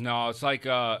 No, it's like,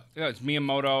 yeah, it's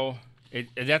Miyamoto.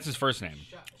 That's his first name.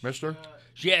 Mister?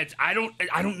 Yeah, I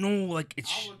don't know, like,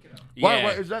 it's... I'll look it up. Yeah.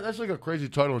 Why is that's like a crazy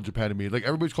title in Japan to me. Like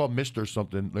everybody's called Mister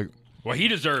something. Like, Well, he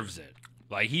deserves it.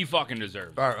 Like, he fucking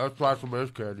deserves it. all right, let's try some of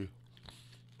this candy.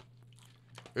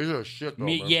 These are shit though,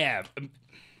 man. Yeah.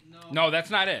 No, that's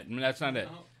not it. That's not it.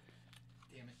 No.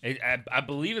 Damn it. I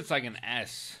believe it's like an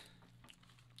S.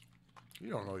 You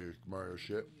don't know your Mario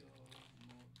shit.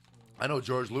 I know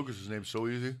George Lucas's name's so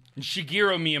easy.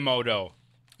 Shigeru Miyamoto.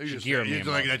 You Miyamoto.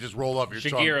 like that just roll off your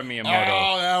tongue. Shigeru Miyamoto.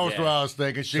 Oh, that was Yeah. what I was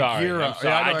thinking. Sorry, Shakira. I'm sorry. Yeah,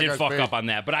 know I that did guy's fuck face. up on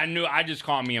that, but I just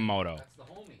call him Miyamoto. That's the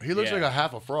homie. He looks Yeah. like a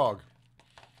half a frog.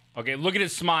 Okay, look at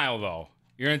his smile though.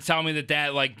 You're gonna tell me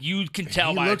that like you can tell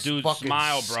He by a looks dude's fucking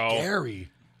smile, bro. Scary.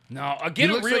 No, get He a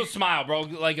looks real like- smile, bro.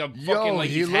 Like a fucking Yo, like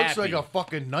he he's looks happy. like a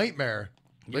fucking nightmare.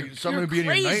 Like You're something to be in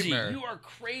your crazy. nightmare. You are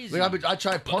crazy. Like I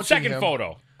tried punching Second him.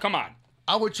 photo. Come on.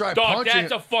 I would try Dog, punching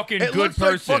that's him. a fucking It good looks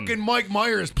person. like fucking Mike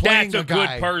Myers playing That's a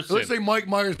guy. good person. It looks like Mike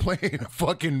Myers playing a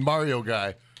fucking Mario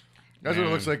guy. That's what it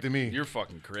looks like to me. You're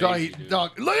fucking crazy, dude.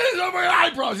 Dog, look at his over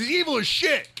eyebrows. He's evil as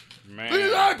shit. Man. Look at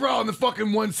his eyebrow on the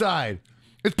fucking one side.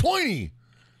 It's pointy.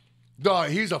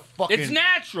 Dog, he's a fucking. It's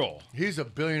natural. He's a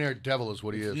billionaire devil, is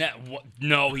what he is.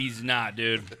 No, he's not,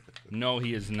 dude. No,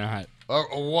 he is not.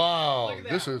 Oh, wow. Look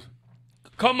at This that. is.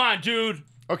 Come on, dude.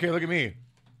 Okay, look at me.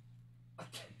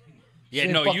 Yeah,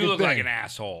 Same no, you fucking look like thing. an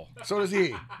asshole. So does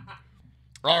he.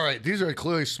 All right, these are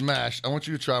clearly smashed. I want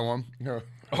you to try one. Here.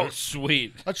 Oh,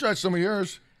 sweet. I tried some of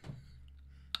yours.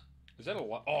 Is that a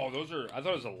lot? Oh, those are. I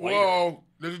thought it was a lighter. Whoa,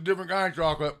 there's a different kind of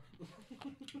chocolate.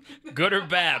 Good or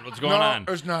bad? What's going No, on?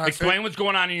 it's not. Explain what's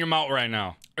going on in your mouth right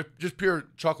now. It's just pure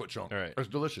chocolate chunk. All right. It's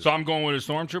delicious. So I'm going with a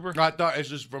stormtrooper. I thought it's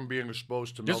just from being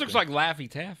exposed to milk. This looks like Laffy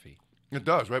Taffy. It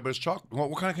does, right? But it's chocolate.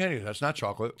 What kind of candy is that? It's not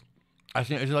chocolate. I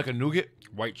think, is it like a nougat?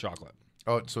 White chocolate.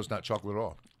 Oh, so it's not chocolate at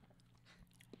all.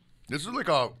 This is like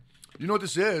a, you know what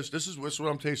this is? This is what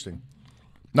I'm tasting.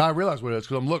 Now I realize what it is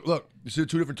because I'm look. You see the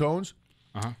 2 different tones?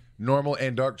 Uh-huh. Normal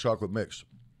and dark chocolate mix.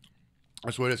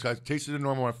 That's what it is. I tasted it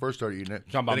normal when I first started eating it.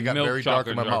 Talking about Then it got milk very dark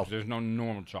chocolate. in my mouth. There's no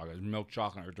normal chocolate. It's milk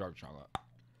chocolate or dark chocolate.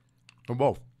 From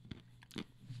both.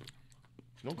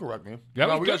 Don't correct me. That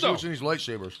No, was we good, got to though. what's in these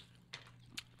lightsabers.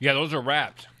 Yeah, those are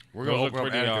wrapped. We're gonna Those open up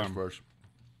look pretty, Anakin's first.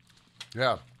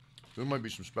 Yeah, there might be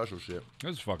some special shit.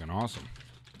 This is fucking awesome.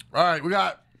 All right, we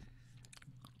got.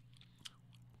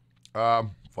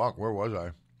 Fuck, where was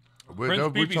I? Prince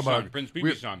Peepee's talking son. about- Prince we-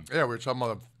 Peepee's son. Yeah, we were talking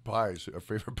about pies. Our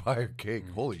favorite pie or cake.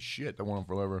 Holy shit, that went on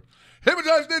forever.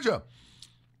 Hypnotized Ninja.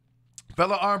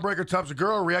 Fella arm breaker tops a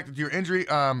girl reacted to your injury.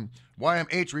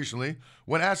 YMH recently.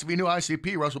 When asked if he knew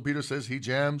ICP, Russell Peters says he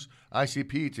jams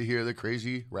ICP to hear the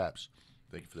crazy raps.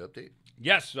 Thank you for the update.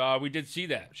 Yes, we did see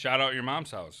that. Shout out your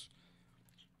mom's house.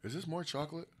 Is this more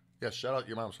chocolate? Yes, shout out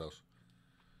your mom's house.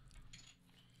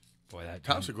 Boy, that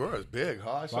Tom Segura is big,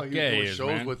 huh? I saw Fuck you yeah, doing he is, shows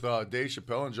man. with Dave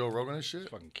Chappelle and Joe Rogan and shit.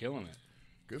 fucking killing it.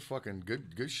 Good fucking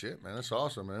good shit, man. That's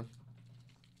awesome, man.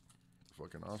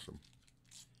 Fucking awesome.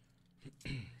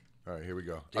 All right, here we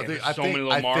go. Damn, there's so many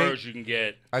little Marios you can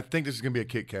get. I think this is gonna be a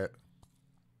Kit Kat.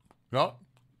 No,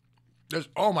 there's.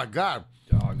 Oh my god,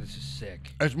 Dog, this is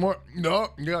sick. it's more. No,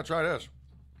 you gotta try this.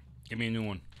 Give me a new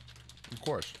one. Of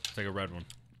course. It's like a red one.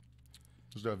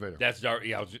 Who's Darth Vader? That's Darth.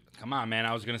 Yeah, come on, man.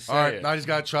 I was gonna say All right, it. now I just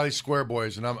got to try these Square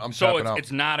Boys, and I'm So tapping out.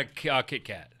 it's not a Kit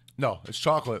Kat. No, it's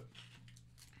chocolate.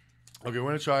 Okay, we're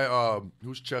gonna try.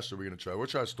 Whose chest are we gonna try? We'll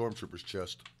try Stormtrooper's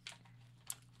chest.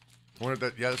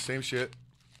 The same shit.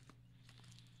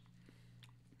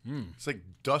 It's like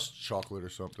dust chocolate or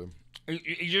something.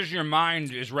 Just your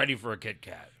mind is ready for a Kit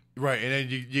Kat. Right, and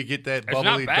then you get that It's not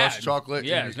bubbly bad. dust chocolate.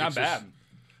 Yeah, and it's not bad.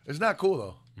 It's not cool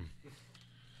though.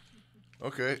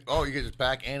 Okay. Oh, you get his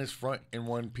back and his front in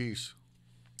one piece.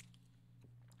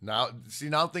 Now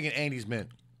I'm thinking Andy's Mint.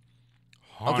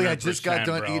 I think I just got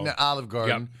done eating at Olive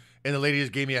Garden, and the lady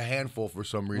just gave me a handful for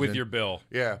some reason. With your bill.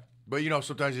 Yeah. But,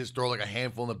 sometimes you just throw like a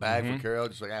handful in the bag for Carol.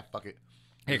 Just like, fuck it.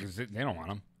 Hey, because they don't want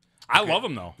them. I love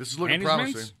them, though. This is looking Andy's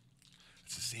promising. Mints?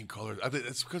 It's the same color. I think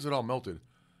it's because it all melted.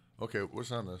 Okay,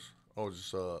 what's on this? Oh,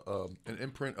 just an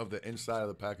imprint of the inside of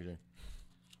the packaging.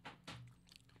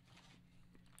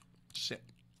 Shit.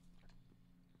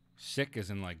 Sick as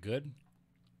in, like, good?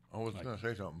 I was going to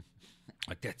say something.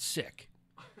 Like, that's sick.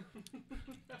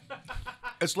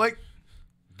 It's like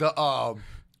the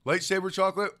lightsaber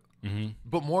chocolate,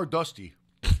 but more dusty.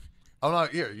 I'm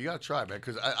not here. You gotta try, man,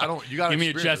 because I don't. You gotta Give me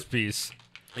a experience chest piece.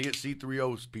 I get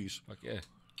C3O's piece. Fuck yeah.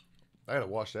 I gotta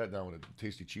wash that down with a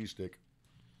tasty cheese stick.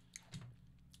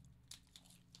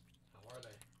 How are they?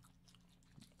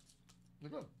 They're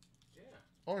good. Yeah.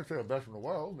 I wouldn't say the best in the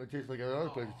world. They taste like any other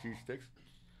place of cheese sticks.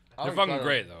 They're fucking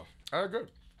great, though. They're good.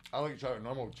 I like to try it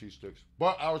normal with cheese sticks.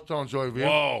 But I was telling Joey V.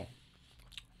 Whoa.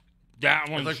 That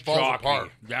one's like falls chalky. apart.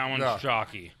 That one's Yeah.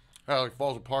 chalky. It like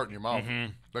falls apart in your mouth,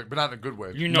 like, but not in a good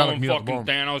way. You Not know like when meat off the fucking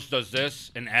bone. Thanos does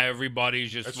this, and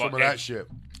everybody's just It's some fucking... of that shit.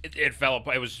 It fell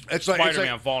apart. It was It's like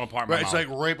Spider-Man falling apart in my Right, it's mouth.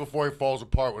 like right before he falls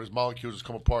apart when his molecules just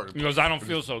come apart. He goes, I don't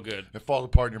feel so good. It falls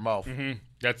apart in your mouth.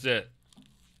 That's it.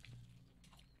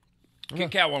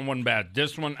 Kit Kat one wasn't bad.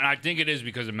 This one, and I think it is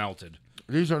because it melted.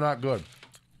 These are not good.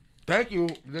 Thank you.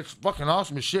 That's fucking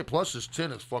awesome as shit. Plus, this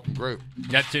tin is fucking great.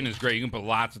 That tin is great. You can put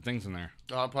lots of things in there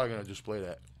I'm probably going to display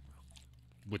that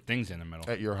with things in the middle.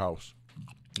 at your house.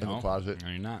 In the closet. No,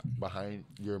 you're not. Behind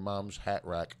your mom's hat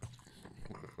rack.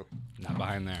 Not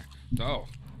behind there. Oh.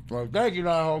 Well, thank you,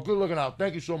 Naho. Good looking out.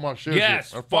 Thank you so much. Seriously.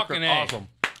 Yes, They're fucking A. awesome.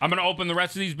 I'm going to open the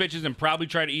rest of these bitches and probably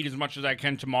try to eat as much as I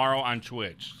can tomorrow on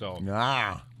Twitch. So.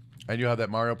 Nah. And you have that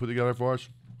Mario put together for us?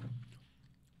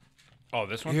 Oh,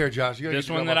 this one? Here, Josh. You gotta This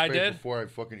get one on my that I face did? Before I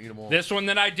fucking eat them all. This one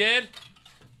that I did?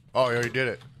 Oh, you already did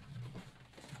it.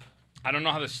 I don't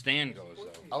know how the stand goes,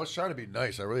 though. I was trying to be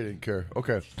nice. I really didn't care.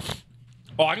 Okay.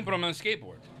 Oh, I can put them on a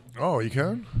skateboard. Oh, you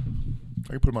can?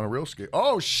 I can put them on a real skate.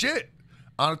 Oh, shit.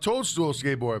 On a toadstool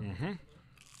skateboard.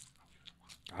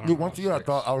 Dude, once again, I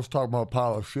thought I was talking about a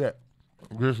pile of shit.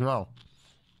 Just now.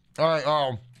 All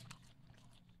right,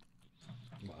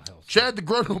 Chad the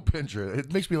Gruntle Pincher.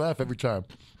 It makes me laugh every time.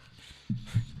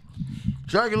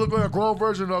 Chad, you look like a grown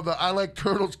version of the I Like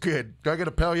Turtles kid. Do I get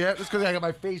a pal yet? That's because I got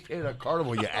my face painted at a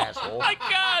carnival, you asshole. Oh, my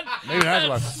God. Maybe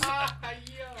that's why.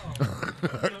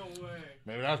 Yo. No way.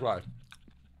 Maybe that's why.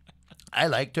 I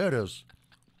like turtles.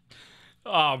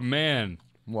 Oh, man.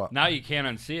 What? Now you can't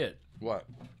unsee it. What?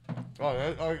 Oh,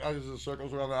 is the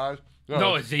circles around the eyes? Yeah.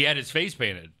 No, he had his face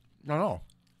painted. No.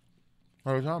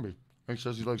 Harry Zombie. He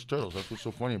says he likes turtles. That's what's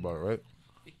so funny about it, right?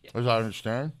 As I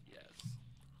understand. Yes.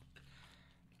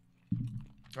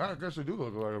 I guess I do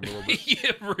look like him a little bit. You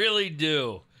really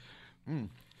do. It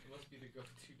must be the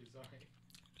go-to design.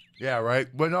 Yeah, right.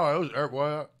 But no, it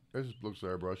was this looks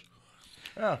airbrush.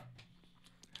 Yeah.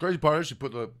 Crazy part is she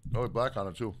put the black on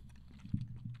it too.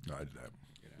 No, I did that.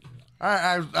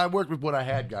 I worked with what I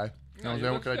had, guy. You know what I'm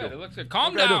saying? What can I do? It looks good.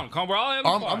 Calm What can I down. do? Calm. We're all having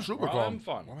fun. I'm super We're all calm. having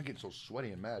fun. Why am I getting so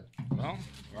sweaty and mad? Well,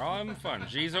 we're all having fun.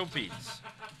 Jizo Pete's.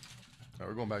 All right,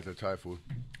 we're going back to the Thai food.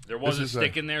 There was a is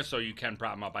stick in there, so you can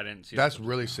prop them up. I didn't see That's that.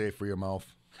 really safe for your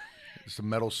mouth. It's a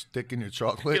metal stick in your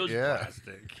chocolate. It was Yeah.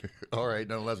 plastic. All right,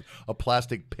 nonetheless, a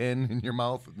pin in your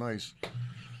mouth. Nice.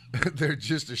 They're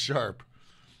just as sharp.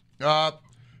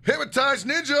 Hypnotized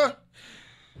Ninja.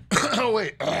 Oh,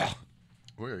 wait.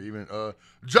 Where even?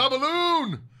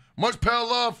 Jabaloon. Much pal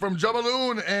love from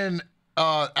Jabaloon and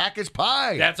Atkins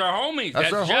Pie. That's our homies.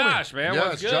 That's our Josh, homie. man. Yeah,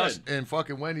 What's it's good? Josh and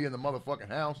fucking Wendy in the motherfucking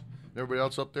house. Everybody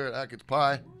else up there at Atkins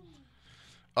Pie.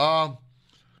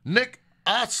 Nick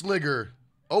Slinger.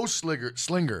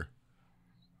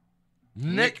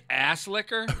 Nick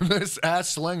Asslicker? This ass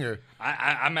slinger.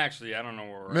 I'm actually, I don't know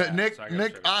where we're at. Nick so I gotta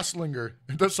Nick figure- Oslinger.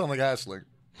 It does sound like Asslinger.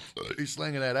 He's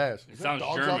slinging that ass. Is sounds that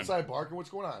dogs German. outside barking? What's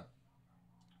going on?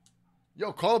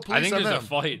 Yo, call the police I think on there's a them.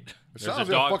 fight. There's sounds a like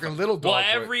a dog fucking fight. little dog Well,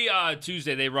 fight. every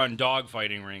Tuesday they run dog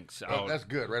fighting rinks Oh, out. that's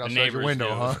good. Right The outside your neighbors window,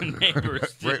 do. huh? The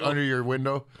neighbors Right do. under your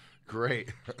window.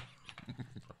 Great.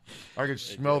 I could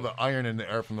smell the iron in the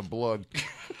air from the blood.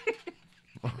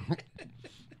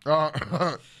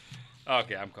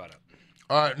 Okay, I'm caught up.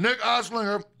 All right, Nick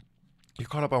Oslinger. You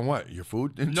caught up on what? Your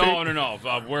food intake? No.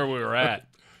 Where we were at.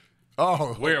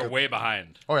 Oh, We're way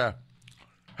behind. Oh, yeah.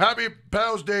 Happy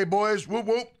Pals Day, boys. Whoop,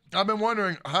 whoop. I've been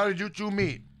wondering, how did you two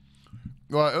meet?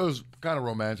 Well, it was kind of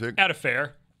romantic. At a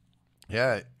fair.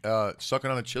 Yeah, sucking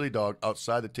on a chili dog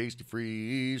outside the Tasty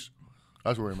Freeze.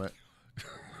 That's where we met.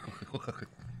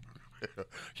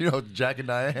 You know, Jack and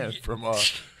Diane from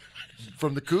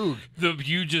the Coug.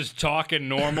 You just talking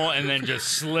normal and then just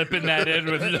slipping that in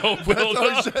with no build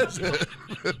That's up. how he says it.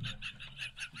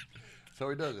 That's how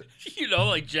he does it. You know,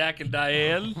 like Jack and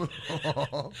Diane.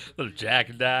 Little Jack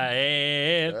and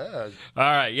Diane. Yeah. All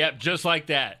right, yep, just like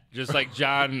that. Just like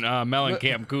John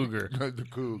Mellencamp Cougar. The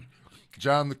Coug.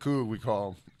 John the Coug, we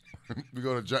call him. we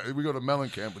go to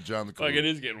Mellencamp with John the Coug. Like, it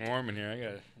is getting warm in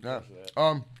here. I got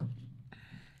Yeah.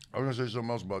 I was gonna say something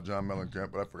else about John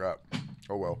Mellencamp, but I forgot.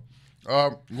 Oh well.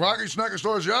 Rocky Snacker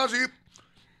Stores Yazzie.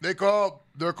 They call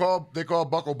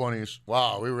buckle bunnies.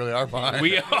 Wow, we really are behind.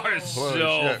 We are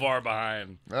so shit. far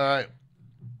behind. All right.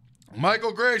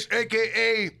 Michael Grace,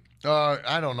 aka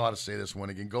I don't know how to say this one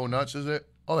again. Go nuts, is it?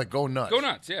 Oh, like go nuts. Go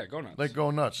nuts, yeah, go nuts. Like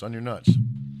go nuts on your nuts.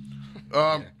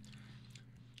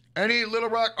 Any Little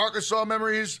Rock, Arkansas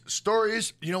memories,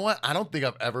 stories? You know what? I don't think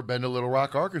I've ever been to Little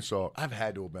Rock, Arkansas. I've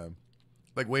had to have been.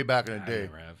 Like way back in the day.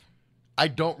 never have. I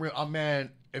don't really,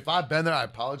 man, if I've been there, I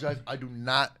apologize. I do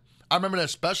not. I remember that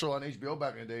special on HBO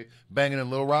back in the day, Banging in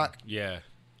Little Rock. Yeah.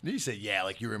 You say, yeah,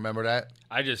 like you remember that?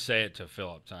 I just say it to fill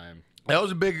up time. That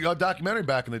was a big documentary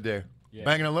back in the day. Yeah.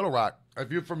 Banging in Little Rock.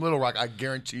 If you're from Little Rock, I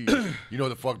guarantee you, you know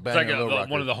the fuck It's Banging like in Little Rock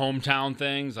one is. of the hometown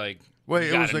things. Like, Wait,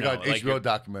 you it was gotta like know. an HBO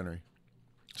documentary.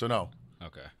 So no,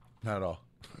 Okay. not at all.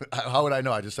 How would I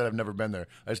know? I just said I've never been there.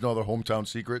 I just know their hometown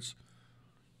secrets.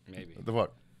 Maybe. What the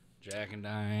fuck? Jack and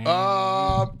Diane.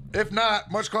 If not,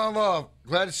 much call and love.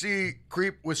 Glad to see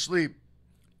Creep with Sleep.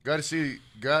 Glad to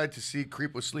see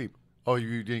Creep with Sleep. Oh,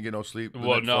 you didn't get no sleep?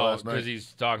 Well, no, last night? because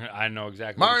he's talking. I know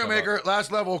exactly. Mario what he's talking Maker,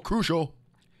 last level, crucial. about.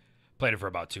 Played it for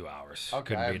about 2 hours.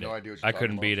 Okay, I have no idea what you're I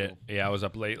couldn't talking beat about, it. Yeah, I was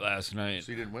up late last night.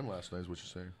 So you didn't win last night, is what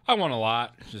you're saying. I won a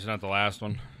lot, just not the last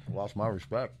one. Lost my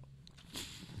respect.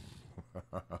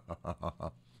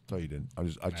 No, you didn't. I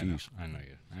tease. I know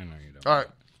you don't. All right.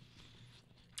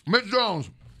 Mitch Jones.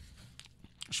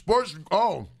 Sports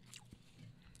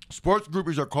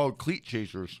groupies are called cleat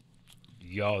chasers.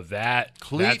 Yo, that's a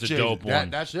Cleat dope one.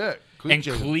 That's it. Cleat And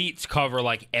chasers. cleats cover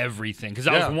like everything. Because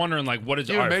I was wondering, like, what is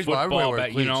Even our baseball, everybody football wears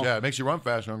bet? cleats. You know, Yeah, it makes you run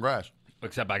faster on grass.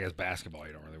 except I guess basketball,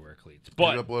 you don't really wear cleats.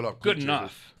 Blow But it up, good cleat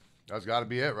enough. chasers. That's got to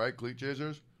be it, right? Cleat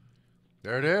chasers.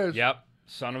 There it is. Yep,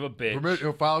 son of a bitch.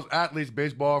 It follows athletes,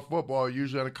 baseball, or football,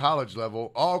 usually at a college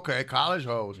level. Oh, okay, college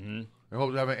hoes. And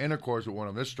hope to have an intercourse with one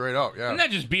of them. This straight up, yeah. Isn't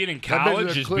that just being in That bitch is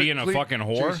college, just being a cleat fucking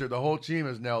whore? chaser. The whole team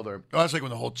is nailed her. Oh, that's like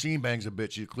when the whole team bangs a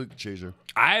bitch. You cleat chaser.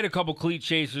 I had a couple cleat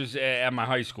chasers at my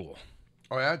high school.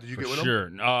 Oh yeah, did you get with them? Sure.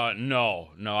 No.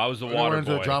 I was the You were water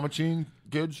into boy. the drama team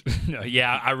kids. No,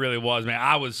 yeah, I really was, man.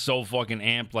 I was so fucking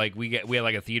amped. Like we had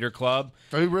like a theater club.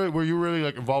 Were you really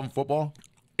like involved in football?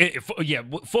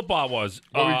 Football was.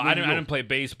 What were you I doing? didn't play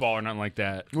baseball or nothing like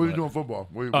that. What were you doing in football?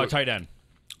 Tight end.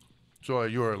 So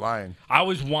you were lying. I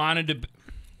always wanted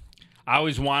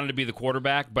to be the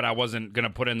quarterback, but I wasn't gonna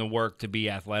put in the work to be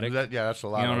athletic. That's a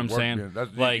lot. You know of what I'm work. saying?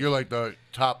 That's, Like- you're like the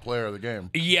top player of the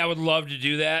game. Yeah, I would love to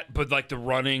do that, but like the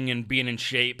running and being in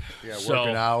shape. Yeah, So,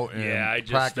 working out and I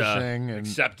just practicing and-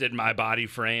 accepted my body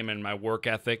frame and my work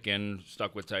ethic and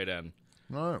stuck with tight end.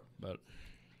 All right. But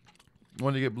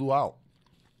When you get blew out,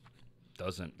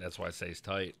 doesn't. That's why it stays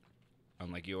tight,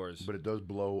 unlike yours. but it does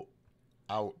blow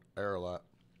out air a lot.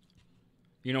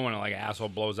 You know when like an asshole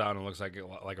blows out and it looks like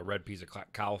a red piece of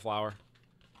cauliflower?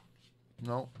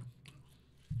 No.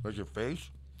 Like your face?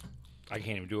 I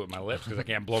can't even do it with my lips because I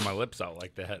can't blow my lips out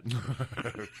like that.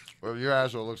 Well, your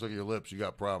asshole looks like your lips. You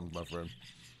got problems, my friend.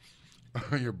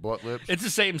 Your butt lips. It's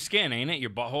the same skin, ain't it? Your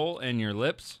butthole and your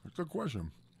lips? That's a good question.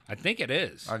 I think it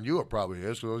is. On you, it probably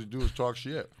is. So all you do is talk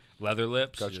shit. Leather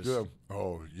lips. That's just- good.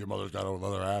 Oh, your mother's got a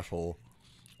leather asshole.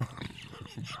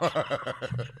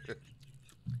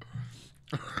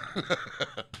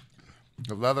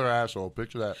 A leather asshole.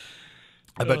 Picture that.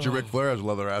 I bet you Ric Flair has a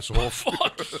leather asshole.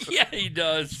 Fuck yeah, he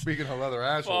does. Speaking of leather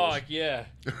assholes, Fuck yeah.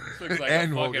 This looks like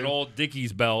And a fucking Hogan. old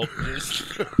Dickies belt.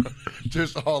 Just-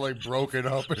 just all like broken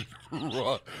up and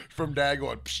raw from Dad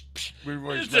going. Psh, psh,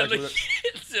 before he smacks with it.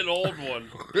 it's an old one.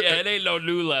 Yeah, it ain't no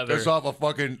new leather. It's off a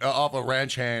fucking off a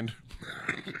ranch hand.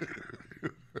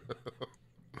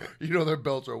 You know their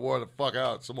belts are worn the fuck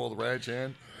out. Some old ranch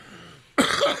hand.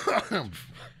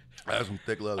 That's some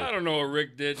thick leather. I don't know what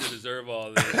Rick did to deserve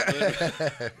all this.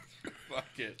 But fuck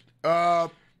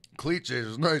it. Cleat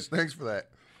chasers. Nice. Thanks for that.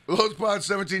 Low Spot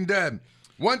 17 dead.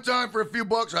 One time for a few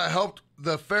bucks, I helped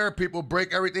the fair people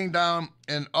break everything down,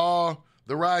 and all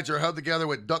the rides are held together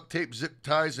with duct tape, zip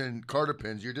ties, and Carter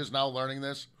pins. You're just now learning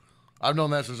this? I've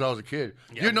known that since I was a kid.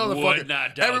 Yeah, you know the would fucking.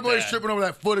 not doubt Everybody's that. tripping over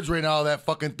that footage right now, that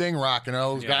fucking thing rocking,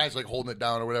 all those Yeah. guys like holding it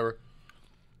down or whatever.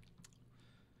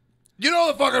 You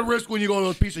know the fucking risk when you go to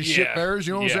those piece of shit Yeah. fairs,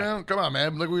 you know what I'm Yeah. saying? Come on,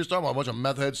 man. Like we were talking about, a bunch of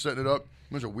meth heads setting it up,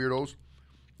 a bunch of weirdos.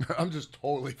 I'm just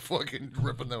totally fucking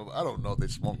ripping them. I don't know if they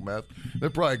smoke meth. They're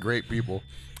probably great people.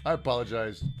 I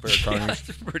apologize, fair Yeah, carnies.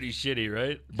 that's pretty shitty,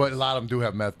 right? But a lot of them do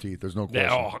have meth teeth. There's no question.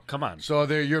 Yeah, oh, come on. So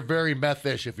you're very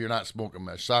methish if you're not smoking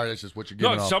meth. Sorry, that's just what you're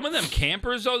giving No, off. some of them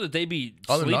campers though that they be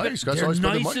Oh, they're sleeping. nice. That's They're all I spend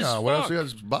their nice money as on. What else fuck. do you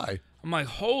guys buy? I'm like,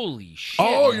 holy shit.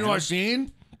 Oh, you man. know what I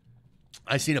seen?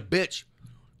 I seen a bitch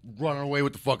running away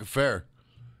with the fucking fair.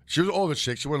 She was an older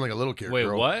chick. She wasn't like a little kid. Wait,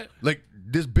 girl. what? Like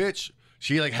this bitch.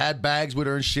 She like had bags with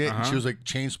her and shit, and Uh-huh. she was like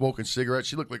chain smoking cigarettes.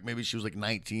 She looked like maybe she was like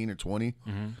 19 or 20,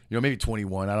 Mm-hmm. you know, maybe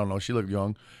 21. I don't know. She looked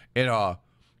young, and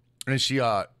she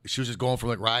was just going from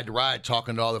like ride to ride,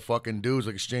 talking to all the fucking dudes,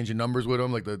 like exchanging numbers with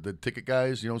them, like the ticket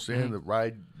guys. You know what I'm saying? The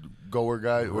ride goer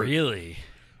guy. Really?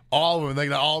 All of them,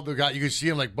 like all the guys, you can see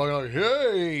them like bugging, like,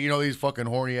 hey, you know, these fucking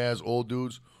horny ass old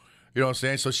dudes. You know what I'm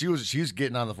saying? So she's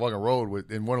getting on the fucking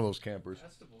road in one of those campers.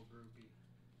 Festival groupie.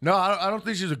 No, I don't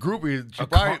think she's a groupie. She A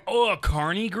probably, a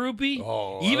carny groupie?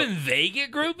 Oh, Even they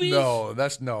get groupies? no,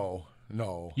 that's no.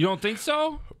 You don't think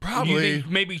so? Probably. You think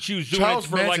maybe she was doing Charles it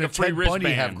for Manson like a and free Ted Bundy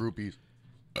wristband? have groupies.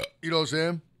 You know what I'm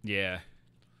saying? Yeah.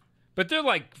 But they're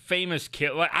like famous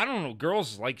kids. Like, I don't know.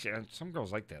 Girls like some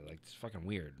girls like that. Like it's fucking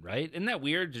weird, right? Isn't that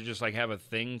weird to just like have a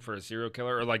thing for a serial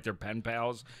killer or like their pen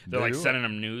pals? They're They like do it. sending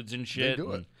them nudes and shit.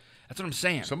 do it. and That's what I'm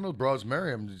saying. Some of those bros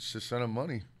marry him just to send him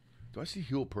money. Do I see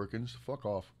Huel Perkins? Fuck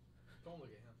off. Don't look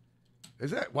at him.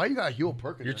 Is that why you got Huel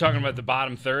Perkins? You're talking about the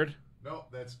bottom third? No,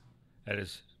 that's That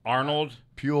is Arnold.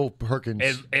 Huel Perkins.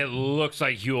 It looks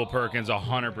like Huel Perkins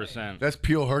 100%. That's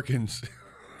Peel Herkins.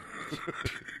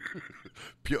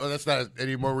 That's not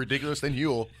any more ridiculous than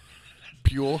Huel.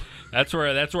 Pule. That's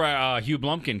where Hugh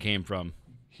Blumpkin came from.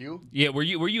 Hugh? Yeah, were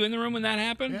you in the room when that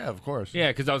happened? Yeah, of course. Yeah,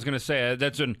 because I was gonna say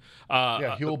that's when.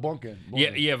 Yeah, Huel Bunkin.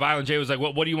 Yeah. Violent J was like,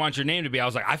 "What do you want your name to be?" I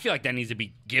was like, "I feel like that needs to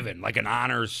be given, like an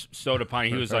honors soda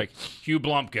pint." He was like, "Hugh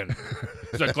Blumpkin."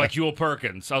 He's like Huel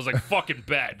Perkins. I was like, "Fucking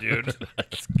bet, dude."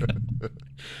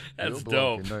 That's Huel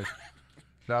dope. Blumpkin, nice.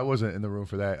 No, I wasn't in the room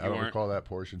for that. I don't weren't? recall that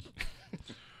portion.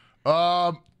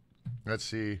 Let's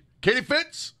see. Katie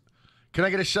Fitz. Can I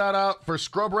get a shout out for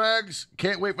Scrub Rags?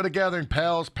 Can't wait for the gathering,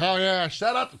 pals. Pal, yeah.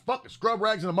 Shout out to fucking Scrub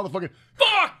Rags and the motherfucking.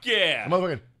 Fuck yeah!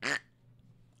 Motherfucking.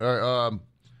 All right.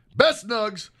 Best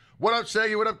Nugs. What up,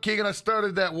 Shaggy? What up, Kegan? I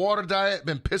started that water diet.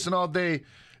 Been pissing all day.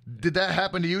 Did that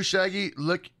happen to you, Shaggy?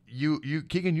 Look, you,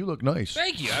 Kegan, you look nice.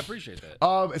 Thank you. I appreciate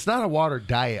that. It's not a water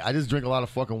diet. I just drink a lot of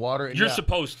fucking water. And You're yeah,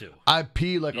 supposed to. I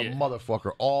pee like a Yeah.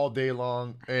 motherfucker all day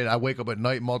long, and I wake up at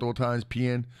night multiple times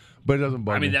peeing, but it doesn't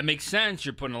bother me. I mean, that makes sense.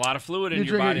 You're putting a lot of fluid in You're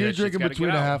your body. drinking, That shit's gotta between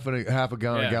get a out. half a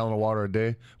gallon, Yeah. a gallon of water a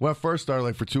day. When I first started,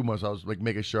 like for 2 months, I was like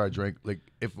making sure I drank like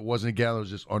if it wasn't a gallon, it was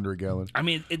just under a gallon. I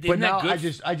mean, But isn't now that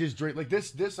good? I just drink like this.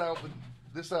 This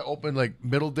I opened like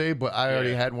middle day, but I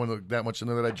already had one that much in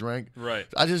there that I drank. Right.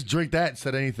 I just drink that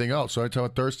instead of anything else. So anytime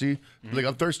I'm thirsty, like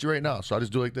I'm thirsty right now, so I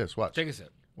just do like this. Watch. Take a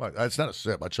sip. Watch. It's not a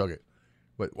sip. I chug it.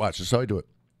 But watch. This is how I do it.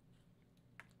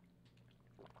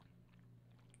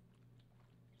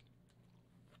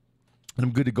 And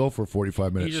I'm good to go for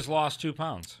 45 minutes. You just lost 2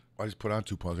 pounds. I just put on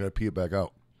 2 pounds. I gotta pee it back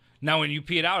out. Now, when you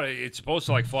pee it out, it's supposed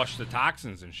to like flush the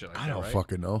toxins and shit like that. I don't right?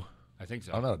 fucking know. I think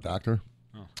so. I'm not a doctor.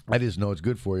 I just know it's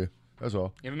good for you. That's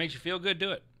all. If it makes you feel good,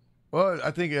 do it. Well,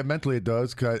 I think mentally it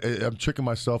does, because I'm tricking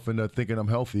myself into thinking I'm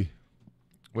healthy,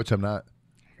 which I'm not.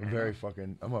 I'm a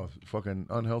fucking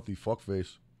unhealthy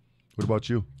fuckface. What about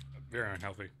you? Very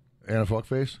unhealthy. And a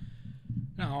fuckface?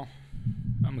 No,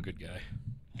 I'm a good guy.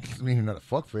 I mean, you're not a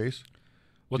fuckface.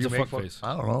 What's Do a you make fuck face?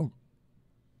 I don't know.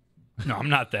 No, I'm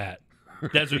not that.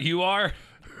 That's what you are?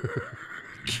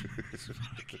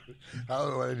 I don't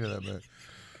know what any of that meant.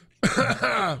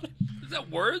 Is that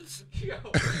words?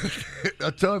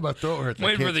 I'm telling you, my throat hurts. I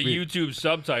Waiting for can't the speak. YouTube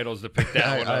subtitles to pick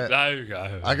that one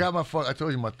up. I got my fuck. I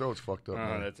told you my throat's fucked up. Oh,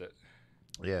 man. that's it.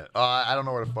 Yeah. I don't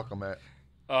know where the fuck I'm at.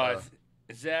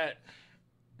 Is that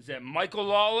Michael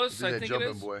Lawless? Is I that think it jumping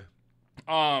is. boy?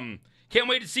 Can't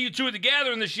wait to see you two at the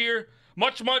gathering this year.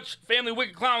 Much family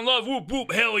wicked clown love. Whoop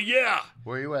whoop. Hell yeah.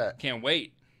 Where you at? Can't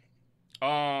wait.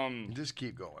 Just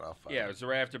keep going. I'll find Yeah, it. it's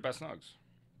right after Best Nugs.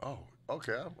 Oh,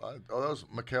 okay. That was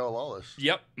Mikhail Lawless.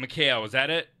 Yep, Mikhail. Was that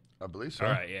it? I believe so.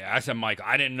 All right, yeah. I said Michael.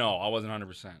 I didn't know. I wasn't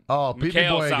 100%. Oh, Pee-pee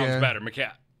Mikhail boy sounds again. better.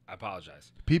 Mikhail. I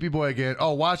apologize. Pee-pee boy again.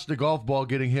 Oh, watch the golf ball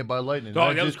getting hit by lightning.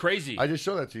 Oh, that was crazy. I just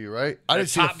showed that to you, right? I didn't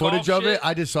see the Top footage golf of it. shit?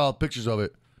 I just saw pictures of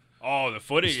it. Oh, the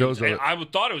footage. Stills of it. I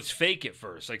thought it was fake at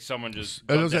first. Like someone just.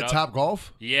 It was dug at up. Top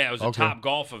Golf? Yeah, it was a Okay. Top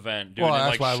Golf event, dude. Well, and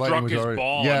that's like why struck lightning was his already.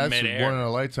 ball Yeah, in that's midair. one in a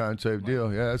lifetime type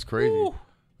deal. Yeah, that's crazy. Woo.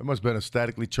 It must have been a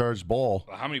statically charged ball.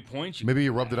 How many points? Maybe he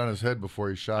rubbed it on his head before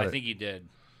he shot I it. think he did.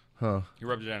 Huh. He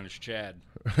rubbed it on his Chad.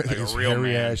 Like a His real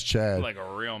hairy man. ass Chad. Like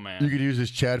a real man. You could use this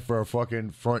Chad for a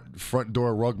fucking front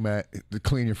door rug mat to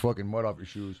clean your fucking mud off your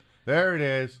shoes. There it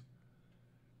is.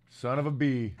 Son of a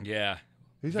bee. Yeah.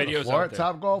 He's on the Videos floor out at there.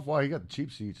 Top Golf? Wow, he got the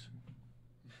cheap seats.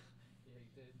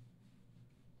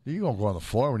 You don't go on the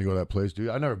floor when you go to that place, dude.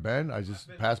 I've never been. I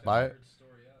just passed by it.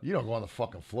 You don't go on the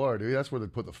fucking floor, dude. That's where they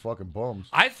put the fucking bums.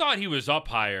 I thought he was up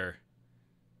higher.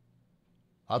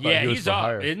 I thought Yeah, he was he's for up,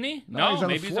 higher. isn't he? No, No, he's on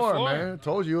maybe the he's floor, a floor. man. I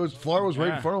told you, his floor was right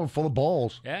in Yeah. front of him, full of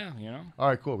balls. Yeah, you know. All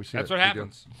right, cool. We see That's it. what Good deal.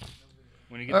 happens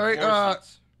when you get All the right, floor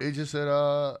seats. he just said,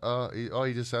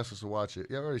 he just asked us to watch it.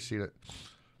 Yeah, I've already seen it.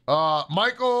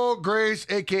 Michael Grace,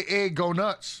 a.k.a. Go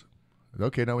Nuts.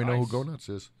 Okay, now we know who Nice. Go Nuts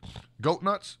is. Goat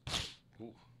Nuts.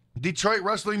 Detroit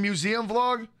Wrestling Museum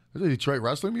vlog. Is it Detroit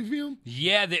Wrestling Museum?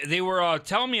 Yeah, they were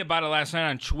telling me about it last night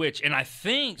on Twitch, and I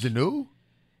think Is it new?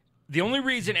 the only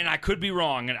reason, and I could be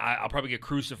wrong, and I'll probably get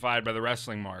crucified by the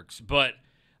wrestling marks, but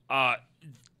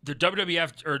the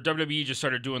WWF or WWE just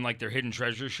started doing like their hidden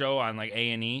treasure show on like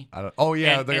A&E. I don't. Oh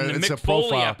yeah, And the it's Mick a Foley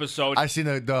profile episode- I seen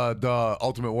the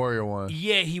Ultimate Warrior one.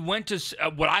 Yeah, he went to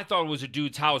what I thought was a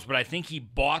dude's house, but I think he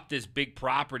bought this big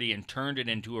property and turned it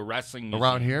into a wrestling museum.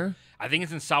 Around here? I think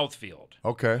it's in Southfield.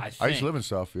 Okay. I I used think. to live in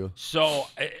Southfield. So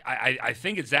I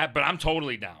think it's that, but I'm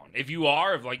totally down. If you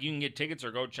are, if like you can get tickets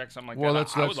or go check something like Well,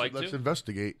 that, I would like let's to.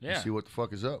 investigate and Yeah. see what the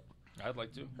fuck is up. I'd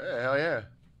like to. Hey, hell yeah.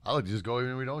 I like to just go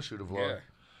even if we don't shoot a vlog. Yeah.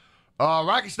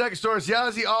 Rocky Snacker Stores,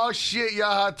 Yazzie, oh shit,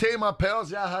 Yahate, my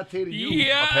pals, Yahate to you,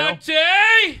 my pal.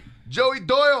 Yeah, Joey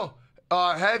Doyle,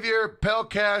 have your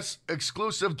Palcast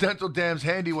exclusive dental dams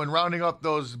handy when rounding up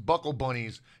those buckle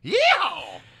bunnies. Yeah!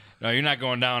 No, you're not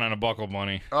going down on a buckle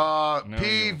bunny. No,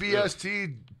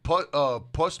 PVST,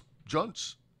 Puss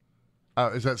Junts?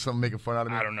 Is that something making fun out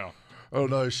of me? I don't know. Oh,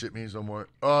 no, this shit means no more.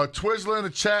 Twizzler in the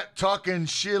chat talking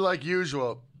shit like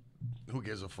usual. Who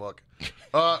gives a fuck?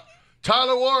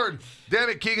 Tyler Ward. Damn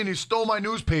it, Kegan, you stole my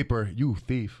newspaper. You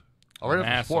thief. All right, An up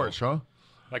for asshole. sports, huh?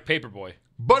 Like Paperboy.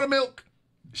 Buttermilk.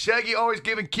 Shaggy always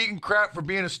giving Keegan crap for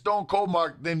being a stone cold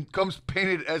mark, then comes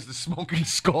painted as the smoking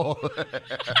skull.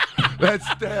 That's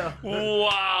damn.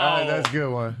 Wow. That's a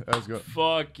good one. That's good.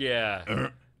 Fuck yeah.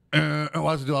 I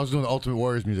was doing the Ultimate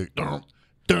Warriors music.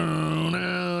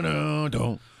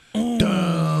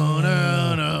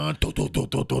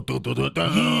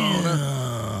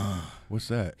 What's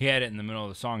that? He had it in the middle of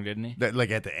the song, didn't he? That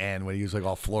like at the end when he was like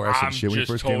all fluorescent I'm shit when he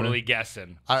just first came totally in.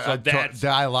 guessing.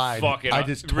 I lied. fucking I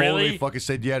just totally really? fucking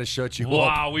said you had to shut you up.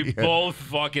 Wow, we Yeah. both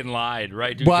fucking lied,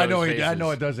 right? Dude, Well, I to know his I know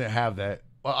faces. it doesn't have that.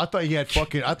 Well, I thought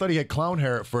he had clown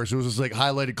hair at first. It was just like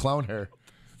highlighted clown hair.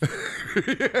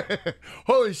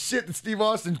 Holy shit! The Steve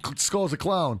Austin skull's a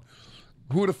clown.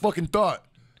 Who would have fucking thought?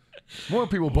 More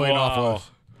people playing off Wow. us.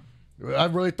 I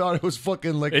really thought it was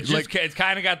fucking like It's just like it's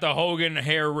kind of got the Hogan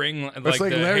hair ring, like it's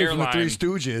like the Larry hairline. from the Three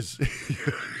Stooges.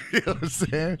 You know what I'm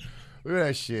saying? Look at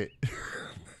that shit.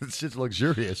 This shit's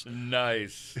luxurious.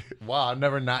 Nice. Wow, I'll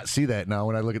never not see that now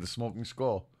when I look at the smoking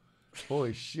skull.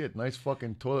 Holy shit, nice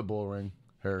fucking toilet bowl ring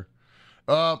hair.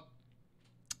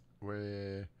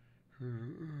 Where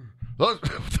what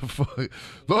the fuck?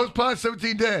 Lowe's Pond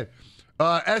 17 dead.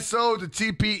 SO to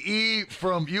TPE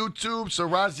from YouTube, so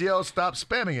Raziel stop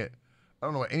spamming it. I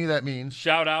don't know what any of that means.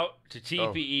 Shout out to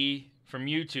TPE from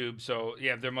YouTube. So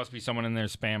yeah, there must be someone in there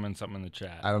spamming something in the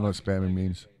chat. I don't know what spamming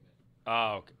means.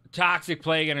 Oh, okay. Toxic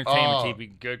Plague Entertainment Oh.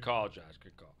 TP. Good call, Josh.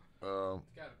 Good call.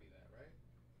 It's gotta be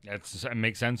that, right? That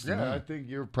makes sense to Yeah, I me. think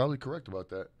you're probably correct about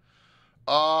that.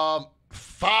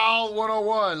 Foul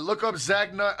 101. Look up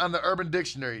Zagnut on the Urban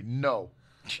Dictionary. No.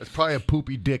 That's probably a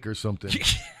poopy dick or something.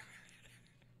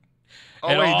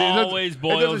 It always it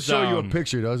boils doesn't show you a down.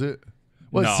 picture, does it?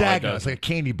 Well, No, it's it Zagnut. It's doesn't. like a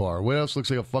candy bar. What else looks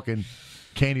like a fucking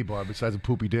candy bar besides a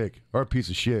poopy dick? Or a piece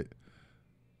of shit?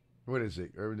 What is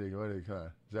it? Urban Dick. What is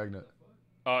it? Zagnut.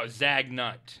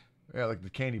 Zagnut. Yeah, like the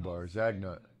candy bar.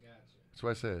 Zagnut. That's what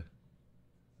I said.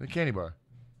 The candy bar.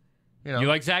 You know. You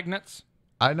like Zagnuts?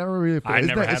 I never really. I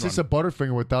never had It's just one. a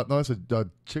Butterfinger without. No, it's a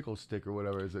Chico stick or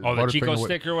whatever. It's a Oh, the Butterfinger Chico with-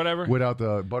 stick or whatever? without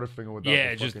the Butterfinger without Yeah,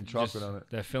 the just fucking chocolate on it.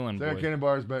 that filling That boy. candy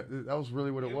bar is that was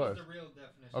really what it was. The real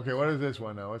definition. Okay, what is this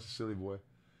one now? What's a silly boy?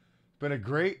 It's been a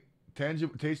great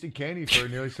tasting candy for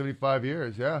nearly 75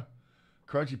 years. Yeah,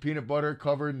 crunchy peanut butter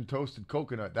covered in toasted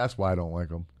coconut. That's why I don't like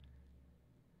them.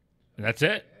 That's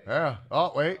it. Yeah.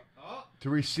 Oh, wait. To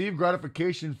receive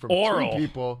gratification from Oral. 2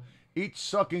 people, each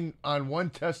sucking on one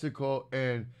testicle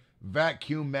in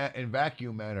vacuum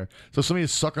manner. So somebody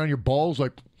is sucking on your balls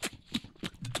like.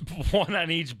 One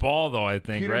on each ball, though, I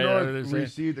think, Peter right? North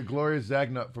received a glorious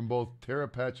Zagnut from both Tara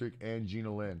Patrick and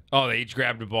Gina Lynn. Oh, they each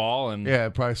grabbed a ball and Yeah,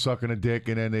 probably sucking a dick,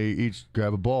 and then they each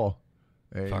grab a ball.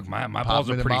 fuck, my balls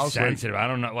are pretty sensitive. I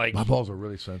don't know, like My balls are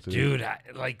really sensitive. dude, I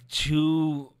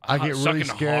get really sucking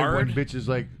scared hard. when bitches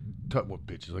like,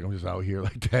 bitches, like I'm just out here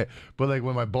like that. But like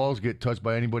when my balls get touched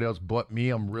by anybody else but me,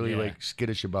 I'm really like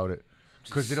skittish about it.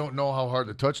 Because they don't know how hard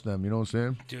to touch them, you know what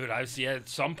I'm saying? Dude, I've seen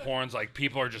some porns, like,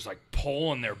 people are just, like,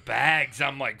 pulling their bags.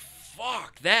 I'm like,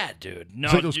 fuck that, dude. No,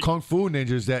 It's like those kung fu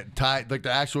ninjas that tie, like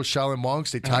the actual Shaolin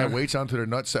monks, they tie weights onto their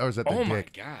nutsack, or is that their oh, dick?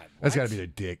 my God. That's what? got to be their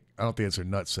dick. I don't think it's their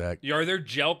nutsack. Are there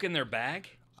jelk in their bag?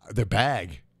 Their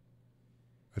bag,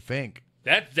 I think.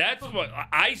 That's what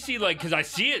I see, like, because I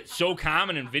see it so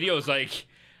common in videos, like,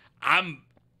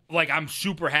 I'm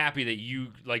super happy that you,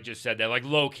 like, just said that, like,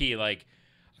 low-key, like,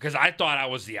 because I thought I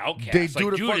was the outcast. They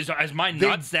Like, do dude, is my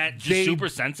nuts super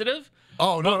sensitive?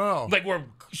 Oh, no. Like, where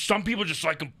some people just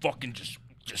like them fucking just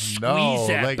squeeze No,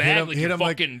 that like, bag hit 'em- like hit you're 'em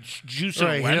like- fucking juicing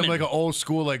Right, a lemon. hit him like an old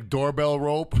school like doorbell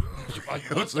rope. Like,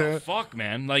 what the fuck,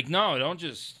 man? Like, no, don't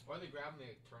just... Why they grab them, they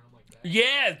turn them like that?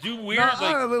 Yeah, do weird, Nah,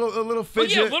 like... a little But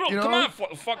fidget. yeah, little, you know? come on,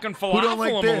 fucking falafel Who don't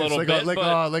like them this? a little like bit, a, like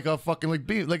but... like a fucking like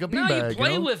a No, beanbag. you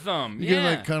play know? with them. You Yeah, can,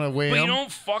 like, kinda weigh but you 'em.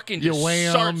 don't fucking You just weigh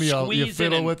start 'em, you squeezing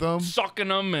fiddle and with 'em. sucking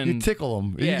them and You tickle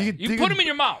them. Yeah, you put them in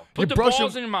your mouth. Put the brush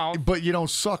balls 'em, in your mouth. but you don't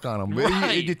suck on them.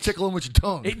 Right. You tickle them with your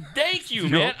tongue. Hey, thank you, You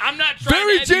know, man. I'm not trying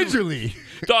Very to have you- gingerly.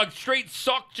 Dog, straight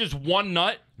suck just one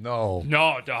nut. No,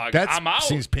 No, dog. that I'm out.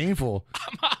 seems painful.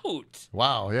 I'm out.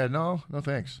 Wow. Yeah. No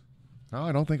thanks. No,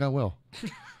 I don't think I will.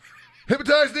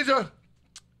 Hypnotized Ninja.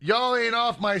 Y'all ain't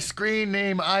off my screen.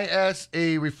 Name IS,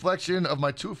 a reflection of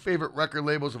my 2 favorite record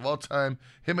labels of all time: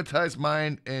 Hypnotized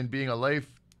Mind and being a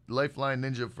lifeline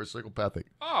ninja for psychopathic.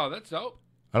 Oh, that's dope.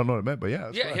 I don't know what it meant, but yeah.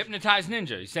 That's Yeah, fine. Hypnotized Ninja.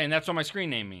 You're saying that's what my screen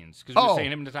name means because we're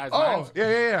saying Hypnotized Minds.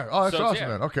 Yeah. Oh, that's So, awesome, yeah.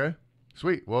 man. Okay.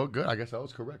 Sweet. Well, good. I guess I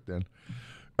was correct then.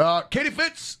 Katie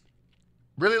Fitz.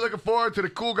 Really looking forward to the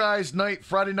Cool Guys night,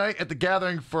 Friday night at the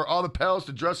Gathering for all the pals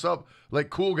to dress up like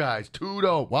cool guys. Too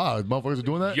dope. Wow, motherfuckers are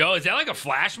doing that? Yo, is that like a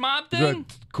flash mob Is thing?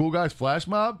 that Cool Guys flash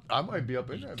mob? I might be up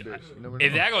in that bitch. You never know.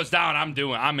 If that goes down,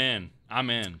 I'm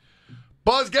in.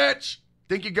 Buzz Getch.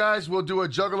 Think you guys will do a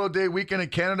Juggalo Day weekend in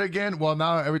Canada again? Well,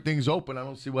 now everything's open. I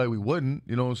don't see why we wouldn't.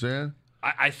 You know what I'm saying?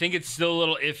 I think it's still a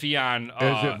little iffy on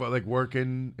Is it like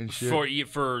working and shit?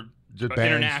 for Just bands?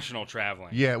 international traveling.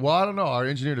 Yeah, well, I don't know. Our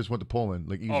engineer just went to Poland.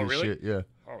 Like, easy Oh, as really? shit. Yeah.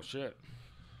 Oh shit.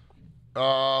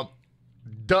 I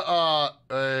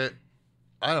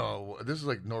don't know. This is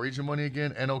like Norwegian money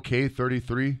again. NOK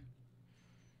 33.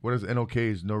 What is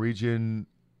NOK's? Norwegian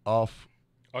off.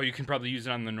 Oh, you can probably use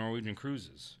it on the Norwegian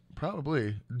cruises.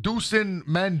 Probably. Dusen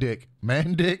Mandic.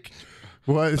 Mandic?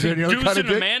 What? Is there any other kind of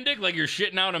Deucing a dick? mandic? Like you're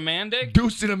shitting out a mandic?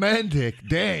 Dusen a Mandic.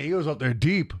 Dang, he was up there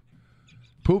deep.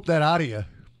 Poop that out of you.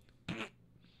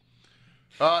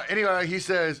 Anyway, he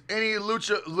says, any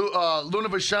Luna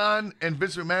Vachon and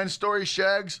Vince McMahon story,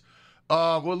 Shags?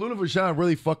 Well, Luna Vachon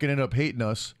really fucking ended up hating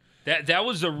us. That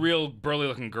was a real burly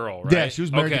looking girl, right? Yeah, she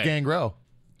was married to Okay. Gangrel.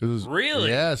 It was, Really?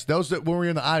 Yes. That was when we were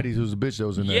in the Oddies. It was a bitch that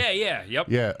was in there. Yeah, yep.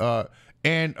 Yeah.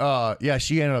 Yeah,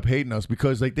 she ended up hating us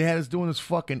because like they had us doing this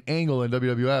fucking angle in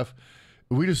WWF.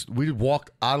 We just walked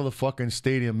out of the fucking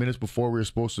stadium minutes before we were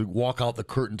supposed to walk out the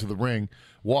curtain to the ring,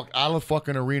 walked out of the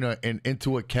fucking arena and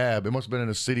into a cab. It must have been in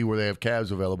a city where they have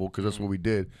cabs available because that's what we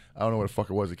did. I don't know what the fuck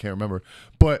it was. I can't remember.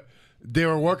 But they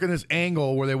were working this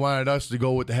angle where they wanted us to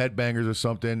go with the headbangers or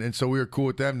something, and so we were cool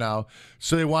with them now.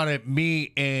 So they wanted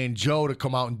me and Joe to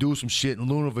come out and do some shit, and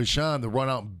Luna Vachon to run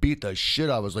out and beat the shit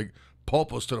out of us, like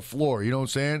pulp us to the floor. You know what I'm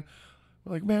saying?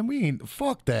 We're like, man, we ain't,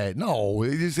 fuck that. No,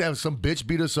 we just have some bitch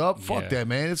beat us up. Fuck that,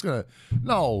 man. It's gonna,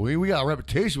 no, we got a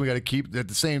reputation we got to keep at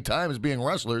the same time as being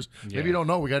wrestlers. Yeah. Maybe you don't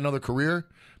know, we got another career.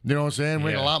 You know what I'm saying?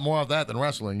 We make Yeah. a lot more of that than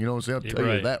wrestling. You know what I'm saying? I'll tell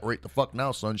you right. that right the fuck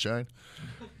now, sunshine.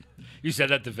 You said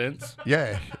that to Vince?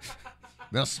 Yeah.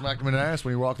 Then I smacked him in the ass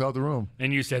when he walked out the room.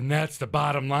 And you said, that's the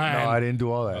bottom line. No, I didn't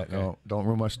do all that. Okay. No, don't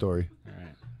ruin my story. All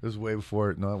right. This is way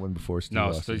before. No, it wasn't before Steve No,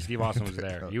 Austin. so Steve Austin was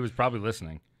there. He was probably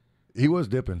listening. He was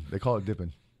dipping. They call it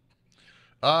dipping.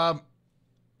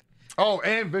 Oh,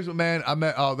 and Vince McMahon, I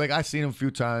met. I seen him a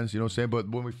few times. You know what I'm saying? But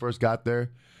when we first got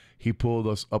there, he pulled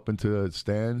us up into the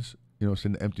stands. You know, it's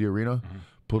in the empty arena.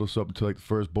 Pulled us up into like the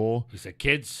first bowl. He said,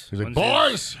 kids. He's like, when's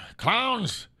boys,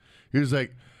 clowns. He was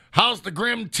like, how's the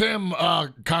Grim Tim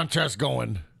contest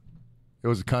going? It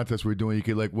was a contest we were doing. You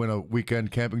could like win a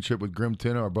weekend camping trip with Grim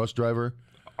Tinner, our bus driver.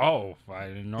 Oh, I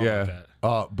didn't know about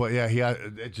that. But yeah,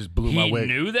 it just blew my wig.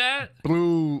 He knew that?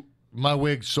 Blew my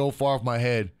wig so far off my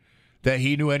head that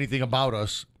he knew anything about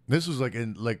us. This was like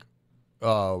in like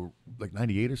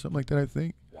 98 or something like that, I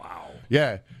think. Wow.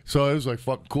 Yeah. So it was like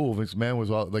fucking cool. Vince McMahon was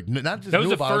all like not just That was knew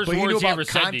the about us, first but he knew words he about ever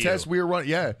said to contests you. we were running.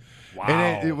 Yeah. Wow.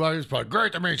 And it was probably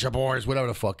great to meet you, boys, whatever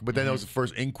the fuck. But then that was the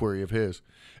first inquiry of his.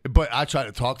 But I tried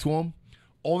to talk to him.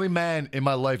 Only man in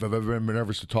my life I've ever been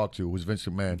nervous to talk to was Vince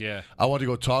McMahon. Yeah. I wanted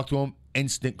to go talk to him.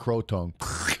 Instant crow tongue.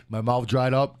 My mouth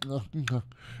dried up.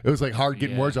 It was like hard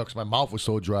getting words out because my mouth was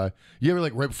so dry. You ever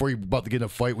like right before you're about to get in a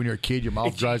fight when you're a kid, your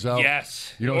mouth dries out?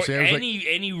 Yes. You know what I'm saying? It was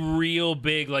any real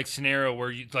big like scenario where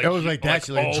you like it was like that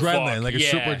shit, like adrenaline, fuck. like a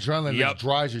super adrenaline that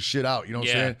dries your shit out. You know what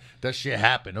I'm saying? That shit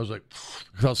happened. I was like,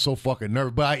 because I was so fucking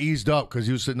nervous. But I eased up because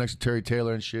he was sitting next to Terry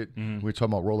Taylor and shit. We were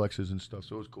talking about Rolexes and stuff,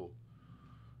 so it was cool.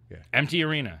 Yeah. Empty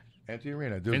arena. Empty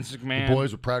arena, dude. Vince McMahon. The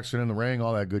boys were practicing in the ring,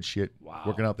 all that good shit. Wow.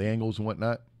 Working out the angles and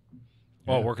whatnot.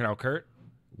 Oh, working out Kurt?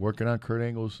 Working on Kurt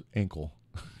Angle's ankle.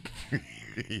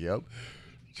 Yep.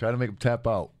 Trying to make him tap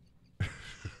out.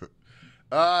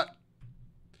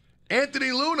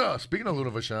 Anthony Luna. Speaking of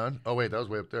Luna Vachon. Oh, wait, that was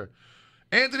way up there.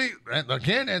 Anthony.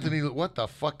 What the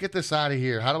fuck? Get this out of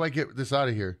here. How do I get this out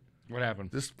of here? What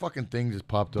happened? This fucking thing just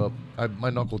popped up. My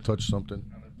knuckle touched something.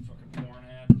 Another fucking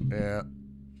porn ad. Yeah.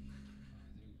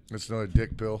 It's another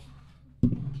dick pill.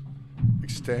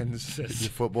 Extends your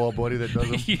football buddy that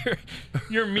doesn't.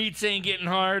 your meats ain't getting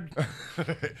hard.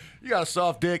 You got a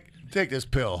soft dick? Take this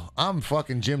pill. I'm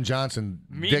fucking Jim Johnson.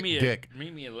 Dick.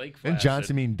 Meet me at Lake Placid. Didn't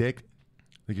Johnson mean dick?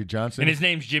 Like you're Johnson? And his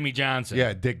name's Jimmy Johnson.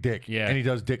 Yeah, Dick. Yeah. And he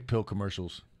does dick pill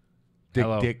commercials.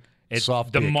 Hello. Dick, It's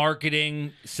soft the dick.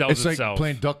 marketing sells It's like itself.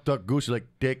 playing duck, goose. You're like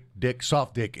dick,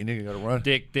 soft dick. And then you got to run.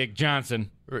 Dick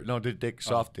Johnson. No, dick,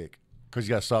 soft dick. Because he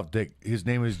got a soft dick. His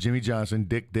name is Jimmy Johnson,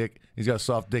 Dick. He's got a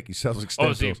soft dick. He sells extensos.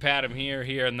 Oh, so you pat him here,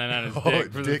 and then on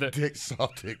his dick. Dick,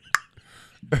 soft dick.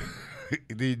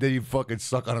 Then you fucking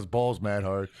suck on his balls mad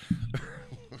hard.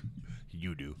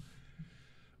 You do.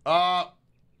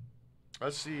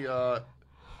 Let's see.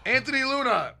 Anthony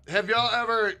Luna, have y'all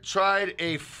ever tried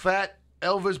a fat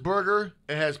Elvis burger?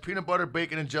 It has peanut butter,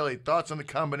 bacon, and jelly. Thoughts on the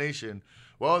combination?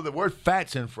 Well, the word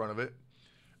fat's in front of it.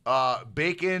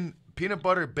 Bacon, peanut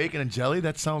butter, bacon, and jelly?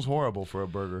 That sounds horrible for a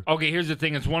burger. Okay, here's the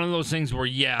thing. It's one of those things where,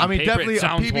 I mean, definitely it a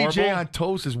sounds PBJ horrible, on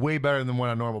toast is way better than one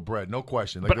on normal bread. No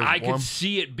question. Like, but there's I warm- could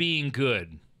see it being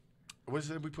good. What is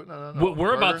it we putting on?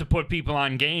 We're about to put people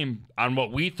on game on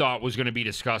what we thought was going to be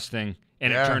disgusting,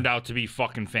 and it turned out to be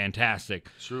fucking fantastic.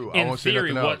 True. I In won't say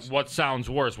theory, nothing else. what sounds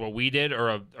worse, what we did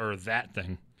or that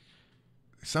thing?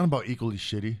 It sounded about equally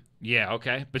shitty. Yeah,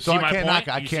 okay. But So see I my can't point? knock it.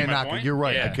 I You see can't my knock it. point? You're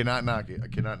right. Yeah. I cannot knock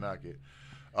it.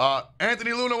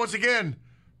 Anthony Luna once again.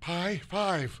 Pie.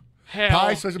 Hell,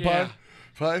 Pie, slice of yeah.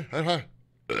 pie.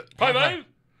 Pie.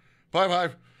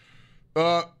 Five.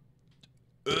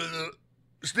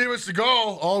 Steven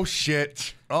Seagal. Oh,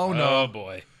 shit. Oh, no. Oh,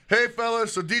 boy. Hey,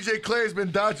 fellas, so DJ Clay's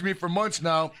been dodging me for months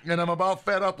now, and I'm about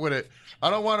fed up with it. I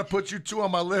don't want to put you two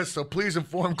on my list, so please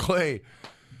inform Clay.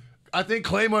 I think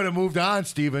Clay might have moved on,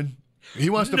 Steven. He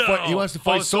wants to fight. He wants to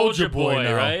fight Soldier Boy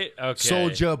now, right? Okay.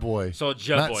 Soldier Boy,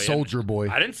 not Soldier Boy.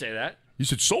 I didn't say that. You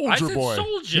said Soldier I said Boy.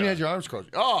 Soldier. You had your arms crossed.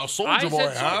 Oh, Soldier I Boy,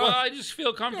 said huh? well, I just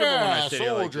feel comfortable when I Yeah, say it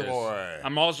like Soldier this. Boy.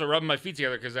 I'm also rubbing my feet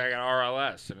together because I got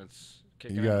RLS and it's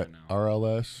kicking You in got right now.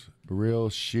 RLS, real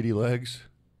shitty legs.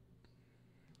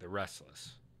 They're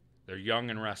restless. They're young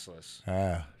and restless.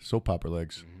 Soap opera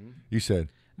legs. Mm-hmm. You said,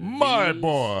 my These-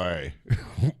 boy.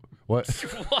 What?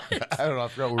 What? I don't know. I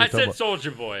forgot what we were I talking said about.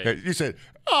 Soldier Boy. Yeah, you said,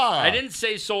 I didn't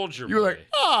say Soldier You were Boy.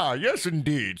 like, yes,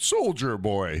 indeed, Soldier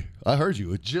Boy. I heard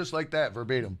you. It's just like that,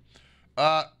 verbatim.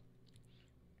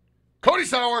 Cody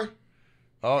Sauer.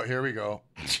 Oh, here we go.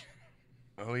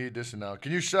 Oh, you dissing now.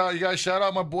 Can you guys shout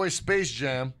out my boy Space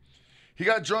Jam? He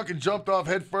got drunk and jumped off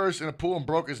head first in a pool and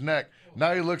broke his neck.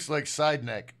 Now he looks like side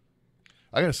neck.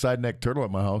 I got a side neck turtle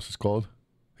at my house, it's called.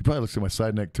 He probably looks like my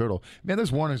side neck turtle. Man,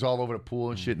 there's warnings all over the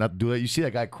pool and shit not to do that. You see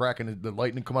that guy cracking the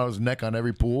lightning come out of his neck on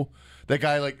every pool? That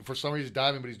guy, like, for some reason, he's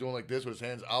diving, but he's doing like this with his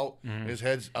hands out. And his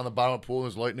head's on the bottom of the pool and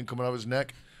there's lightning coming out of his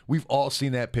neck. We've all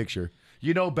seen that picture.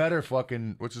 You know better,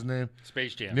 fucking, what's his name?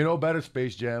 Space Jam. You know better,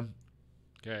 Space Jam.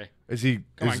 Okay. Is he?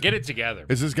 Come on, get it together.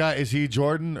 Is this guy, is he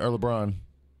Jordan or LeBron?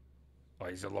 Oh,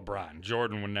 he's a LeBron.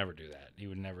 Jordan would never do that. He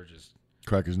would never just.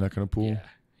 Crack his neck in a pool? Yeah,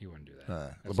 he wouldn't do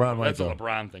that. LeBron might That's a though.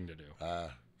 LeBron thing to do.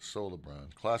 So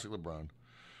LeBron. Classic LeBron.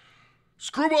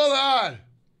 Screwball on!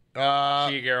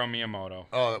 Shigeru Miyamoto.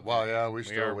 Oh, wow, yeah, we We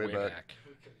still are way way back. back.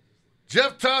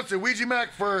 Jeff Thompson, Ouija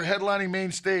Mac for headlining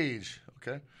main stage.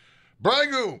 Okay.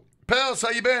 Brian Goo, Pals, how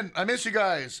you been? I miss you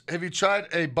guys. Have you tried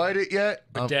a Bite It yet?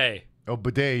 Bidet.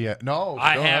 Bidet yet? No,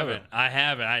 I still haven't. I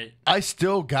haven't. I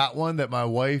still got one that my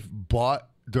wife bought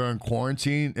during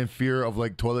quarantine in fear of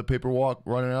like toilet paper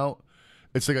running out.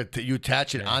 It's like you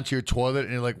attach it onto your toilet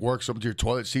and it like works up to your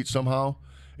toilet seat somehow.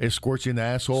 It squirts you in the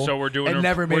asshole. So we're doing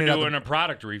a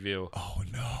product review. Oh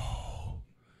no!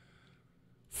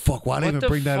 Fuck! Why did I What even the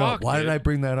bring that fuck, up? Why dude? did I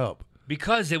bring that up?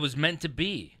 Because it was meant to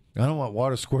be. I don't want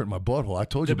water squirting my butthole. I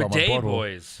told you The about my bidet butthole.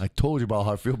 boys. I told you about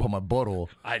how I feel about my butthole.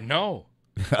 I know.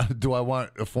 Do I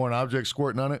want a foreign object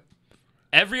squirting on it?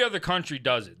 Every other country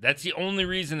does it. That's the only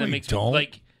reason that We makes don't. me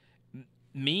like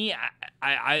me.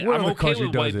 I'm What other okay country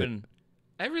with does it? wiping.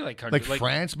 Every country, Like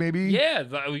France, maybe? Yeah,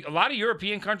 a lot of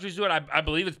European countries do it. I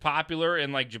believe it's popular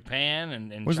in like Japan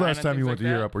and When's the China, last time you things went to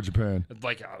like that. Europe or Japan?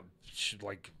 Like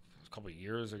a couple of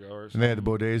years ago or And something. they had the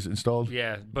bidets installed?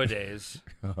 Yeah, bidets.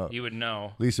 You would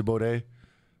know. Lisa Baudet?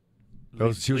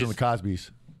 She was on the Cosbys.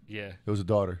 Yeah, It was a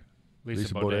daughter.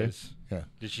 Lisa Baudet. Baudet. Yeah.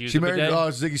 Did she use She a married bidet?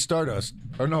 Ziggy Stardust.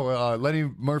 Or no, Lenny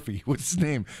Murphy. What's his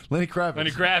name? Lenny Kravitz.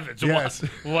 Lenny Kravitz. Yes.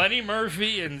 Lenny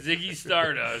Murphy and Ziggy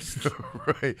Stardust.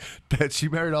 Right. That she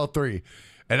married all three.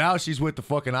 And now she's with the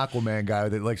fucking Aquaman guy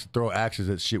that likes to throw axes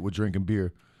at shit with drinking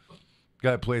beer.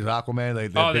 Guy that plays Aquaman.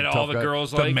 Like, Oh, big that all tough the guy.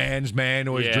 girls the like? man's man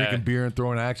always Yeah. drinking beer and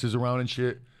throwing axes around and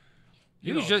shit.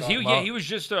 He was just he was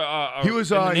just a He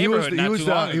was in the he was neighborhood not too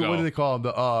long ago. what do they call him?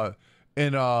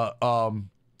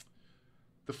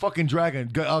 The fucking dragon,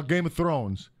 Game of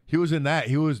Thrones. He was in that.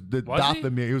 He was the Was he?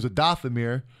 Dathomir. He was a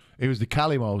Dathomir. He was the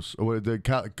Kalimos. Or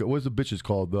what's the bitches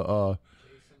called? The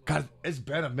God, it's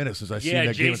been a minute since I seen Yeah,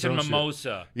 that Game of Jason Thrones shit.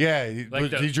 Mimosa. Yeah, Like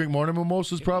did he drink more than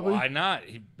mimosas? Probably. Why not?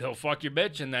 He'll fuck your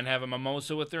bitch and then have a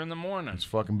mimosa with her in the morning. It's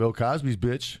fucking Bill Cosby's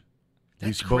bitch.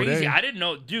 That's Lisa crazy. Baudet. I didn't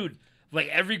know, dude. Like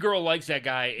every girl likes that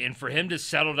guy, and for him to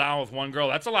settle down with one girl,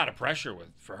 that's a lot of pressure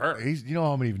for her. You know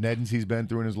how many Neddens he's been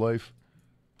through in his life?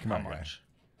 Come How on, guy. much?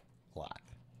 A lot.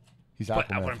 He's But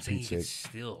Aquaman, what I'm for saying, Pete's you can sake.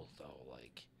 still though,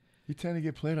 like You tend to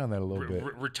get played on that a little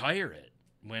bit. retire it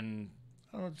when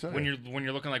I don't know what to tell you. when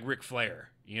you're looking like Ric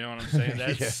Flair. You know what I'm saying?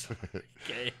 That's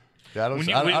okay. Yeah, I don't When,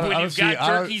 see- you, I don't- I when don't you've see- got I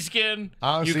don't- turkey skin,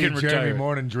 I don't you see can Jeremy retire.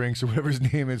 Morning Drinks or whatever his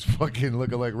name is fucking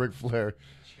looking like Ric Flair.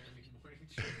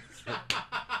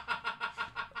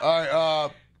 All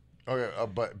right,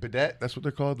 okay, but bidet, that's what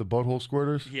they're called, the butthole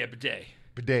squirters? Yeah, bidet.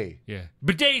 Bidet. Yeah,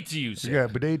 bidet to you, sir. Yeah,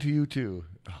 bidet to you too.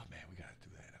 Oh man, we gotta do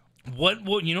that now.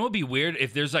 What you know would be weird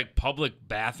if there's like public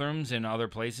bathrooms in other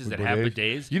places that have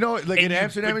bidets. You know, like in and you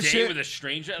Amsterdam and bidet shit. with a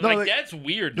stranger, No, like like- that's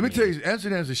weird. Let me tell you,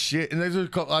 Amsterdam's a shit, and there's a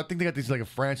couple, I think they got these like in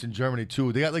France and Germany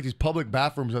too. They got like these public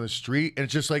bathrooms on the street, and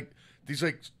it's just like these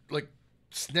like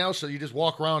snail shit. You just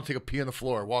walk around, take a pee on the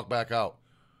floor, walk back out.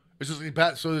 It's just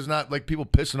like so there's not like people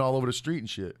pissing all over the street and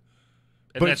shit.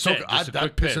 And But that's it's so it, I'm just a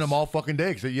quick piss. pissing them all fucking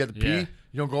day because you have to pee. Yeah.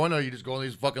 You don't go in there. You just go in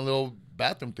these fucking little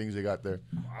bathroom things they got there,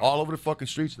 all over the fucking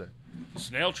streets there.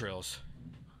 Snail trails.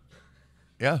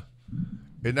 Yeah,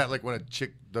 isn't that like when a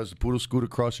chick does the poodle scoot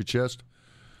across your chest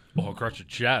Oh, across your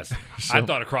chest. I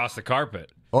thought across the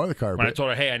carpet. or the carpet? When I told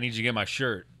her, "Hey, I need you to get my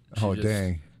shirt." She Oh just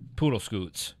dang! Poodle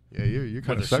scoots Yeah, you're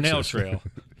kind with of a snail sexist. trail.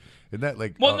 Isn't that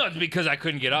like? Well, no, it's because I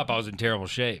couldn't get up. I was in terrible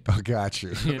shape. I got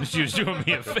you. And she was doing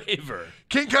me a favor.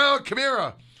 King Kyle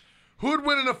Chimera. Who'd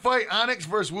win in a fight, Onyx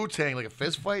versus Wu-Tang? Like a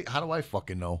fist fight? How do I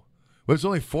fucking know? Well, there's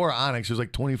only 4 Onyx. There's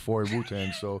like 24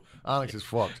 Wu-Tang, so Onyx is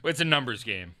fucked. It's a numbers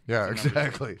game. Yeah, It's a numbers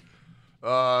exactly.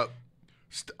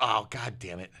 Oh, God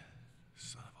damn it.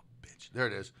 Son of a bitch. There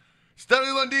it is. Stephanie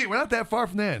Lundeen. We're not that far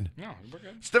from the end. game. No, we're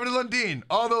good. Stephanie Lundeen.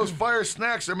 All those fire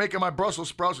snacks are making my Brussels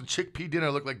sprouts and chickpea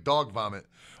dinner look like dog vomit.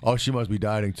 Oh, she must be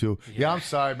dieting too. Yeah, I'm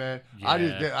sorry, man.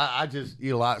 Yeah. I just eat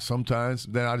a lot sometimes.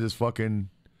 Then I just fucking.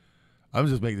 I'm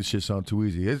just making this shit sound too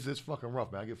easy. It's fucking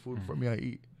rough, man. I get food in front of me, I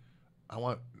eat. I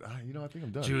think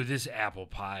I'm done. Dude, this apple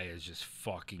pie is just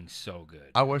fucking so good.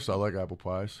 I wish I like apple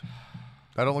pies.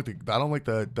 I don't like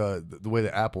the way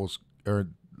the apples are.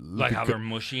 Like how they're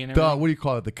mushy and The everything. what do you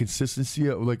call it? The consistency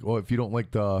of like, or if you don't like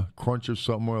the crunch or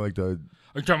something, or like the Are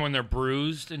you talking when they're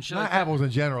bruised and shit? not Like that? apples in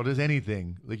general, just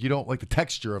anything. Like you don't like the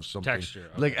texture of something. Texture,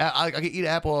 okay. Like I can eat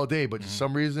apple all day, but for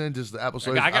some reason, just the apple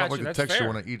slice. I I, got don't you, like the that's texture fair.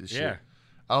 when I eat it. Yeah. Shit.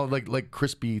 I don't like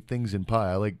crispy things in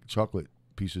pie. I like chocolate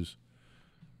pieces.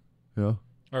 Yeah,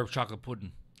 Or chocolate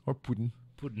pudding. or pudding.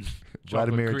 Pudding.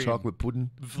 Vladimir cream. chocolate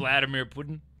pudding. Vladimir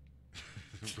Pudding.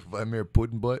 Vladimir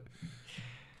pudding butt.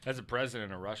 That's a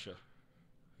president of Russia.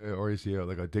 Or is he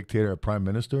like a dictator, a prime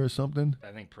minister or something?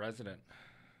 I think president.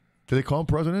 Do they call him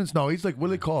presidents? No, he's like, what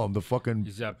do they call him? The fucking.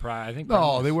 Is that I think. No,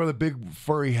 presidents- they wear the big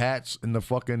furry hats and the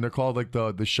fucking. They're called like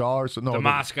the Shah or something. No, the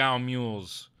Moscow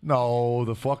Mules. No,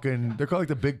 the fucking. They're called like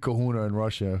the big Kahuna in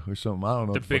Russia or something. I don't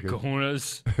know. The what big fuck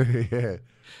kahunas. it is. Yeah.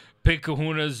 Big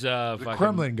Kahuna's The fucking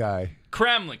Kremlin guy.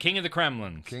 Kremlin, King of the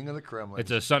Kremlin. King of the Kremlin.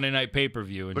 It's a Sunday night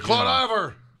pay-per-view. The Claude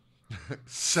Ivor.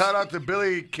 Shout out to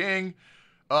Billy King,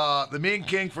 the Mean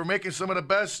King, for making some of the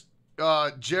best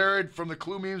Jared from the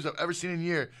Clue memes I've ever seen in a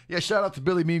year. Yeah, shout out to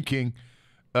Billy Meme King.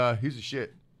 He's a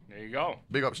shit. There you go.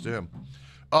 Big ups to him.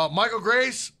 Michael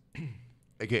Grace,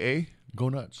 a.k.a. Go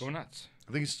Nuts. Go Nuts.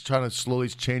 I think he's trying to slowly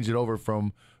change it over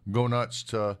from Go Nuts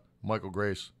to Michael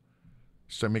Grace.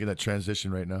 Start making that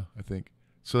transition right now, I think.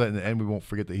 So that in the end we won't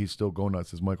forget that he's still Go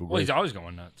Nuts as Michael Grace. Well, he's always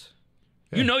going nuts.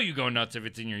 Yeah. You know you go nuts if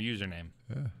it's in your username.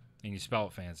 Yeah. And you spell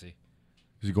it fancy.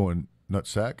 Is he going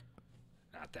nutsack?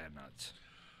 Not that nuts.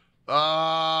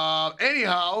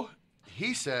 Anyhow,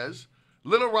 he says,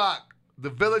 Little Rock, the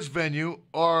Village venue,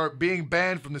 are being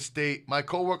banned from the state. My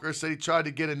coworker said he tried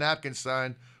to get a napkin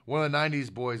signed. One of the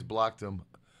 90s boys blocked him.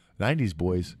 90s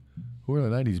boys? Who are the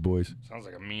 90s boys? Sounds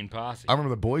like a mean posse. I remember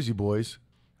the Boise boys.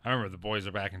 I remember the boys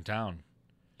are back in town.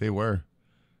 They were.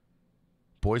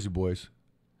 Boise boys.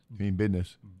 You mean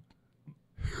business.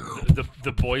 The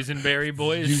Boysenberry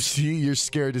boys? You see, you're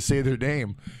scared to say their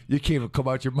name. You can't even come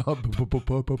out your mouth.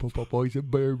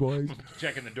 Boysenberry boys.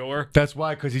 Checking the door. That's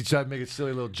why, because he tried to make a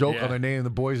silly little joke Yeah. on their name, the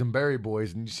Boysenberry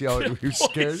boys, and you see how he was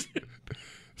scared?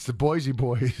 It's the Boise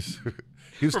boys.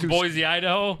 He was From Boise,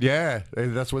 Idaho? Yeah,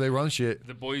 that's where they run shit.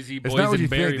 The Boise It's not what you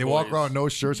Boysenberry think. They walk boys. around no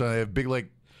shirts on. They have big,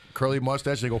 like, curly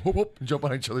mustache. They go whoop whoop and jump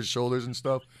on each other's shoulders and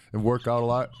stuff and work out a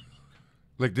lot.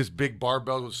 Like this big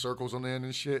barbell with circles on the end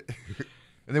and shit.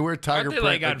 And they wear tiger Aren't they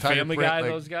print. like on tiger Family print, Guy,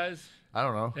 like, those guys? I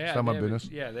don't know. Yeah, It's not my they- business.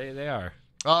 Yeah, they are.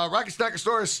 Rocket Stacker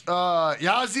Stores,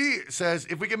 Yazi says,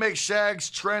 if we can make Shag's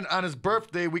trend on his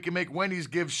birthday, we can make Wendy's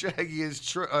give Shaggy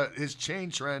his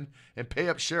chain trend and pay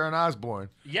up Sharon Osbourne.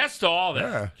 Yes to all that.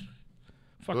 Yeah.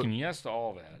 Fucking yes to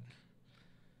all that.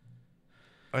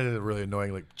 I did a really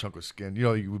annoying like chunk of skin. You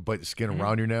know, you would bite the skin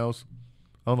around your nails.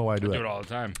 I don't know why I do I that. do it all the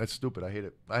time. That's stupid. I hate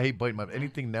it. I hate biting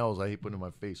anything nails. I hate putting in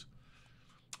my face.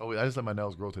 Oh wait, I just let my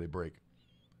nails grow till they break.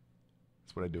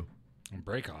 That's what I do. And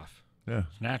break off. Yeah,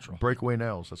 It's natural. breakaway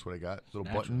nails. That's what I got. Little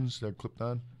Natural. buttons. They're clipped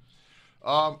on.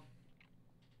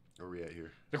 Where are we at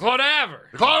here? The Claude Aver.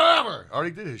 The Claude Aver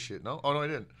already did his shit. No, oh no, I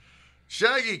didn't.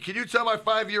 Shaggy, can you tell my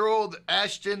 5-year-old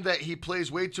Ashton that he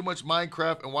plays way too much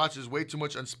Minecraft and watches way too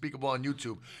much Unspeakable on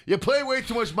YouTube? You play way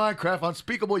too much Minecraft.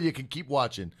 Unspeakable, you can keep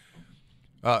watching.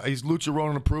 He's Lucha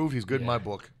Ronan approved. He's good in my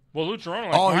book. Well,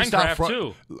 Lucharon likes Minecraft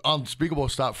too. Unspeakable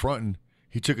stopped fronting.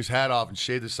 He took his hat off and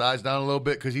shaved the sides down a little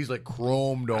bit because he's like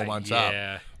chrome dome on top.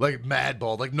 Yeah. Like mad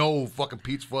bald. Like no fucking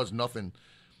Pete's Fuzz, nothing.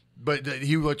 But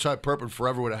he would try perping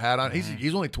forever with a hat on.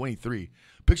 He's only 23.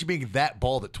 Picture being that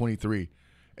bald at 23.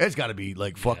 It's got to be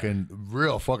like fucking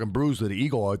real fucking bruised to the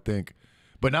ego, I think.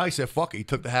 But now he said, fuck it. He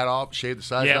took the hat off, shaved the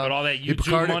sides down. Yeah, but all that He YouTube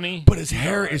Picarded it. money. But his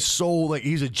hair is so, like,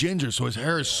 he's a ginger, so his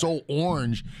hair is so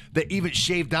orange that even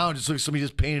shaved down, just like somebody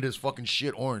just painted his fucking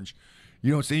shit orange. You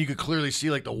know what I'm saying? You could clearly see,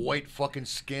 like, the white fucking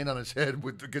skin on his head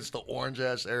against the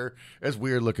orange-ass hair. That's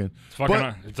weird looking. It's fucking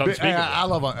it's unspeakable. I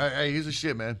love him. Hey, he's a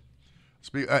shit, man.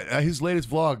 His latest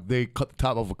vlog, they cut the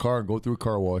top of a car and go through a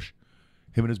car wash.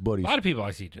 Him and his buddies. A lot of people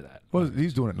I see do that. Well,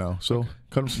 he's doing it now, so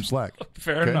cut him some slack.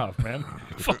 Fair Okay. enough, man.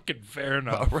 Fucking fair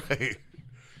enough. All right.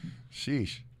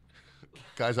 Sheesh.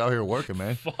 Guys out here working,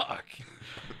 man. Fuck.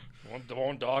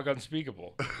 One dog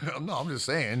unspeakable. No, I'm just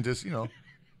saying, just, you know.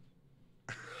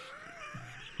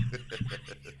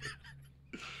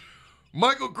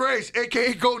 Michael Grace,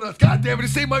 a.k.a. Go Nuts. God damn it,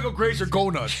 say Michael Grace or Go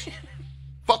Nuts.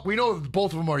 Fuck, we know that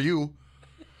both of them are you.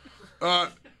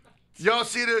 Y'all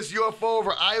see this UFO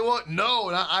over Iowa? No,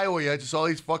 not Iowa yet. Just all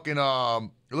these fucking,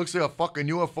 it looks like a fucking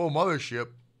UFO mothership.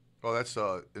 Oh, that's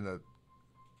in the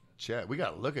chat. We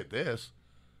gotta look at this.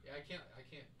 Yeah, I can't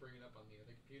bring it up on the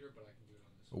other computer, but I can do it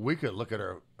on this. We could look at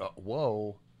her.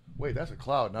 Whoa. Wait, that's a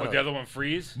cloud. Not Would the other one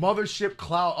freeze? Mothership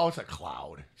cloud. Oh, it's a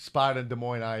cloud. Spotted in Des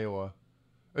Moines, Iowa.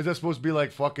 Is that supposed to be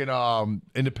like fucking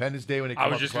Independence Day when they come I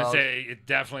was up just clouds? gonna say it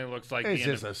definitely looks like It's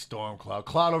the just a storm cloud.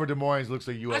 Cloud over Des Moines looks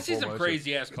like UFO. I see some mothership.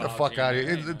 crazy ass Get the clouds. fuck here, out of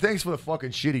man. here. Thanks for the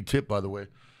fucking shitty tip, by the way.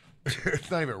 It's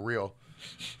not even real.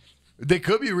 They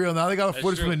could be real now. They got a That's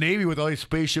footage from true. the Navy with all these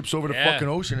spaceships over the Yeah. fucking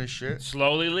ocean and shit.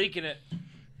 Slowly leaking it.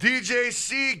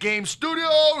 DJC Game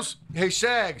Studios. Hey,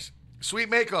 Shags. Sweet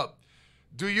makeup.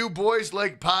 Do you boys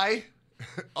like pie?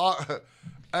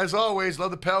 As always,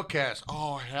 love the Palcast.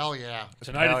 Oh, hell yeah.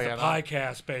 Tonight Hell it's yeah, the no. pie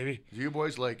cast, baby. Do you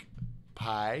boys like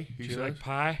pie? Do you like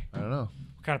pie? I don't know.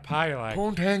 What kind of pie you like?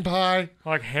 Poontang pie. I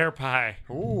like hair pie.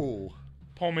 Ooh.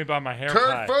 Pull me by my hair Turd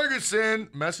pie. Ferguson.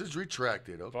 Message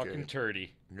retracted. Okay. Fucking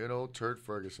turdy. Good old Turd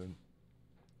Ferguson.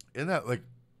 Isn't that like...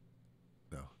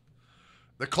 No.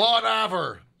 The Claude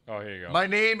Aver. Oh, here you go. My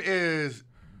name is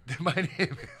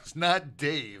not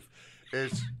Dave.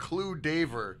 It's Clue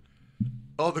Daver.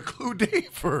 Oh, the Clue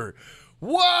Daver.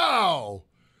 Wow.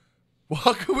 Well,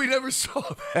 how come we never saw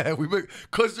that?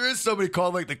 Because there is somebody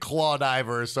called like the Claw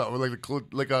Diver or something,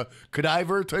 like a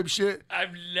cadaver type shit.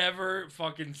 I've never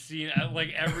fucking seen it.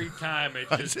 Like every time it's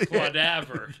just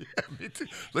Clawdaver. Yeah, me too.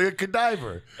 Like a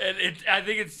cadaver. And I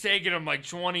think it's taken them like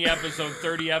 20 episodes,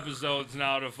 30 episodes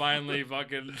now to finally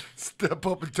fucking step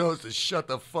up and tell us to shut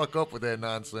the fuck up with that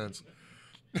nonsense.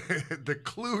 The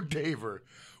Clue Daver.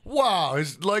 Wow,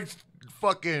 it's like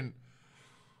fucking.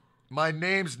 My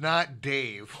name's not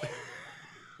Dave.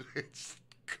 It's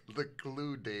the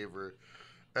Clue Daver.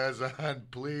 As on,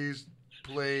 please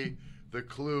play the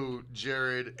Clue,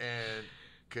 Jared and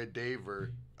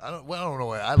Cadaver. I don't know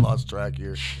why I lost track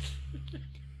here.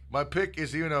 My pick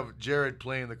is even of Jared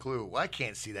playing the Clue. Well, I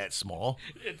can't see that small.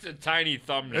 It's a tiny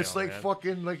thumbnail. It's like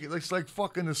fucking it's like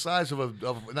fucking the size of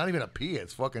not even a pea.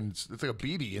 It's like a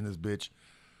BB in this bitch.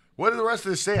 What did the rest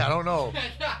of this say? I don't know.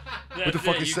 What the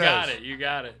fuck it says? You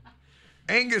got it.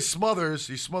 Angus Smothers,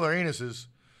 these smother anuses.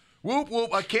 Whoop,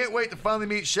 whoop. I can't wait to finally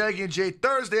meet Shaggy and Jay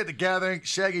Thursday at the gathering.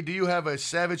 Shaggy, do you have a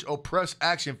Savage Oppressed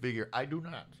action figure? I do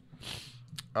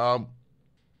not.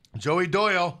 Joey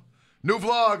Doyle, new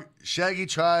vlog. Shaggy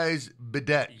tries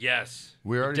bidet. Yes.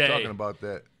 We're already talking about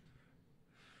that.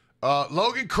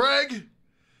 Logan Craig,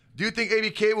 do you think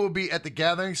ABK will be at the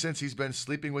gathering since he's been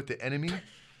sleeping with the enemy?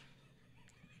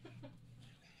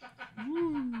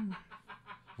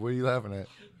 What are you laughing at?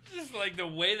 Just like the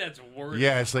way that's worded.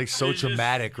 Yeah, it's like so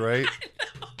dramatic, right?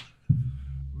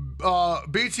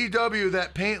 BTW,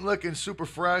 that paint looking super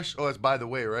fresh. Oh, it's by the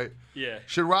way, right? Yeah.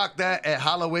 Should rock that at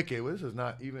Halloween. Well, this is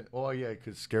not even. Oh, yeah,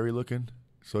 because scary looking.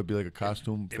 So it'd be like a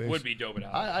costume face. It would be dope at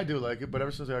Halloween. I do like it, but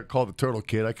ever since I got called the Turtle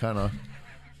Kid, I kind of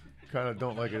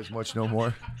don't like it as much no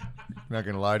more. Not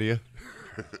going to lie to you.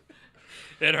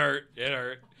 It hurt. It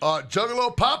hurt.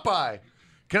 Juggalo Popeye.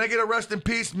 Can I get a rest in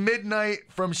peace midnight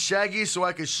from Shaggy so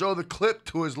I can show the clip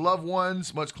to his loved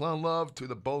ones? Much clown love to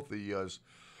the both of yous.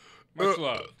 Much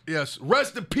love. Yes.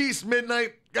 Rest in peace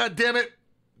midnight. God damn it.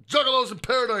 Juggalos in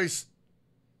paradise.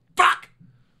 Fuck.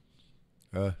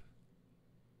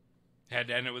 Had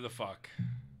to end it with a fuck.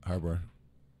 Harbor.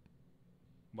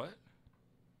 What?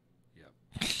 Yep.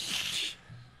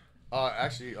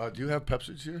 Actually, do you have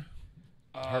Pepsi's here?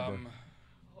 Harbor.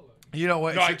 You know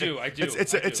what? No, I do.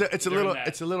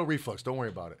 It's a little reflux. Don't worry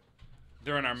about it.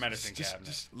 They're in our medicine cabinet.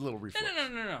 Just a little reflux.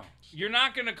 No. You're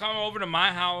not gonna come over to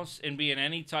my house and be in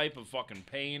any type of fucking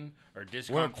pain or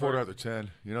discomfort. We're at 10:15.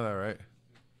 You know that, right?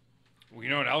 Well, you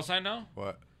know what else I know?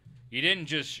 What? You didn't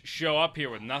just show up here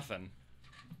with nothing.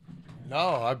 No,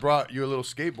 I brought you a little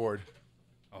skateboard.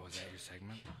 Oh, is that your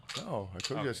segment? No, I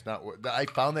told you that's not what. I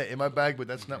found that in my bag, but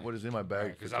that's not what is in my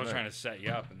bag. Because I was trying to set you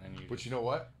up, and then you. But you know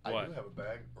what? What? I do have a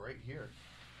bag right here.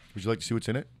 Would you like to see what's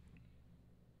in it?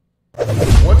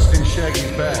 What's in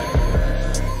Shaggy's bag?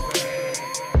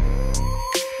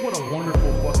 What a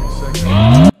wonderful fucking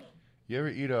segment. You ever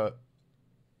eat a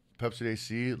Pepsi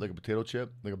AC, like a potato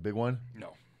chip, like a big one?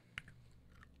 No.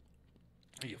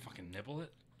 You fucking nibble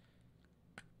it?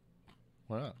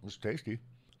 Why not? It's tasty.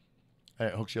 And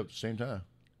it hooks you up at the same time.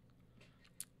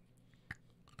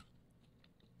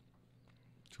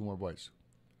 2 more bites.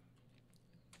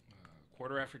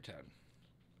 10:15.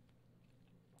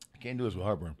 Can't do this with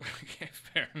heartburn. Okay,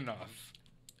 fair enough.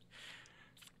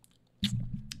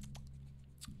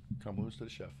 Compliments to the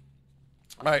chef.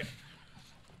 All right.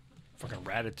 Fucking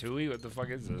ratatouille? What the fuck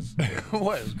is this?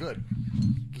 What? It was good.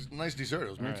 It was a nice dessert.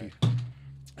 It was minty. Right.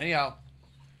 Anyhow,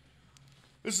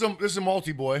 this is a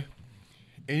multi-boy.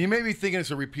 And you may be thinking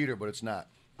it's a repeater, but it's not.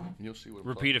 And you'll see what.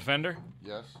 Repeat offender?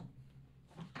 Yes.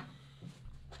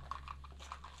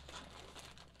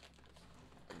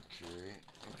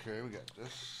 Okay, we got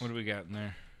this. What do we got in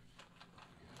there?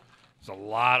 There's a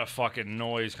lot of fucking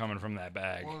noise coming from that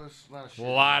bag. Well, there's a lot of shit. A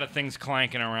lot of things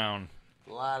clanking around.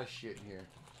 A lot of shit in here.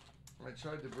 I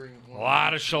tried to bring A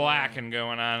lot of shellacking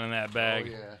going on in that bag.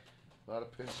 Oh, yeah. A lot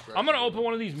of pin scratching. I'm going to open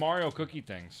one of these Mario cookie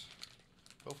things.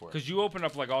 Go for it. Because you opened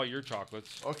up like all your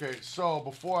chocolates. Okay, so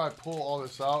before I pull all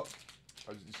this out,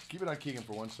 just keep it on Kegan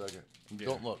for 1 second. Yeah.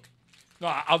 Don't look. No,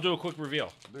 I'll do a quick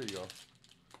reveal. There you go.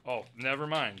 Oh, never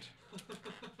mind.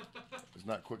 It's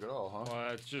not quick at all, huh?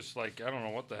 Well, it's just like, I don't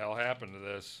know what the hell happened to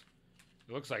this.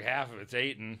 It looks like half of it's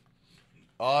eaten.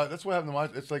 That's what happened to mine.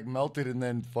 It's like melted and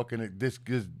then fucking it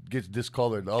gets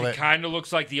discolored. All It that. kind of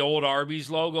looks like the old Arby's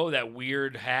logo, that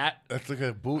weird hat That's like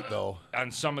a boot though.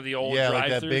 on some of the old Yeah,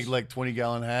 drive-thrus. like that big like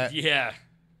 20-gallon hat. Yeah,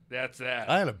 that's that.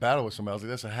 I had a battle with somebody. I was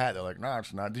like, "That's a hat." They're like, "No,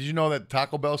 it's not." Did you know that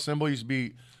Taco Bell symbol used to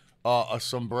be a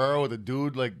sombrero with a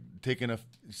dude like taking a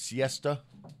siesta?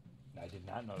 I did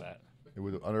not know that. It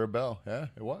It was under a bell. Yeah,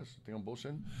 it was. I think I'm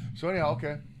bullshitting. So anyhow,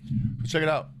 okay. So check it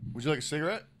out. Would you like a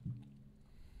cigarette?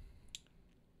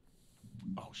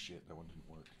 Oh shit, that one didn't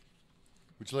work.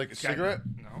 Would you like a cigarette?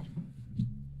 No.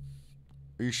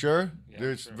 Are you sure? Yeah,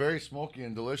 It's sure. very smoky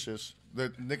and delicious.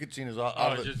 The nicotine is out,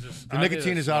 Oh, of it's the, just the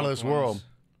nicotine is out of this world.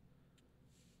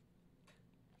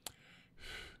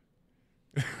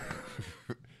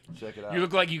 Check it out. You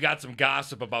look like you got some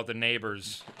gossip about the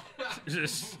neighbors.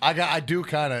 Just I do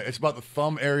kind of. It's about the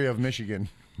thumb area of Michigan.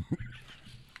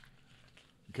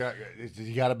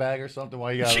 You got a bag or something?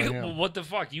 Why you got it? Well, what the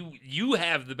fuck? You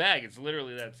have the bag. It's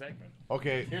literally that segment.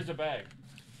 Okay, Here's the bag.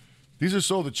 these are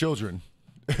sold to children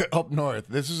up north.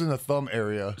 This is in the thumb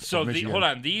area. So of Michigan. hold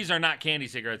on. These are not candy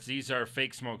cigarettes. These are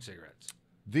fake smoke cigarettes.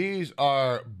 These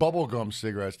are bubblegum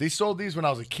cigarettes. They sold these when I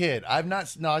was a kid. I've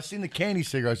seen the candy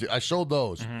cigarettes. I showed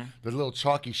those. The little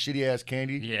chalky, shitty ass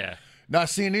candy. Yeah. Now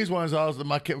seeing these ones, I was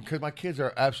because my kids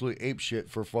are absolutely ape shit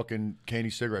for fucking candy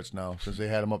cigarettes now since they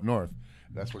had them up north.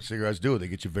 That's what cigarettes do. They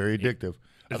get you very addictive.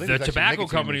 I think The there's actually tobacco nicotine in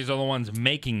companies are the ones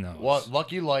making those. Well,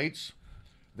 Lucky Lights.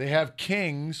 They have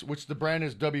Kings, which the brand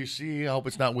is WC. I hope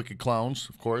it's not Wicked Clowns,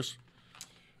 of course.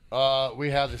 We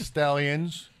have the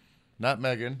Stallions, not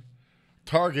Megan.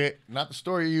 Target, not the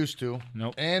store you're used to.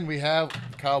 Nope. And we have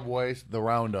the Cowboys, the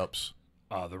Roundups.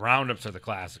 The Roundups are the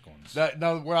classic ones.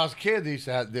 Now, when I was a kid,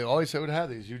 they always said would have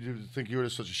these. You'd think you were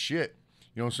such a shit.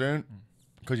 You know what I'm saying?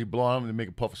 Because you blow on them and they make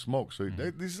a puff of smoke. So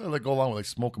these are like go along with like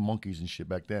smoking monkeys and shit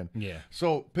back then. Yeah.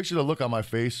 So picture the look on my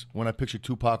face when I picture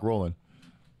Tupac rolling.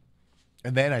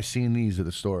 And then I seen these at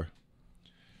the store.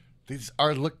 These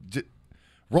are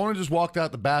Ronan just walked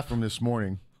out the bathroom this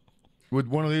morning with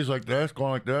one of these like this,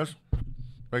 going like this.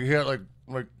 Like he had like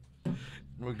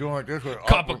doing like this. With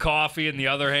Cup of coffee in the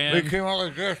other hand. They came out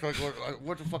like this, like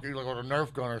what the fuck? Like with a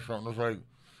Nerf gun or something. It's like,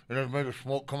 and then made the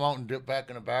smoke come out and dip back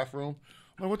in the bathroom.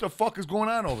 I'm like, what the fuck is going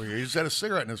on over here? He just had a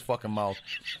cigarette in his fucking mouth.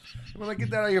 I'm like, get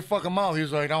that out of your fucking mouth.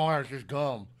 He's like, don't worry, it's just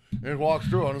gum. And he walks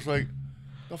through, and it's like,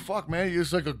 the fuck, man? You're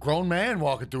just like a grown man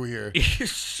walking through here.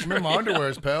 I'm in my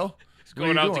underwears, pal. He's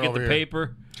going out to get the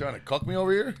paper. Trying to cuck me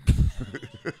over here?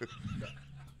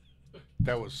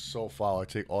 That was so foul. I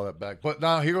take all that back. But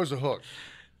now, here goes the hook.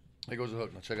 Here goes the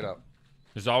hook. Now, check it out.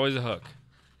 There's always a hook.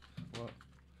 What?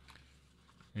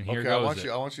 And here Okay, goes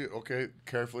I want you, okay,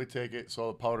 carefully take it so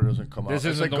the powder doesn't come out. This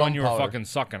It's isn't like the one you were gunpowder. fucking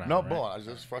sucking on. No, right? blow on. I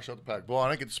just fresh out the pack. Blow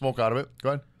on it, get the smoke out of it. Go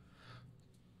ahead.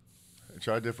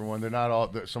 Try a different one. They're not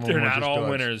all. Some of They're them are not just all duds.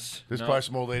 winners. There's No. probably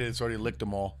some old lady that's already licked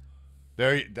them all.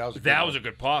 That was a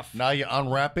good puff. Now you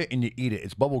unwrap it and you eat it.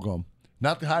 It's bubble gum,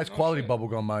 not the highest quality bubble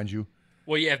gum, mind you.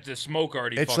 Well, you have the smoke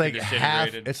already It's fucking like half.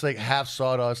 disintegrated. It's like half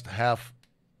sawdust, half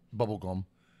bubble gum.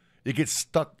 It gets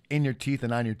stuck in your teeth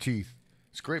and on your teeth.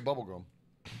 It's great bubble gum.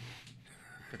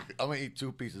 I'm gonna eat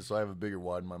 2 pieces so I have a bigger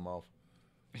wad in my mouth.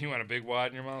 You want a big wad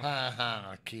in your mouth? Ha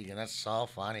ha, Kegan, that's so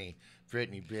funny.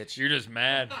 Brittany, bitch. You're just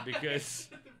mad because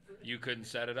you couldn't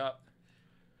set it up.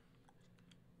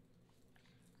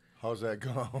 How's that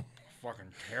gum? Fucking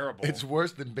terrible. It's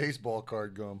worse than baseball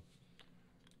card gum.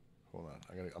 Hold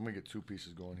on, I'm gonna get 2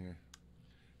 pieces going here.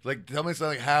 Like, tell me it's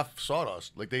like half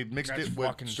sawdust. Like they mixed That's it with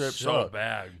fucking straight so sawdust.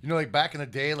 bad. You know, like back in the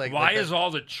day, like Why like is all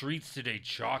the treats today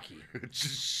chalky? it's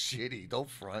just shitty? Don't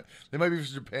front. They might be from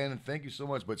Japan, and thank you so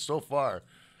much. But so far,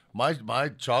 my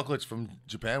chocolates from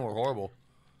Japan were horrible.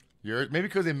 Yours, maybe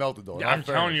because they melted though. Yeah, I'm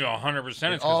telling you 100% it's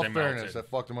In because all they fairness, melted. I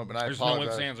fucked them up, and I There's no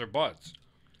apologize. ifs, ands, or buts.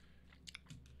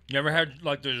 You ever had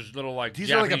like those little like These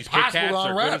are like Japanese impossible Kit to Kats? They're good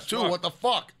unwrap as too. fuck. What the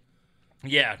fuck?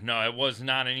 Yeah, no, it was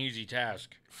not an easy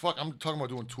task. Fuck, I'm talking about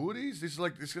doing 2 of these. This is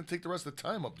like it's gonna take the rest of the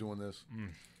time up doing this.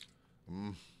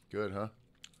 Good, huh?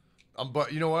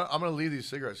 But you know what? I'm gonna leave these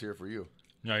cigarettes here for you.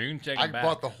 No, you can take I them back.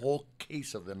 bought the whole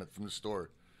case of them from the store.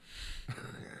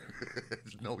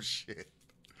 No shit.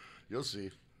 You'll see.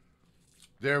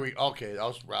 There we. Okay, I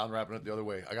was unwrapping it the other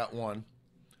way. I got 1.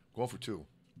 Going for 2.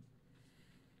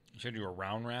 You said you were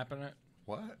round wrapping it?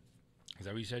 What? Is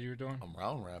that what you said you were doing? I'm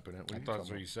round wrapping it. What I are you thought that's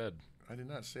talking what you said. about? I did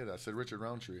not say that. I said Richard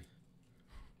Roundtree.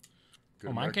 Good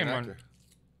Oh, mine American came actor.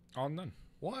 on. All done.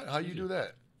 What? How you do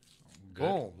that? Good.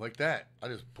 Boom, like that. I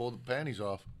just pulled the panties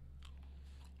off.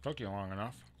 Took you long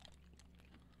enough.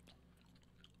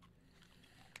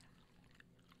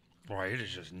 Boy, it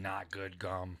is just not good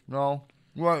gum. No.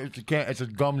 Well, it's a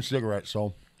gum cigarette,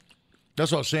 so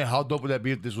that's what I was saying. How dope would that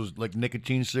be if this was like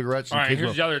nicotine cigarettes? All right, kids here's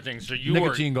were- the other thing. So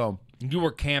nicotine gum. you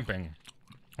were camping,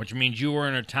 which means you were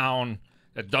in a town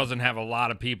that doesn't have a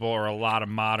lot of people or a lot of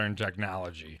modern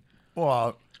technology,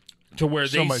 Well, to where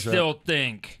they Somebody said. still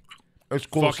think it's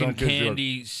cool. if fucking some kids do it.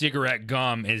 candy cigarette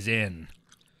gum is in.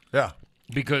 Yeah.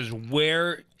 Because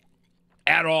where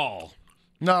at all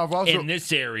No, I've also in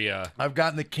this area. I've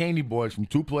gotten the candy boys from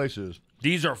 2 places.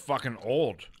 These are fucking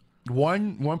old.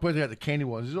 One place I got the candy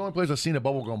ones. This is the only place I've seen the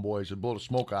bubblegum boys that blow the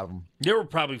smoke out of them. They were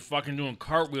probably fucking doing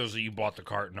cartwheels that you bought the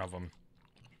carton of them.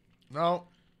 No,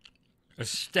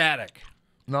 Ecstatic.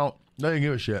 no, they didn't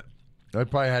give a shit. They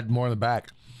probably had more in the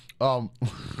back.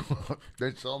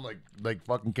 They sell them like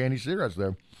fucking candy cigarettes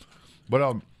there. But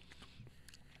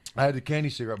I had the candy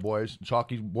cigarette boys,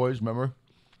 chalky boys. Remember,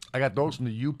 I got those from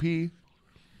the UP,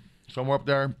 somewhere up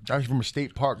there. Actually, from a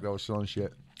state park that was selling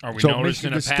shit. Are we So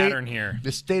noticing Michi- a pattern here?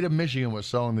 The state of Michigan was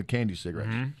selling the candy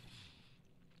cigarettes.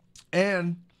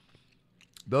 And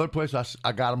the other place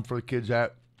I got them for the kids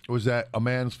at was at a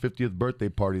man's 50th birthday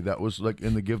party that was like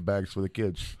in the gift bags for the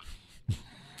kids.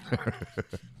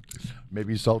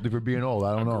 Maybe he's salty for being old.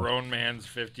 I don't know. Grown man's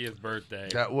 50th birthday.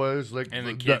 That was like, And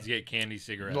the kids get candy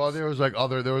cigarettes. well, there was like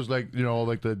like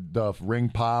the ring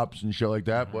pops and shit like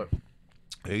that. But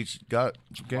they each got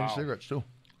some candy cigarettes too.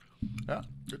 Yeah,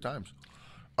 good times.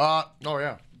 Oh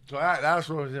yeah. So that's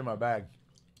what was in my bag.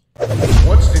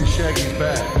 What's in Shaggy's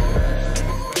bag?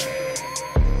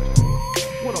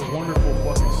 What a wonderful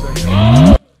fucking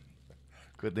segment.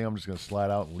 Good thing I'm just gonna slide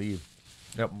out and leave.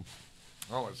 Yep.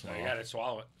 Oh, it's You gotta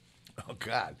swallow it. Oh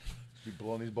God. You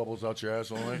blowing these bubbles out your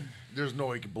ass all night? There's no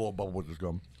way you can blow a bubble with this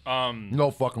gum.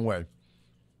 No fucking way.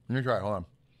 Let me try it. Hold on.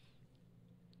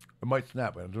 It might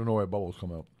snap, but there's no way bubbles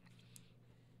come out.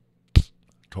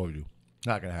 Told you.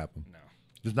 Not gonna happen. No.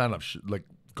 There's not enough like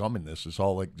gum in this. It's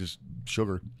all like just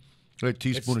sugar. Like a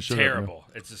teaspoon of It's sugar. terrible.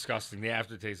 It's disgusting. The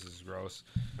aftertaste is gross.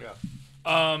 Yeah.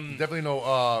 Definitely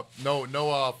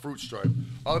no fruit stripe.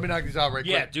 Oh, let me knock these out right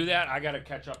Yeah, quick. do that. I gotta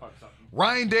catch up on something.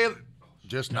 Ryan Daly.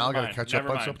 Just now, I gotta Mind. catch Never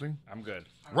up on mind. something. I'm good.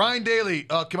 Ryan Daly.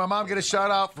 Can my mom get a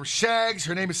shout out for Shags?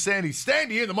 Her name is Sandy.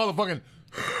 Sandy in the motherfucking.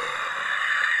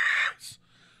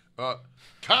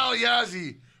 Kyle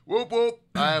Yazzie. Whoop whoop.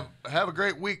 Have a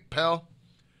great week, pal.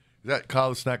 Is that Kyle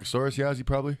the Snackosaurus Yazzie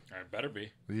probably? I better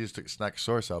be. He just took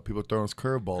Snackosaurus out. People throwing his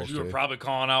curveballs You were today. probably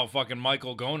calling out fucking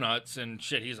Michael Go Nuts and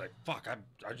shit. He's like, fuck,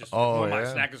 I just Oh, am I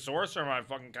yeah. Snackosaurus or am I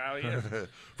fucking Kyle? Yeah.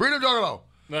 Freedom Juggalo.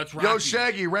 That's Yo, Rocky.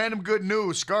 Shaggy, random good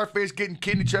news. Scarface getting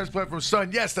kidney transplant from his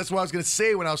son. Yes, that's what I was going to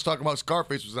say when I was talking about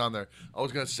Scarface was on there. I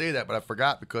was going to say that, but I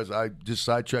forgot because I just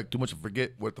sidetracked too much and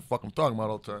forget what the fuck I'm talking about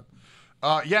all the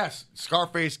time. Yes,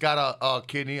 Scarface got a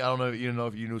kidney. I don't know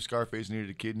if you knew Scarface needed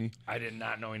a kidney. I did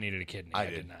not know he needed a kidney. I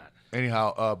did not.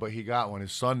 Anyhow, but he got one.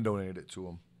 His son donated it to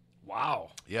him.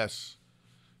 Wow. Yes,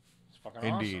 It's fucking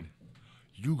indeed. awesome.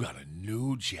 You got a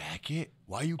new jacket?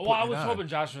 Why are you putting Well, I it was on? hoping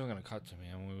Josh was going to cut to me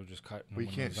and we would just cut. We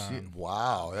when can't it was see on. it.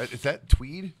 Wow. Is that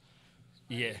tweed?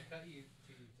 Yeah.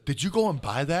 Did you go and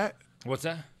buy that? What's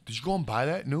that? Did you go and buy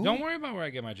that new? Don't worry about where I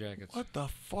get my jackets. What the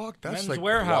fuck? That's Men's like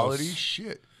Warehouse. quality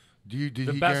shit. Did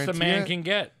The he best a guarantee man it? can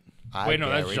get. I Wait, no,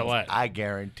 that's guarantee- Gillette. I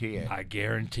guarantee it. I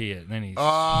guarantee it. And then he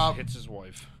hits his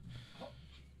wife.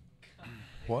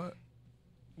 What?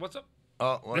 What's up?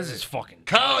 What This is fucking.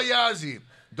 Kyle Yazzie.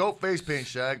 Dope face paint,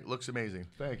 Shag. Looks amazing.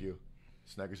 Thank you.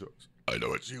 Snackosaurus. I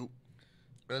know it's you.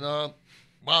 And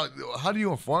wow, how do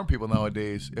you inform people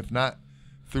nowadays if not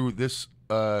through this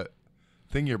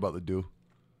thing you're about to do?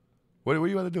 What are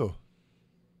you about to do?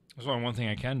 There's only one thing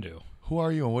I can do. Who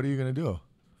are you and what are you gonna do?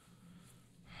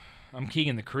 I'm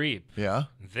Keegan the Creep. Yeah.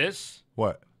 This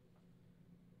What?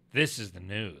 is the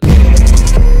news.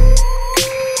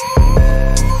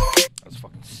 That's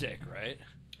fucking sick, right?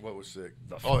 What was sick?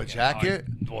 The Oh, the fucking- jacket?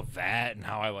 Well, that and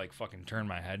how I like fucking turn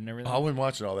my head and everything. I wasn't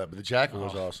watching all that, but the jacket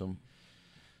was awesome.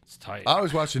 It's tight. I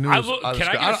always watch the news.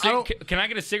 Can I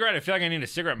get a cigarette? I feel like I need a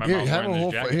cigarette in my Here, mouth. have a wearing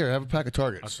whole. this jacket. Here, have a pack of Oh,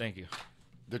 Targets. thank you.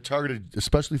 They're targeted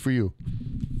especially for you.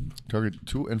 Target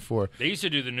 2 and 4. They used to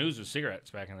do the news with cigarettes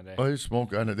back in the day. Oh, they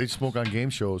smoke on game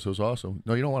shows. It was awesome.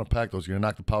 No, you don't want to pack those. You're gonna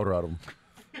knock the powder out of them.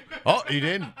 Oh, you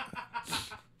didn't.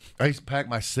 I used to pack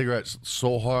my cigarettes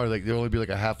so hard, like there'd only be like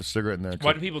a half a cigarette in there.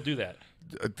 Why do people do that?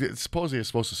 Supposedly it's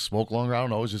supposed to smoke longer. I don't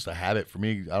know. It's just a habit for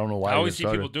me. I don't know why. I always even see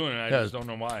started. people doing it. I Yeah, just don't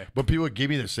know why. But people would give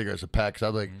me their cigarettes to pack. Cause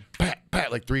I'd like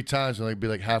pat like 3 times and like be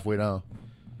like halfway down.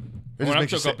 It When just I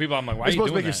makes took your up people, I'm like, why are it's you supposed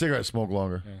to doing make your that? cigarette smoke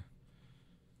longer. Yeah.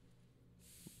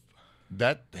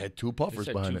 That had 2 They puffers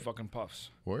said behind 2 it. fucking puffs.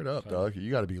 Word up, dog.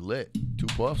 You got to be lit. 2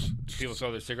 puffs. People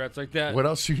sell their cigarettes like that. What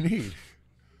else you need?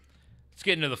 Let's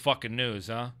get into the fucking news,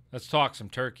 huh? Let's talk some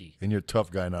turkey. And you're a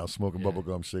tough guy now, smoking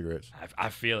bubblegum cigarettes. I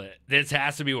feel it. This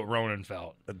has to be what Ronan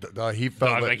felt. He felt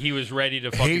Dog, like, like he was ready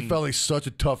to fucking. he felt like such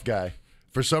a tough guy.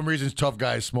 For some reason, tough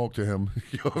guys smoke to him.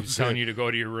 You know what I'm telling saying? you to go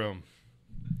to your room.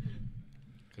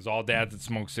 Because all dads that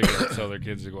smoke cigarettes tell their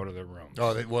kids to go to their room.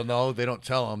 Oh, well, no, they don't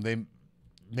tell them. They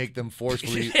make them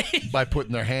forcefully by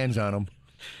putting their hands on them.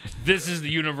 This is the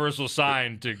universal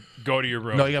sign to go to your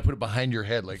room. No, you gotta put it behind your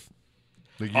head, like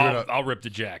you're gonna, I'll rip the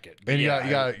jacket. and you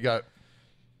Yeah, got.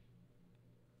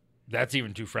 That's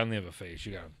even too friendly of a face.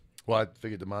 You got Well, I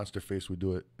figured the monster face would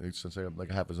do it since I'm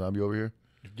like half a zombie over here.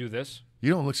 to do this.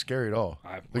 You don't look scary at all.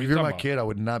 What Like, are if you you're talking my about? kid, I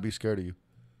would not be scared of you.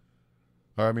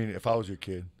 Or I mean, if I was your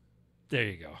kid, There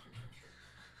you go.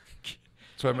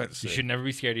 that's what I meant to say. You should never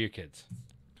be scared of your kids.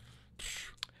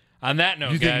 On that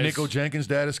note, You think guys, Nico Jenkins'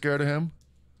 dad is scared of him?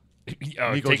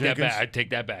 oh, Nico take that Jenkins? back. I take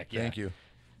that back. Yeah. Thank you.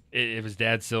 If his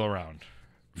dad's still around,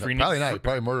 free Probably not. He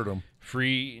probably murdered him.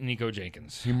 Free Nico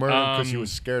Jenkins. He murdered him because he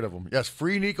was scared of him. Yes,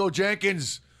 free Nico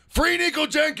Jenkins. Free Nico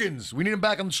Jenkins. We need him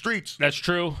back on the streets. That's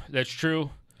true. That's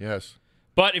true. Yes.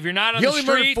 But if you're not on He the only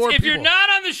murdered streets, 4 if you're people. not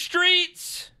on the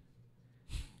streets,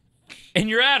 and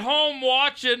you're at home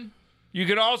watching, you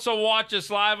can also watch us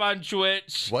live on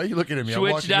Twitch. Why are you looking at me? I'm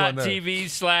watching you on there.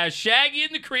 Twitch.tv/Shaggy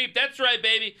and the Creep. That's right,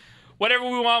 baby. Whatever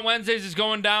we want Wednesdays is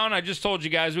going down. I just told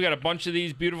you guys we got a bunch of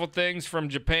these beautiful things from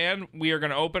Japan. We are going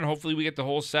to open. Hopefully we get the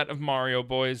whole set of Mario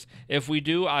boys. If we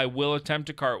do, I will attempt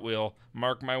a cartwheel.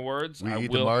 Mark my words. We I eat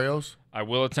will, the Marios? I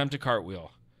will attempt a cartwheel.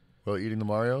 Well, eating the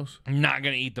Marios? I'm not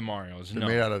going to eat the Marios. No.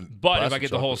 made out of But if I plastic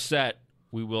get the whole chocolate. set,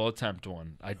 we will attempt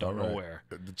one. I don't know All right. where.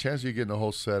 The chances of you getting the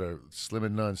whole set are slim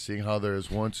and none, seeing how there's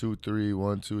 1, 2, 3,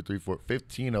 1, 2, 3, 4,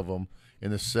 15 of them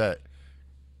in the set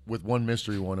with one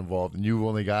mystery one involved, and you've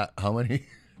only got how many?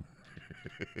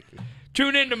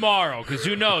 Tune in tomorrow, because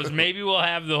who knows? Maybe we'll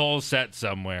have the whole set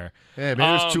somewhere. Yeah,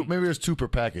 maybe there's two. Maybe there's 2 per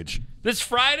package. This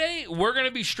Friday, we're going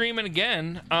to be streaming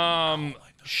again.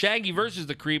 Shaggy versus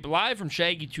the Creep, live from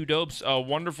Shaggy 2 Dopes, a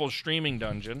wonderful streaming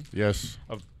dungeon Yes.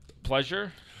 of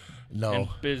pleasure No. and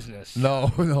business.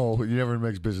 No. You never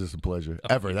mix business and pleasure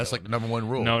ever. That's like the number 1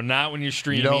 rule. No, not when you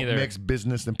stream you don't either. mix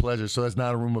business and pleasure. So that's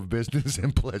not a room of business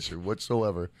and pleasure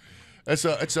whatsoever. It's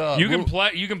a. You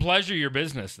can pleasure your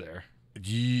business there.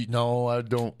 No, I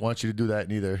don't want you to do that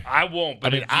neither. I won't, but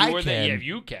I mean, if you I were there, can. yeah,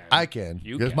 you can. I can.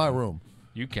 You It's can. my room.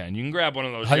 You can. You can grab one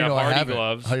of those How do Jeff you know I Hardy haven't?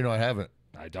 gloves. How do you know I haven't?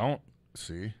 I don't.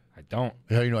 See? I don't.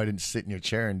 How do you know I didn't sit in your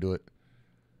chair and do it?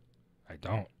 I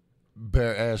don't.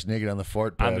 Bare ass naked on the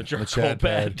fart pad. On the On charcoal Chad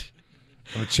bed.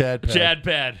 On the Chad pad. Chad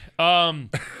pad.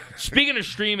 Speaking of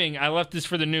streaming, I left this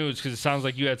for the news because it sounds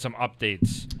like you had some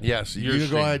updates. Yes. You Your can go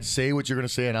stream. ahead, say what you're going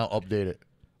to say, and I'll update it.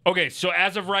 Okay, so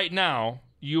as of right now,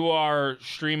 you are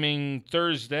streaming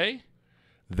Thursday.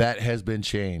 That has been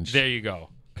changed. There you go.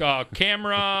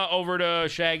 Camera over to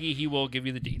Shaggy. He will give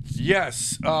you the deets.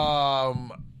 Yes.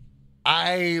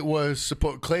 I was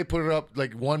supposed. Clay put it up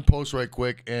like one post right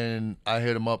quick, and I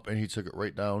hit him up, and he took it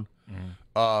right down.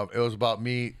 It was about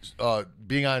me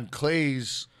being on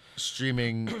Clay's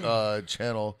streaming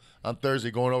channel on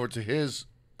Thursday, going over to his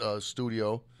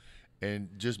studio, and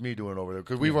just me doing it over there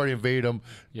because we've already invaded him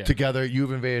together.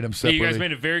 You've invaded him Hey, separately. you guys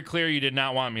made it very clear you did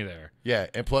not want me there. Yeah,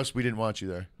 and plus we didn't want you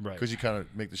there, Right. Because you kind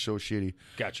of make the show shitty.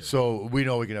 Gotcha. So we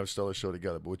know we can have a stellar show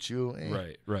together, but with you,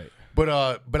 Right. But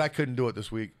I couldn't do it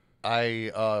this week.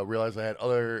 I realized I had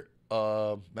other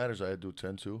matters I had to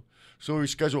attend to, so we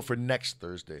rescheduled for next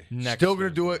Thursday. Still gonna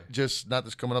do it, just not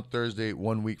this coming up Thursday.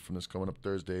 1 week from this coming up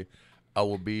Thursday, I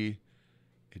will be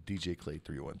at DJ Clay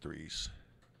 313's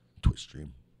Twitch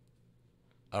stream.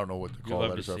 I don't know what the call love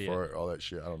letters to are see for all that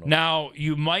shit. I don't know. Now,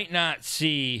 you might not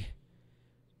see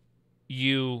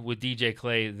you with DJ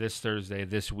Clay this Thursday,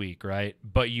 this week, right?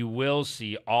 But you will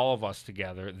see all of us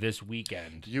together this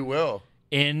weekend You will.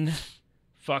 in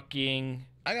fucking...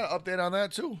 I got an update on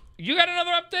that too. You got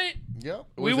another update? Yep.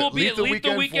 We will be at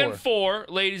Lethal Weekend 4,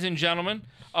 ladies and gentlemen.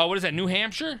 What is that, New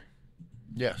Hampshire?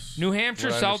 Yes. New Hampshire,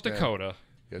 What I South understand. Dakota.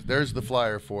 Yes, there's the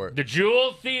flyer for it. The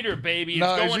Jewel Theater, baby. It's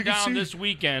Now, as going you can down see- this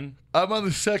weekend. I'm on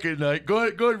the second night. Go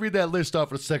ahead and read that list off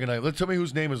for the second night. Tell me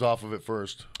whose name is off of it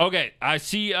first. Okay, I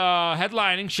see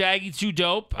headlining Shaggy 2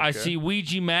 Dope. I see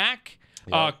Ouija Mac,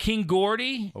 Yeah. King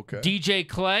Gordy, Okay. DJ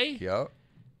Clay, Yeah.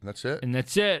 And that's it? and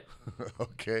that's it.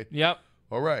 Okay. Yep.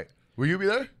 All right. Will you be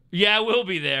there? Yeah, I will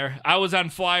be there. I was on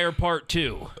Flyer Part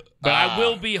 2. But I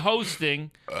will be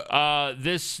hosting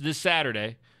this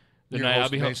Saturday. The You're night I'll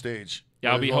hosting be main stage.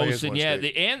 Yeah, I'll be There's only hosting. one Yeah,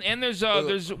 stage. and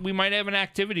there's we might have an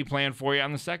activity planned for you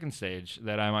on the second stage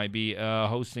that I might be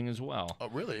hosting as well. Oh,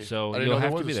 really? So I didn't you'll know there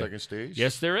have was to be a there. second stage.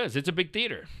 Yes, there is. It's a big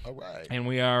theater, All right. and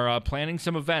we are planning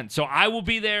some events. So I will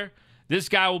be there. This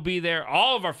guy will be there.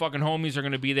 All of our fucking homies are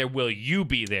going to be there. Will you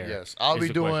be there? Yes. I'll is be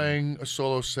the question. doing a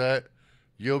solo set.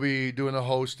 You'll be doing the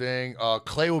hosting.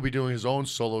 Clay will be doing his own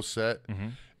solo set. Mm-hmm.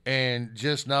 And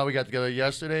just now we got together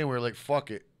yesterday and we were like,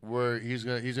 fuck it. He's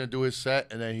gonna do his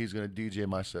set and then he's gonna DJ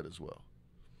my set as well.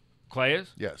 Clay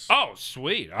is? Yes. Oh,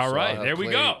 sweet. All So right, I'll have there we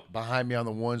Clay go. behind me on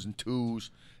the 1s and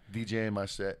 2s, DJing my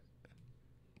set.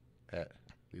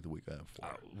 Lead the week I have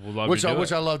 4. We'll love Which to do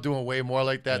I it. love doing way more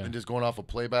like that than just going off of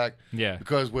playback. Yeah.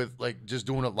 Because with like just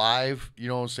doing it live, you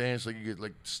know what I'm saying? It's like you get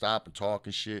like stop and talk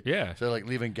and shit. Yeah. So like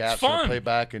leaving gaps fun. on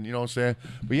playback and you know what I'm saying?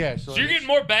 But yeah, So you're getting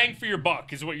more bang for your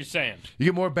buck, is what you're saying. you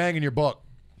get more bang in your buck.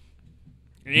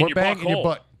 In More your bang buck in your hole.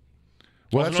 butt.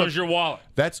 Well, Also known as your wallet.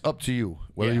 that's up to you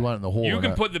whether Yeah. you want it in the hole You or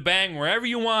can not. put the bang wherever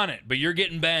you want it, but you're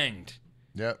getting banged.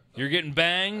 Yep. You're getting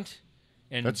banged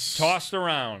and That's- tossed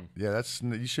around. Yeah,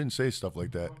 you shouldn't say stuff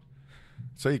like that.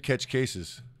 That's how you catch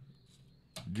cases.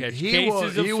 Catch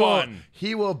cases of fun.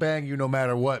 He will bang you no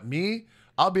matter what. Me,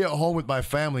 I'll be at home with my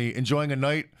family enjoying a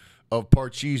night of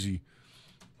parcheesi.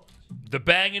 The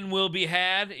banging will be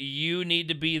had. You need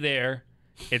to be there.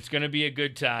 It's going to be a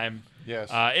good time. Yes.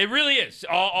 It really is.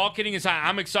 All kidding aside,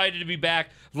 I'm excited to be back.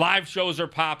 Live shows are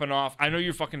popping off. I know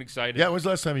you're fucking excited. Yeah, when was the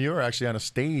last time you were actually on a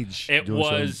stage? It doing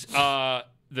was something?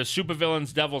 the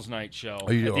Supervillains Devil's Night show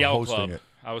you at were the L hosting Club. it.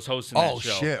 I was hosting that Oh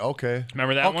show. shit! Okay.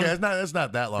 Remember that one? Okay, that's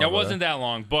not that long. That ago, wasn't that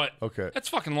long, but Okay. that's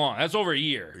fucking long. That's over a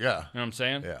year. Yeah. You know what I'm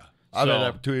saying? Yeah. I've So- had the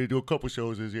opportunity to do a couple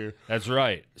shows this year. That's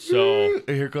right. So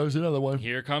And here comes another one.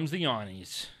 here comes the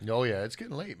Yawnies. Oh yeah, it's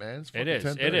getting late, man. It's It fucking is.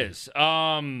 10:30. It is.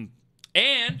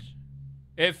 And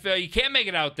if you can't make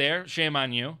it out there, shame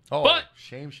on you. Oh, But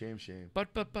shame. But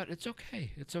it's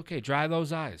okay. It's okay. Dry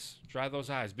those eyes. Dry those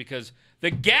eyes because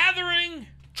the Gathering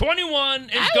 21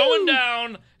 is going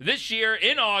down this year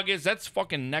in August. That's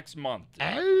fucking next month.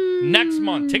 Next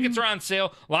month. Tickets are on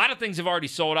sale. A lot of things have already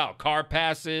sold out. Car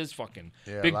passes, fucking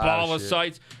Yeah, big a lot ball of of shit.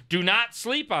 sites. Do not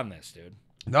sleep on this, dude.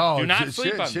 No, Do not shit,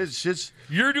 sleep on shit's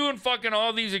You're doing fucking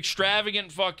all these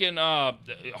extravagant fucking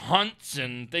hunts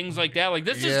and things like that. Like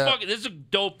this Yeah. is a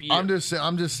dope year. I'm just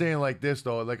saying like this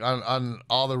though, like on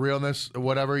all the realness or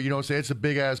whatever, you know what I'm saying? It's a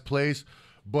big ass place,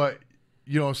 but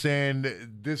you know what I'm saying,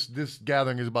 this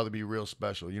gathering is about to be real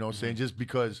special, you know what I'm saying? Just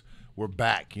because we're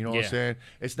back, you know what Yeah. I'm saying?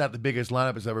 It's not the biggest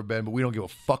lineup it's ever been, but we don't give a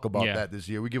fuck about Yeah. that this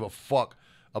year. We give a fuck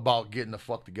about getting the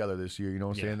fuck together this year, you know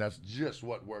what I'm Yeah. saying? That's just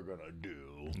what we're gonna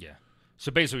do. Yeah.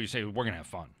 So basically, you say we're gonna have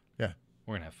fun. Yeah.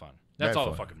 We're gonna have fun. That's Have all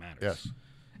fun. that fucking matters.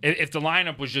 Yes. If the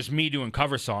lineup was just me doing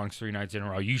cover songs 3 nights in a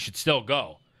row, you should still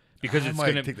go because I it's might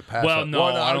gonna. take the pass Well, up. no,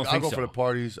 I don't I'll think go so. for the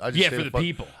parties. I just Yeah, stay for the fuck-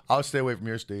 people. I'll stay away from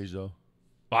your stage though.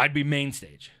 Well, I'd be main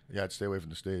stage. Yeah, I'd stay away from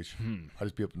the stage. Hmm. I'd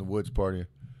just be up in the woods partying.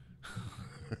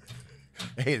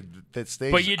 Hey, that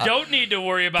stage. But you don't need to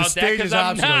worry The about that stage because is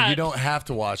I'm optional. not. You don't have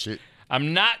to watch it.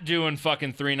 I'm not doing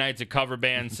fucking 3 nights of cover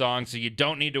band songs, so you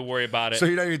don't need to worry about it. So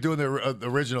you're doing the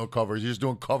original covers. You're just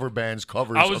doing cover bands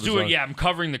covers. I was of the doing, songs. yeah, I'm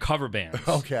covering the cover bands.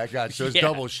 Okay, I got you. So it's Yeah.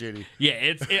 double shitty.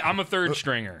 Yeah, I'm a third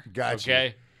stringer. Gotcha.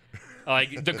 Okay?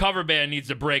 Like, the cover band needs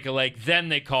to break a leg, then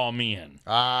they call me in.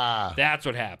 Ah. That's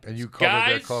what happens. And you covered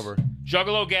Guys, that cover.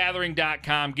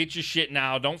 JuggaloGathering.com. Get your shit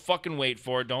now. Don't fucking wait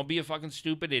for it. Don't be a fucking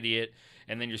stupid idiot.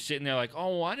 And then you're sitting there like,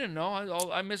 oh, I didn't know.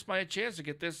 I missed my chance to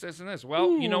get this, and this.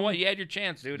 Well, you know what? You had your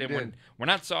chance, dude. And did. we're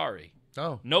not sorry.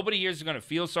 No. Nobody here is going to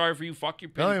feel sorry for you. Fuck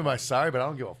your Not only pin. am I sorry, but I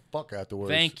don't give a fuck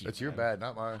afterwards. Thank you, It's your man. bad,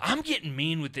 not mine. I'm getting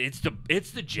mean with it.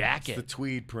 It's the jacket. The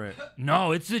tweed print.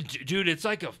 No, it's the dude. It's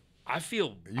like a. I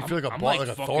feel. You feel like a I'm boss, like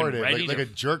fucking authoritative, ready like to- a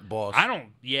jerk boss. I don't.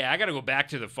 Yeah, I got to go back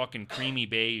to the fucking creamy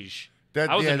beige. That,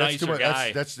 I was yeah, a that's too nicer much.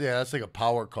 guy. That's like a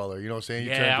power color. You know what I'm saying? You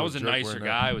turn Yeah, I into was a jerk nicer wearing that.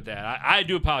 guy with that. I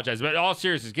do apologize, but in all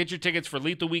seriousness, get your tickets for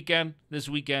Lethal Weekend this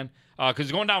weekend because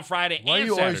it's going down Friday Why and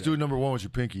do you always Saturday. do number one with your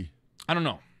pinky? I don't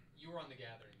know. You were on the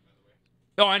gathering,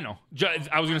 by the way. Oh, I know.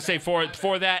 I was going to say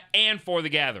for that and for the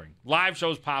gathering. Live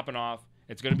shows popping off.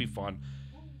 It's going to be fun.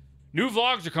 New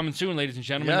vlogs are coming soon, ladies and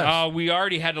gentlemen. Yes. We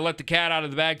already had to let the cat out of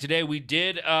the bag today. We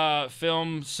did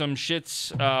film some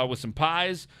shits with some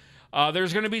pies.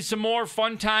 There's going to be some more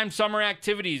fun time summer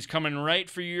activities coming right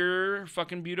for your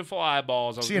fucking beautiful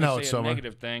eyeballs. I was Seeing gonna how say it's a summer.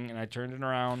 negative thing, and I turned it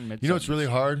around. You know what's really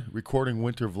hard? Recording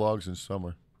winter vlogs in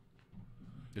summer.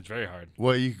 It's very hard.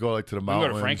 Well, you can go like to the You can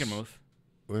mountains. go to Frankenmuth.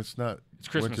 Well, it's not. It's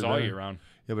Christmas winter all there. year round.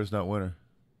 Yeah, but it's not winter.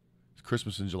 It's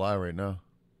Christmas in July right now.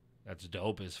 That's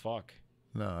dope as fuck.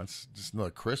 No, it's just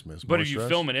not Christmas. But More if you stress.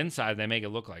 film it inside, they make it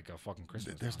look like a fucking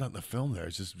Christmas. There's nothing to film there.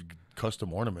 It's just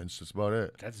custom ornaments. That's about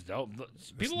it. That's dope.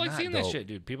 People like not seeing that dope. shit,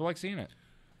 dude. People like seeing it.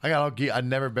 I've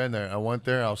never been there. I went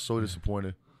there. I was so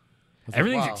disappointed. I was like,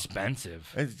 Everything's wow.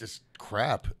 expensive. It's just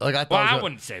crap. Like I thought. Well, it was I a-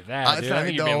 wouldn't say that. It's Dude. I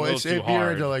think you're being a little it's too if you're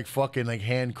hard. into like fucking like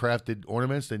handcrafted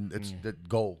ornaments, then it's that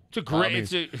goal. It's a great. I mean,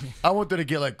 It's a. I wanted to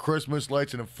get like Christmas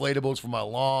lights and inflatables for my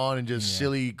lawn and just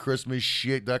silly Christmas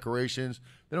shit decorations.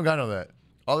 They don't got none of that.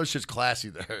 All this shit's classy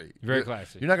there. Very You're-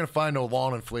 classy. You're not gonna find no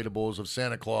lawn inflatables of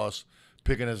Santa Claus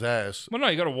picking his ass. Well, no,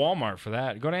 you go to Walmart for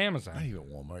that. Go to Not Amazon. even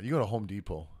Walmart. You go to Home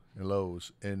Depot. and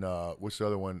Lowe's. And what's the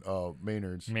other one?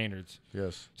 Maynard's. Maynard's.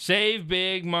 Yes. Save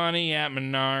big money at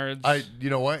Menards. You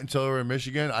know what? Until we were in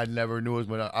Michigan, I never knew it was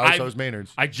Menards. I always thought it was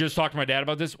Maynard's. I just talked to my dad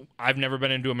about this. I've never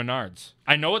been into a Menards.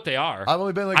 I know what they are. I've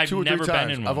only been like 2 or 3 never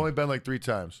times. been in I've one. only been like 3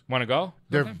 times. Want to go?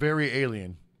 They're Okay. very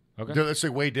alien. Okay. It's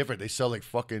like way different. They sell like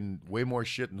fucking way more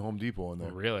shit than Home Depot in there.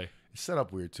 Oh, really? It's set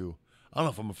up weird too. I don't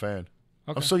know if I'm a fan.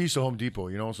 Okay. I'm so used to Home Depot.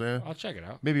 You know what I'm saying? I'll check it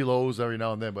out. Maybe Lowe's every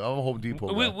now and then, but I'm a Home Depot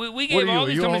guy. We What gave are all you?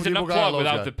 these You a Home companies enough Depot guy or plug Lowe's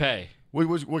without guy? the pay.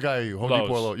 What guy are you? Home Depot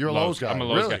or Lowe's? You're a Lowe's guy. I'm a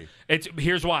Lowe's Really? guy.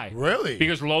 Here's why. Really?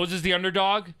 Because Lowe's is the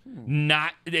underdog.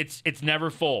 It's never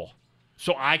full,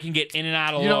 so I can get in and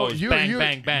out of Lowe's.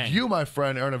 Bang, bang. You, my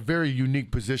friend, are in a very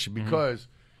unique position because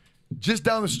just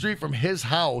down the street from his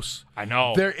house, I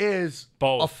know there is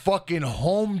Both. a fucking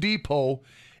Home Depot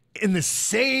in the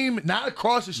same, not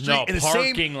across the street, No, in the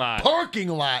parking same lot. parking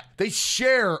lot. They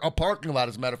share a parking lot,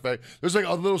 as a matter of fact. There's like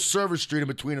a little service street in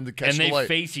between them to catch and the they light.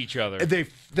 face each other. And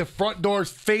the front doors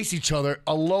face each other,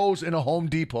 a Lowe's and a Home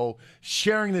Depot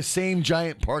sharing the same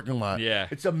giant parking lot. Yeah.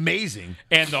 It's amazing.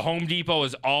 And the Home Depot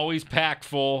is always packed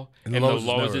full, and the Lowe's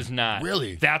Lowe's is never. is not.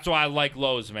 Really? That's why I like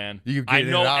Lowe's, man. You can I get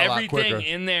in know and out a lot everything quicker.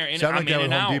 in there, and See, I I'm like in that with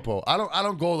and Home out. Depot. I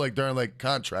don't go like during like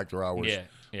contractor hours. Yeah,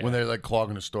 yeah. When they're like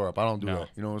clogging the store up. I don't do No. that.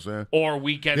 You know what I'm saying? Or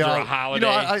weekends or a holiday.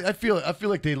 You know, I feel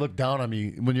like they look down on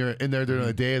me when you're in there during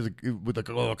the day with like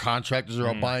all the contractors are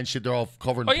all buying shit. They're all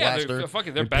covered in Oh, yeah, plaster. they're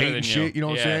fucking- they're and better paint than and you. shit. You know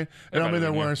what Yeah, I'm saying? they're And I'm better in there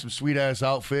than you. wearing some sweet ass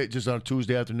outfit just on a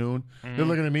Tuesday afternoon. They're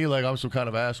looking at me like I'm some kind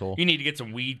of asshole. You need to get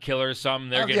some weed killer or something.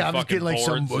 They're getting yeah, I'm just fucking getting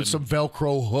like boards some and-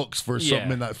 Velcro hooks for something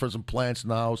Yeah. in that, for some plants in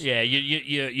the house. Yeah,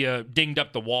 you dinged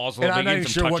up the walls a And little I'm bit. not getting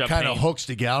even some sure what touch-up kind of paint. hooks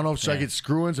to get. I don't know if should I get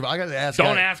screw-ins. I got to ask.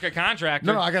 Don't guy. ask a contractor.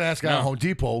 No, I got to ask a guy at No. Home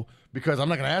Depot because I'm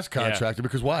not going to ask a contractor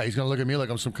because why? He's going to look at me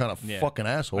like I'm some kind of Yeah. fucking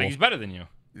asshole. Like, he's better than you.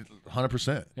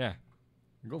 100%. Yeah.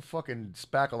 Go fucking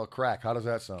spackle a crack. How does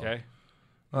that sound? Okay.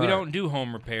 All We right. don't do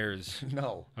home repairs.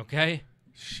 No. Okay.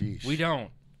 Sheesh. We don't.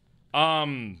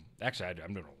 Actually,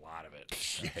 I'm doing a lot of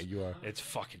it. Yeah, you are. It's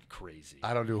fucking crazy.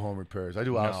 I don't do home repairs. I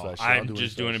do No, outside shit. I'll I'm do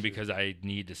just doing it inside shit. because I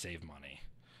need to save money.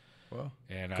 Well,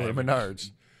 And go to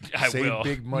Menards. I Save will.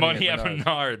 big money at at Menards.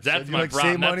 Menards. That's you my like to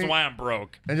problem. save That's money? why I'm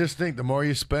broke. And just think, the more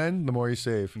you spend, the more you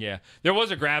save. Yeah. There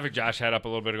was a graphic Josh had up a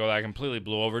little bit ago that I completely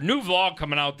blew over. New vlog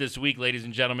coming out this week, ladies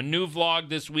and gentlemen. New vlog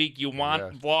this week. You want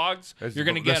Yeah. vlogs? You're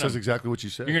going to get That says them. exactly what you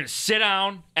said. You're going to sit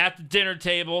down at the dinner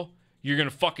table. You're going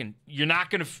to you're not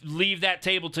going to leave that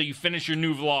table till you finish your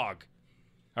new vlog.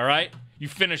 All right? You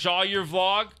finish all your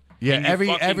vlog. Yeah, and you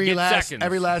fucking every get last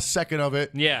seconds. second of it.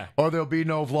 Yeah. Or there'll be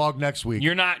no vlog next week.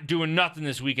 You're not doing nothing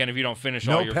this weekend if you don't finish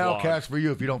all No your Palcast vlogs. for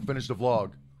you if you don't finish the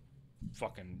vlog.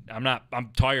 I'm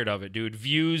tired of it, dude.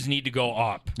 Views need to go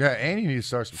up. Yeah, and you need to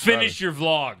start subscribing. Finish your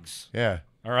vlogs. Yeah.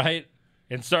 All right?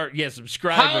 And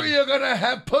subscribe. How are you gonna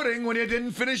have pudding when you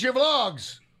didn't finish your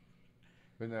vlogs?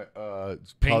 Isn't that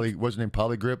what's his name?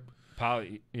 Polygrip?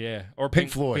 Yeah. Or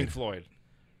Pink Floyd. Pink Floyd.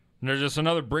 And there's just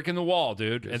another brick in the wall,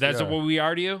 dude. And that's yeah. what we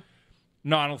are to you?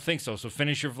 No, I don't think so. So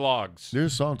finish your vlogs.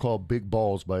 There's a song called Big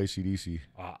Balls by AC/DC.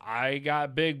 I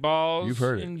got big balls. You've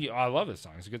heard it. and I love this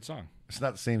song. It's a good song. It's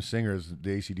not the same singer as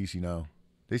the AC/DC now.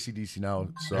 The AC/DC now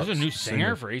sucks. There's a new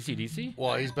singer for AC/DC?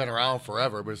 Well, he's been around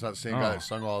forever, but it's not the same guy Oh. that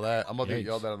sung all that. I'm about to get Yikes.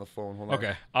 yelled at on the phone. Hold on.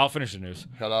 Okay. I'll finish the news.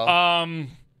 Hello?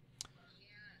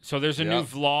 So there's a new Yeah.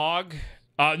 vlog.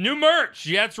 New merch.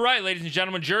 Yeah, that's right, ladies and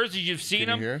gentlemen. Jerseys, you've seen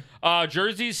Can them. you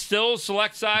Jerseys, still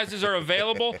select sizes are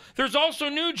available. There's also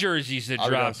new jerseys that I'll be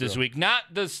dropped honest this with you. week. Not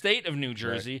the state of New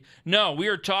Jersey. No, we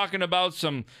are talking about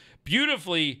some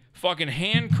beautifully fucking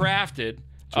handcrafted,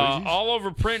 Jerseys? all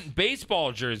over print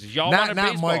baseball jerseys. Y'all want a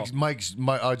Not baseball?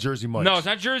 Mike's Jersey Mike's. No, it's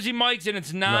not Jersey Mike's, and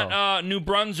it's not No. New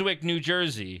Brunswick, New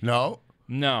Jersey. No?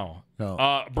 No.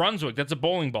 No. Brunswick, that's a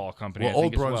bowling ball company. Well, I think,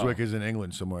 Old as well. Brunswick is in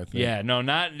England somewhere, I think. Yeah, no,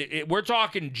 we're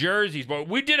talking jerseys, but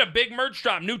we did a big merch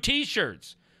drop, new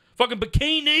T-shirts, fucking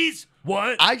bikinis.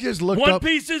 What? I just looked One up.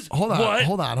 pieces. Hold on, What?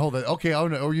 hold on. Okay, I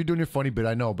know. You're doing your funny bit,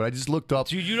 I know, but I just looked up.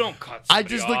 Dude, you don't cut. I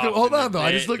just looked up. up. Hold on, though.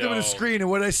 I just looked up at the screen, and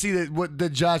what did I see that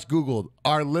Josh Googled?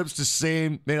 Our lips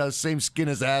made out of the same skin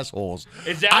as assholes.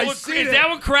 Is that I what? seen Is it. that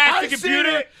what cracked I the seen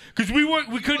computer? it. Because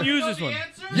we couldn't use this the one.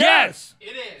 answer? Yes, It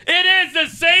is. it is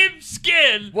the same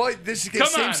skin. Well, this is the Come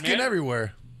same on, skin man.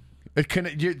 everywhere.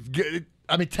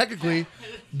 I mean, technically,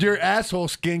 your asshole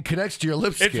skin connects to your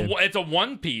lip skin. It's a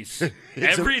one piece. It's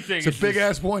Everything. It's a is big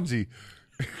just- ass onesie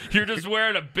You're just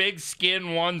wearing a big skin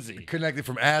onesie. connected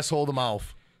from asshole to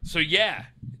mouth. So yeah,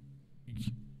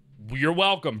 you're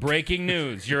welcome. Breaking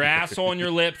news: your asshole and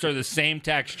your lips are the same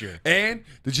texture. And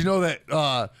did you know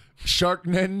that shark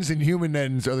nettins and human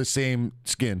nettins are the same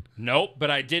skin? Nope, but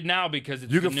I did now because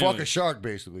it's You the can fuck a news. shark,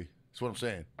 basically. That's what I'm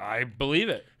saying. I believe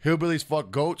it. Hillbillies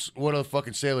fuck goats. What do the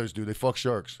fucking sailors do? They fuck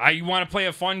sharks. You want to play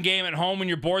a fun game at home when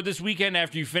you're bored this weekend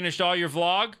after you finished all your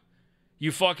vlog?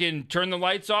 You fucking turn the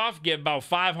lights off, get about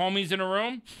 5 homies in a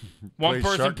room. One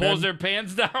Play person pulls Sharkman? their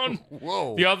pants down.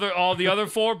 Whoa. All the other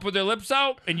 4 put their lips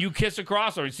out, and you kiss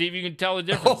across them and see if you can tell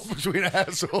the Oh, difference. between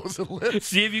assholes and lips.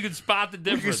 See if you can spot the You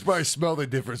difference. can probably smell the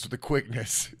difference with the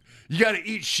quickness. You gotta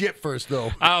eat shit first,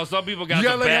 though. Oh, some people got You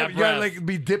some gotta, bad you gotta breath. like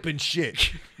be dipping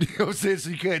shit. You know what I'm saying? So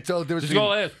you can't tell the difference. Just go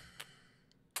like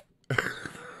this.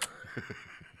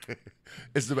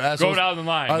 It's the assholes. Go down the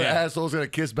line. Are the Yeah. assholes gonna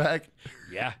kiss back?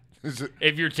 Yeah. Is it,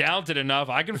 If you're talented enough,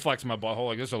 I can flex my butthole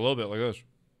like this a little bit, like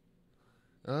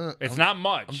this. It's not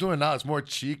much. I'm doing now. It's more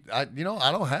cheek. I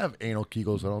don't have anal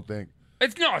kegels. I don't think.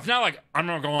 It's not like I'm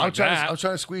not going like I'm that.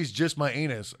 trying to squeeze just my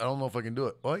anus. I don't know if I can do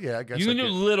it. Oh yeah, I guess You I can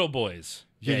do little boys.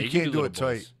 Yeah, you can't can do little it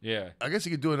tight. boys. Yeah. I guess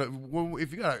you could do it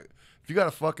if you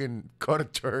gotta fucking cut a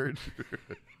turd.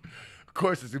 Of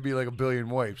course, it's gonna be like a billion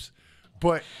wipes,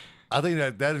 but I think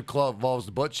that involves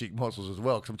the butt cheek muscles as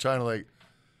well. Because I'm trying to like.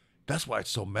 That's why it's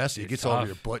so messy. It gets all over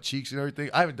your butt cheeks and everything.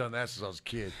 I haven't done that since I was a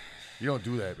kid. You don't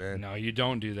do that, man. No, you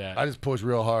don't do that. I just push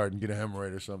real hard and get a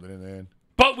hemorrhoid or something in the end.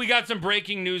 But we got some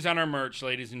breaking news on our merch,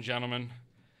 ladies and gentlemen.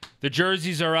 The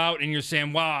jerseys are out, and you're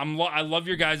saying, "Wow, I love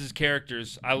your guys'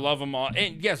 characters. I love them all."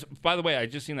 And yes, by the way, I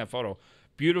just seen that photo.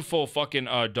 Beautiful fucking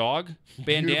dog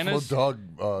bandanas. Beautiful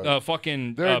dog.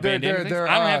 Fucking They're- bandana things. they're,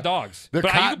 I don't have dogs. They're,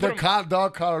 but you can put 'em-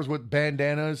 dog collars with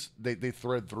bandanas. They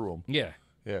thread through them. Yeah,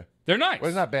 Yeah. they're nice. Well,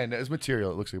 it's not bandana. It's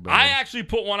material. It looks like I bandana. actually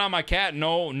put one on my cat.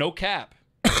 No cap.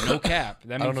 No cap.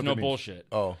 That I don't means know no what that means. bullshit.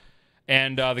 Oh.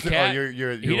 And the cat, you're he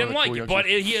one of didn't the like cool it, but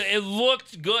youngsters. it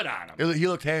looked good on him. He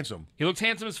looked handsome. He looked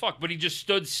handsome as fuck, but he just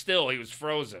stood still. He was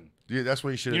frozen. Yeah, that's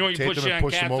what you should You know have when you taped put him shit and on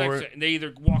pushed him cats, over. like, they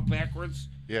either walk backwards.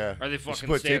 Yeah. Or they You should fucking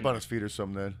put tape stand on there. his feet or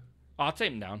something then. I'll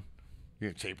tape him down. You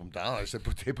didn't tape him down. I said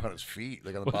put tape on his feet,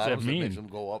 like on the What's that bottoms. That mean? makes him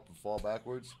go up and fall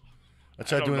backwards. I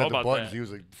tried don't doing know that at the about buttons. that. He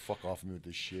was like, "Fuck off me with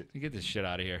this shit." You get this shit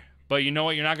out of here. But you know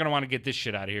what? You're not going to want to get this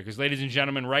shit out of here because, ladies and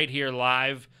gentlemen, right here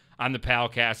live on the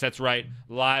Palcast. That's right,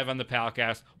 live on the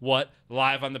Palcast. What?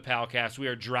 Live on the Palcast. We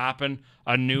are dropping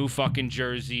a new fucking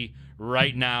jersey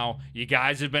right now. You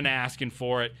guys have been asking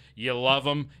for it. You love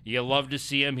him. You love to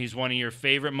see him. He's one of your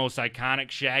favorite, most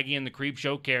iconic Shaggy and the Creep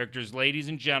Show characters. Ladies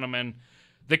and gentlemen,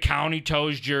 the County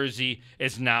Toes jersey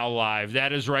is now live.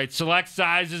 That is right. Select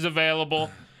size is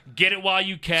available. Get it while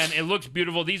you can. It looks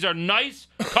beautiful. These are nice,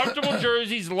 comfortable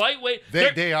jerseys, lightweight.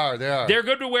 They are. They're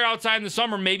good to wear outside in the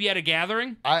summer, maybe at a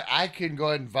gathering. I can go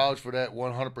ahead and vouch for that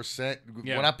 100%.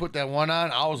 Yeah. When I put that one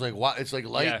on, I was like, "Wow!" It's like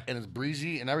light Yeah. and it's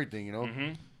breezy and everything, you know.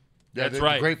 Yeah, That's they're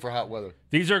right. Great for hot weather.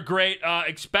 These are great.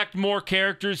 Expect more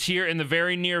characters here in the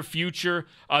very near future.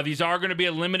 These are going to be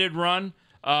a limited run.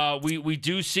 We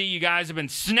do see you guys have been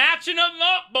snatching them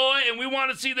up, boy, and we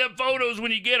want to see them photos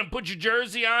when you get them. Put your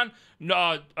jersey on.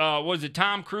 What is it,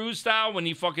 Tom Cruise style, when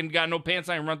he fucking got no pants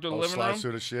on and run through the living room? Slides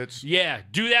through the shits. Yeah,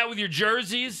 do that with your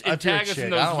jerseys and I feel tag us chick. in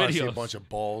those I don't want to see a videos. bunch of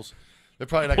balls. They're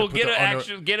probably not Well, gonna put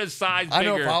the under- get a size bigger. I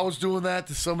know if I was doing that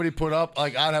to somebody put up,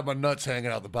 like I'd have my nuts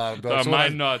hanging out the bottom. Dog. My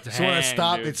when nuts So when I hang,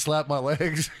 stopped, dude. they'd slap my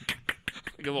legs.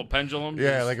 Like a little pendulum.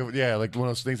 Yeah, like one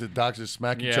of those things that doctors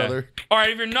smack each other. All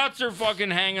right, if your nuts are fucking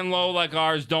hanging low like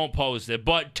ours, don't post it.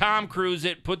 But Tom Cruise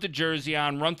it, put the jersey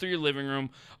on, run through your living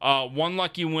room. One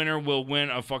lucky winner will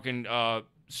win a fucking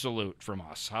salute from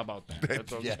us. How about that? That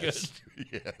sounds Yes,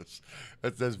 good. yes.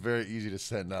 That's very easy to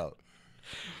send out.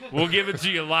 We'll give it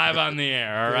to you live on the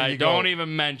air, all There right? you go. Don't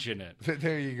even mention it.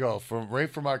 There you go, right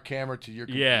from our camera to your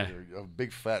Yeah. computer. A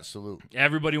big fat salute.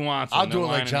 Everybody wants I'll them. do They're it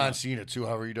like lining John up. Cena too.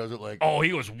 However he does it, like Oh,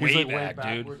 he was he's way like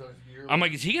back, dude. backwards on his ear. I'm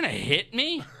like, is he going to hit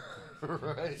me?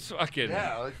 right. It's fucking...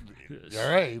 Yeah, all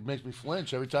right. He makes me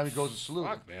flinch every time he goes to salute.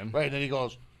 Fuck, man. Right, and then he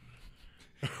goes,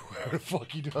 where the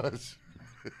fuck he does.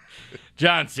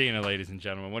 John Cena, ladies and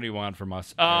gentlemen. What do you want from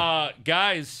us?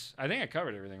 Guys, I think I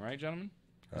covered everything, right, gentlemen?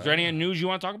 Is there any news you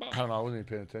want to talk about? I don't know. I wasn't even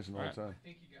paying attention the whole time. I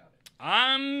think you got it.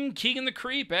 I'm Keegan the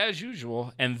Creep, as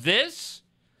usual. And this,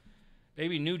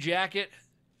 baby, new jacket,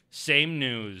 same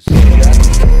news.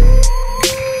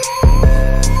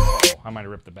 Oh, I might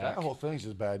have ripped the back. That whole thing's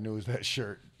just bad news. That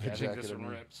shirt, I that think jacket. this I one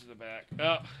mean. rips the back.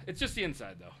 It's just the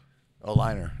inside, though. A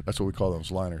liner. That's what we call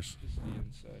those liners. Just the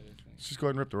inside, I think. Let's just go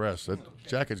ahead and rip the rest. That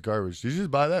jacket's garbage. Did you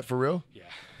just buy that for real? Yeah.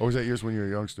 Or was that yours when you were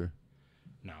a youngster?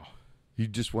 No. You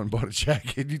just went and bought a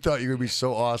jacket. You thought you were going to be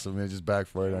so awesome and it just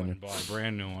backfired I on you. went and bought a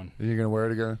brand new one. And you're going to wear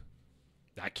it again?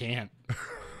 I can't.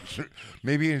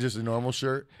 Maybe in just a normal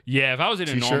shirt? Yeah, if I was in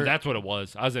a norm, T-shirt? that's what it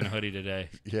was. I was in a hoodie today.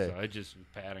 Yeah. So I just was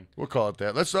padding. We'll call it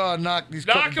that. Let's knock these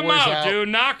Knock couple him boys out, dude.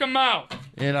 Knock him out.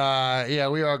 And, yeah,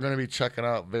 we are going to be checking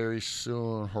out very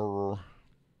soon.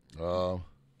 Oh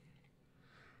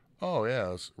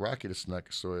yeah, it's Rocky the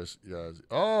Snackosaurus. Yeah.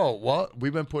 Oh, what?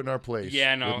 We've been put in our place.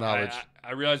 Yeah, no. With knowledge.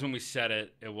 I realized when we said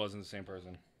it, it wasn't the same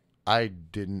person. I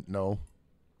didn't know.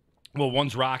 Well,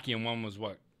 one's Rocky and one was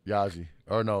what? Yazi.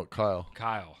 Or no, Kyle.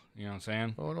 Kyle. You know what I'm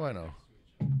saying? Oh, what do I know?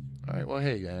 All right. Well,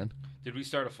 hey, man. Did we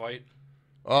start a fight?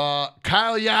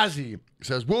 Kyle Yazi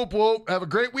says, "Whoop whoop. Have a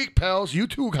great week, pals. You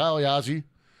too, Kyle Yazi."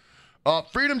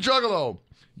 Freedom Juggalo.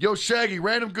 Yo, Shaggy.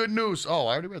 Random good news. Oh,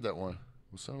 I already read that one.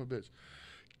 Well, son of a bitch.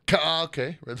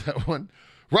 Okay, read that one.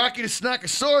 Rocky the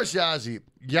Snackosaurus Yazi.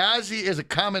 Yazi is a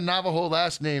common Navajo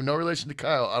last name. No relation to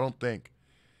Kyle, I don't think.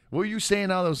 What were you saying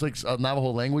now? That was like a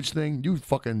Navajo language thing? You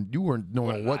weren't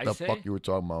knowing what the fuck you were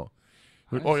talking about.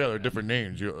 Oh, yeah, they're different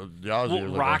names.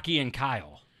 Yazi Rocky and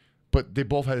Kyle. But they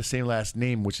both had the same last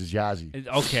name, which is Yazi.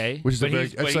 Okay. Which is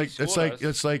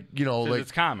it's like you know, like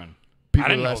it's common. People I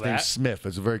didn't with the last know name that. Smith.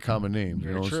 It's a very common name. Very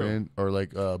you know what true. I'm saying? Or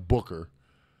like Booker.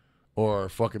 Or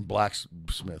fucking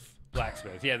Blacksmith.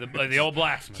 Blacksmith. Yeah, the old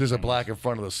blacksmith. There's a black in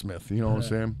front of the Smith. You know what I'm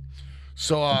saying?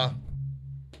 So,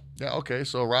 yeah, okay.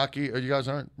 So Rocky, you guys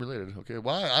aren't related. Okay.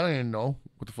 Why? I don't even know.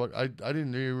 What the fuck? I didn't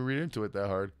even read into it that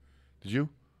hard. Did you?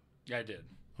 Yeah, I did.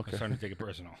 Okay. I'm starting to take it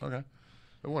personal. Okay.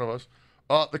 One of us.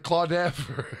 The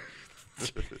Claudaver.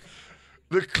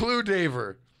 The Clue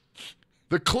Daver.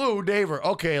 The Clue Daver.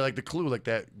 Okay, like the Clue, like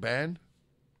that band.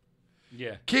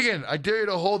 Yeah. Kegan, I dare you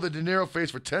to hold the De Niro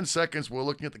face for 10 seconds while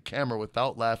looking at the camera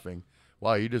without laughing.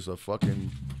 Wow, you just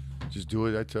just do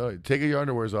it, I tell you. Take your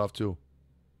underwears off, too.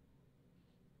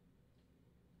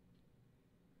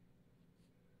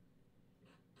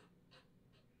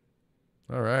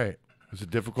 All right. Was it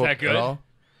difficult Is that good? at all?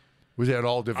 Was it at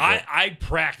all difficult? I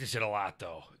practice it a lot,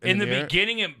 though. In the mirror?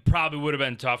 beginning, it probably would have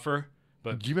been tougher.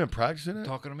 But You been practicing it?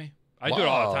 talking to me? I do it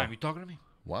all Wow. the time. You talking to me?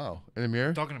 Wow. In the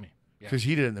mirror? Talking to me? Yeah. Because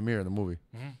he did it in the mirror in the movie.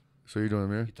 Mhm. So you're doing the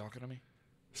mirror? You talking to me?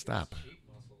 Stop.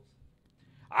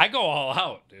 I go all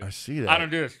out, dude. I see that. I don't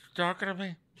do this. Talking to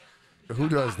me? Who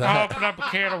does I'll that? open up a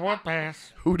can of whoop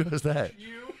ass. Who does that?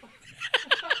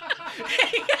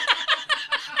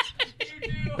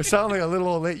 It sounded like a little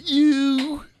old lady.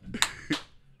 You.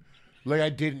 Like I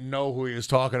didn't know who he was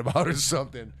talking about or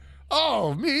something.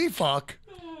 Oh, me? Fuck.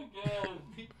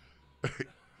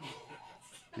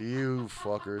 You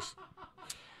fuckers.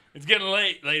 It's getting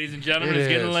late, ladies and gentlemen. It It's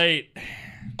getting is. late.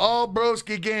 All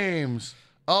Broski Games.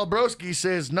 All Broski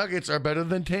says nuggets are better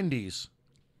than tendies.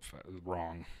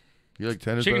 Wrong. You like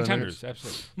tenders Chicken better than tenders, nuggets?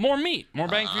 absolutely. More meat, more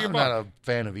bang for your I'm buck. not a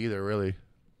fan of either, really.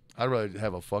 I'd rather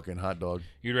have a fucking hot dog.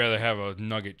 You'd rather have a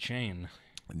nugget chain.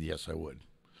 Yes, I would.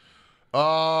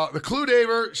 The Clue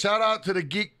Daver. Shout out to the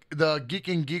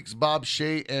Geeking Geeks, Bob,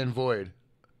 Shay, and Void.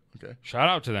 Okay. Shout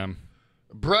out to them.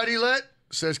 Brady Let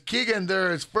says, Kegan,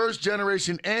 there is first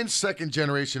generation and second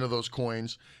generation of those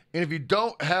coins. And if you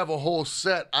don't have a whole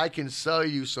set, I can sell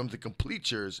you some to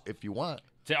complete yours if you want.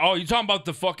 Oh, you talking about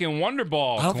the fucking Wonder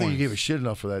Ball I don't think you coins. gave a shit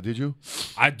enough for that, did you?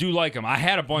 I do like them. I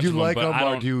had a bunch Do of you them, like but them I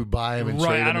or don't. do you buy them and trade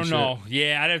Right, them I and don't shit? know.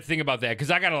 Yeah, I'd have to think about that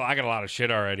because I got a lot of shit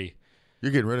already.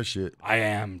 You're getting rid of shit. I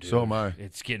am, dude. So am I.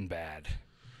 It's getting bad.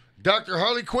 Dr.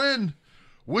 Harley Quinn,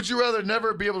 would you rather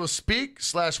never be able to speak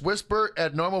 / whisper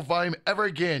at normal volume ever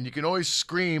again? You can always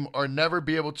scream or never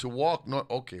be able to walk.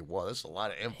 Okay, wow, that's a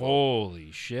lot of info.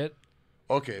 Holy shit.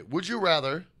 Okay, would you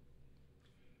rather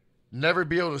never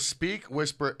be able to speak,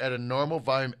 whisper at a normal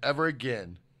volume ever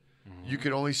again? You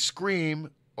can only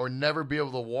scream or never be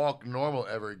able to walk normal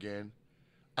ever again.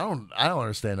 I don't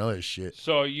understand all this shit.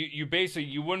 So you basically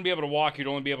you wouldn't be able to walk. You'd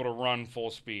only be able to run full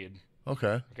speed.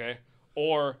 Okay. Okay.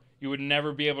 Or you would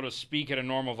never be able to speak at a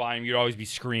normal volume. You'd always be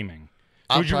screing.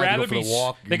 I'd Would you probably rather go for be? the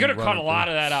walk They could have and cut a run lot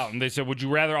thing. of that out, and they said, "Would you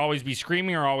rather always be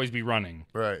screaming or always be running?"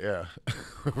 Right, yeah.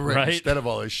 Right? Instead of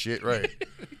all this shit, right.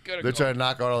 They're trying to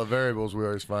knock out all the variables we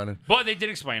always finding. But they did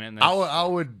explain it. In this. I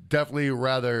would definitely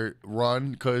rather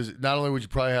run because not only would you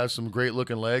probably have some great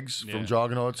looking legs Yeah. from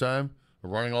jogging all the time, or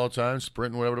running all the time,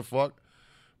 sprinting, whatever the fuck,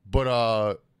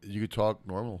 but you could talk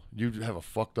normal. You'd have a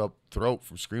fucked up throat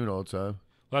from screaming all the time.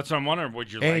 That's what I'm wondering.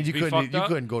 Would your And legs you be couldn't fucked up?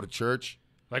 couldn't go to church.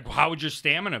 Like, how would your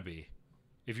stamina be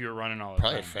if you were running all the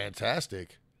Probably time?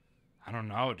 fantastic. I don't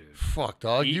know, dude. Fuck,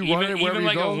 dog. You even, run it wherever even you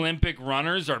like go. Olympic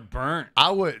runners are burnt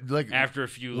I would like after a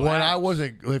few when I laps.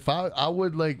 wasn't. If I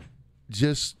would like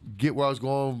just get where I was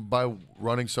going by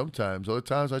running. Sometimes other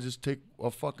times I just take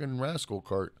a fucking rascal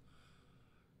cart.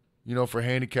 You know, for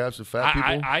handicaps and fat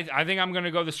people. I think I'm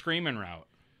gonna go the screaming route.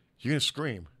 You're gonna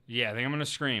scream. Yeah, I think I'm gonna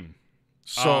scream.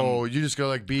 So you just gotta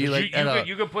like be 'Cause like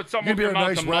you could put something you in could be your at a mouth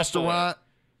nice to muffle it. restaurant.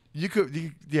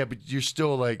 Yeah, but you're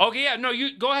still like. Okay, yeah, no,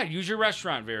 you go ahead. Use your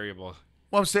restaurant variable.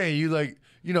 Well, I'm saying you like,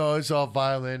 it's all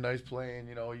violin, nice playing.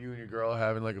 You know, you and your girl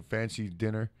having like a fancy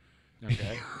dinner,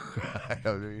 Okay. I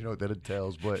don't know what that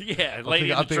entails, but Yeah, Lady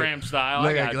in the Tramp style.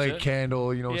 Like, I gotcha. like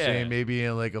Candle, you know what I'm Yeah. saying? Maybe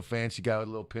in like a fancy guy with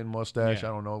a little pin mustache. Yeah.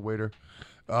 I don't know, waiter.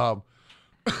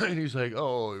 And he's like,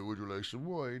 "Oh, would you like some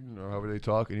wine?" Or however they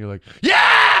talk, and you're like,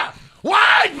 "Yeah,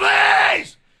 wine,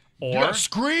 please." You gotta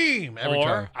scream every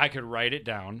time. I could write it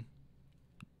down.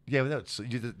 Yeah, but that's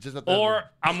just not that. Or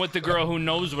I'm with the girl who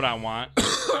knows what I want.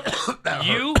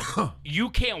 You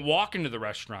can't walk into the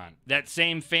restaurant. That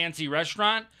same fancy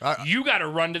restaurant, you got to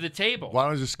run to the table. Why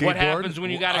don't I just skateboard? What happens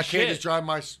when you got to shit? I can't just drive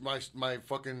my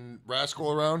fucking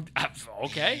rascal around.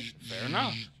 Okay, fair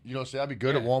enough. You know, say I'd be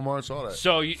good at Walmart and all that.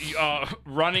 So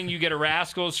running, you get a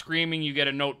rascal. Screaming, you get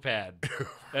a notepad.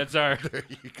 That's our. There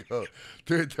you go.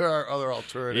 There are other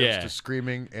alternatives to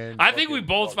screaming and. I think we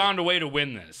both found a way to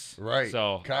win this. Right.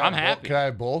 So I'm happy. Can I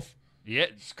have both? Yeah.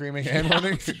 Screaming and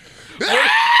running.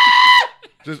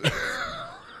 Just.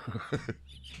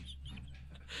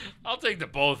 I'll take the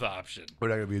both option. We're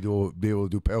not gonna be able to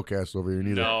do Palcast over here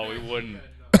neither. No, we wouldn't.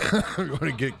 We're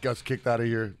gonna get us kicked out of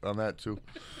here on that too.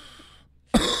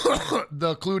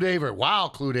 The Clue Daver. Wow,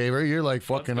 Clue Daver, you're like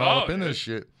fucking all up in this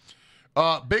shit.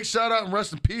 Big shout out and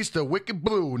rest in peace to Wicked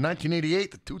Blue,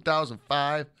 1988 to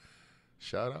 2005.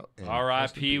 Shout out.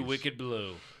 R.I.P. Wicked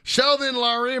Blue. Sheldon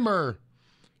Larimer.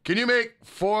 Can you make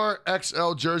 4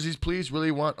 XL jerseys, please?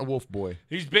 Really want a Wolf Boy.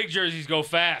 These big jerseys go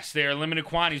fast. They are limited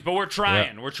quantities, but we're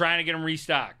trying. Yeah. We're trying to get them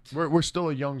restocked. We're still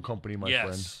a young company, my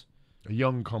friend. A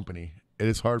young company. It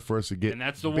is hard for us to get. And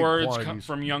that's the big words quantities.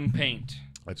 from Young Paint.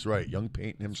 That's right. Young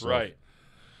Paint himself.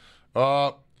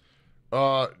 That's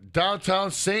right. Downtown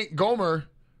St. Gomer.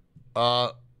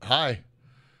 Hi.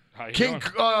 How you King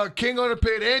doing? King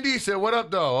Underpaid Andy said, "What up,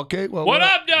 though?" Okay. Well, What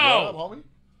up, though? What up, homie?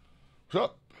 What's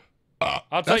up?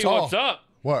 I'll tell you what's up.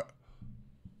 What?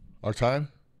 Our time?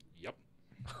 Yep.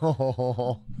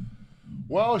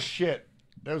 Well, shit.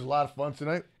 That was a lot of fun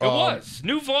tonight. It was.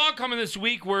 New vlog coming this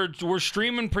week. We're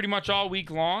streaming pretty much all week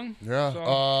long. Yeah. So.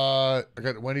 I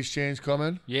got Wendy's change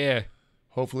coming. Yeah.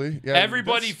 Hopefully. Yeah.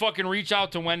 Everybody fucking reach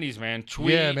out to Wendy's, man.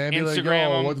 Tweet, man. Be like, Instagram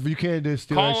yo, them. what, you can't just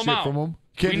steal Call that them shit out. from them.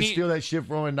 You can't We just need- steal that shit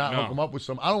from them and not No. hook them up with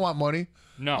some. I don't want money.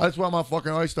 No. I just want my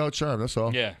fucking iced out charm. That's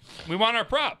all. Yeah. We want our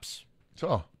props. That's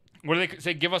all. What do they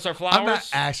say? Give us our flowers? I'm not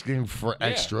asking for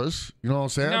extras. You know what I'm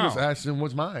saying? I'm No. just asking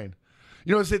what's mine.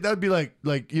 You know what I'm saying? That'd be like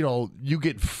you know, you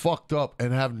get fucked up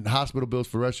and having hospital bills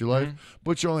for the rest of your life,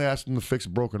 but you're only asking to fix a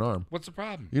broken arm. What's the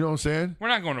problem? You know what I'm saying? We're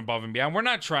not going above and beyond. We're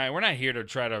not trying. We're not here to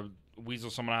try to weasel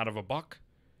someone out of a buck.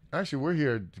 Actually, we're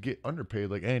here to get underpaid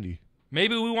like Andy.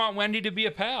 Maybe we want Wendy to be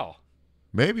a pal.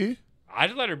 Maybe.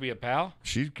 I'd let her be a pal.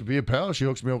 She could be a pal. She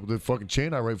hooks me up with the fucking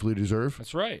chain I rightfully deserve.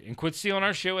 That's right. And quit stealing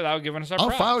our shit without giving us our I'll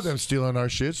props. fine with them stealing our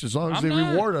shits as long as I'm they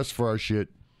not. reward us for our shit.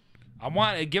 I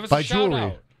want give us Buy a shout jewelry.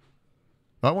 out.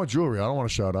 I want jewelry. I don't want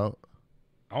a shout out.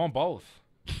 I want both.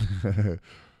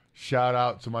 Shout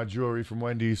out to my jewelry from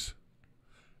Wendy's.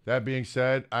 That being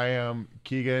said, I am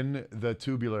Kegan the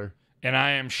Tubular. And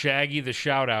I am Shaggy the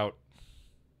shout out.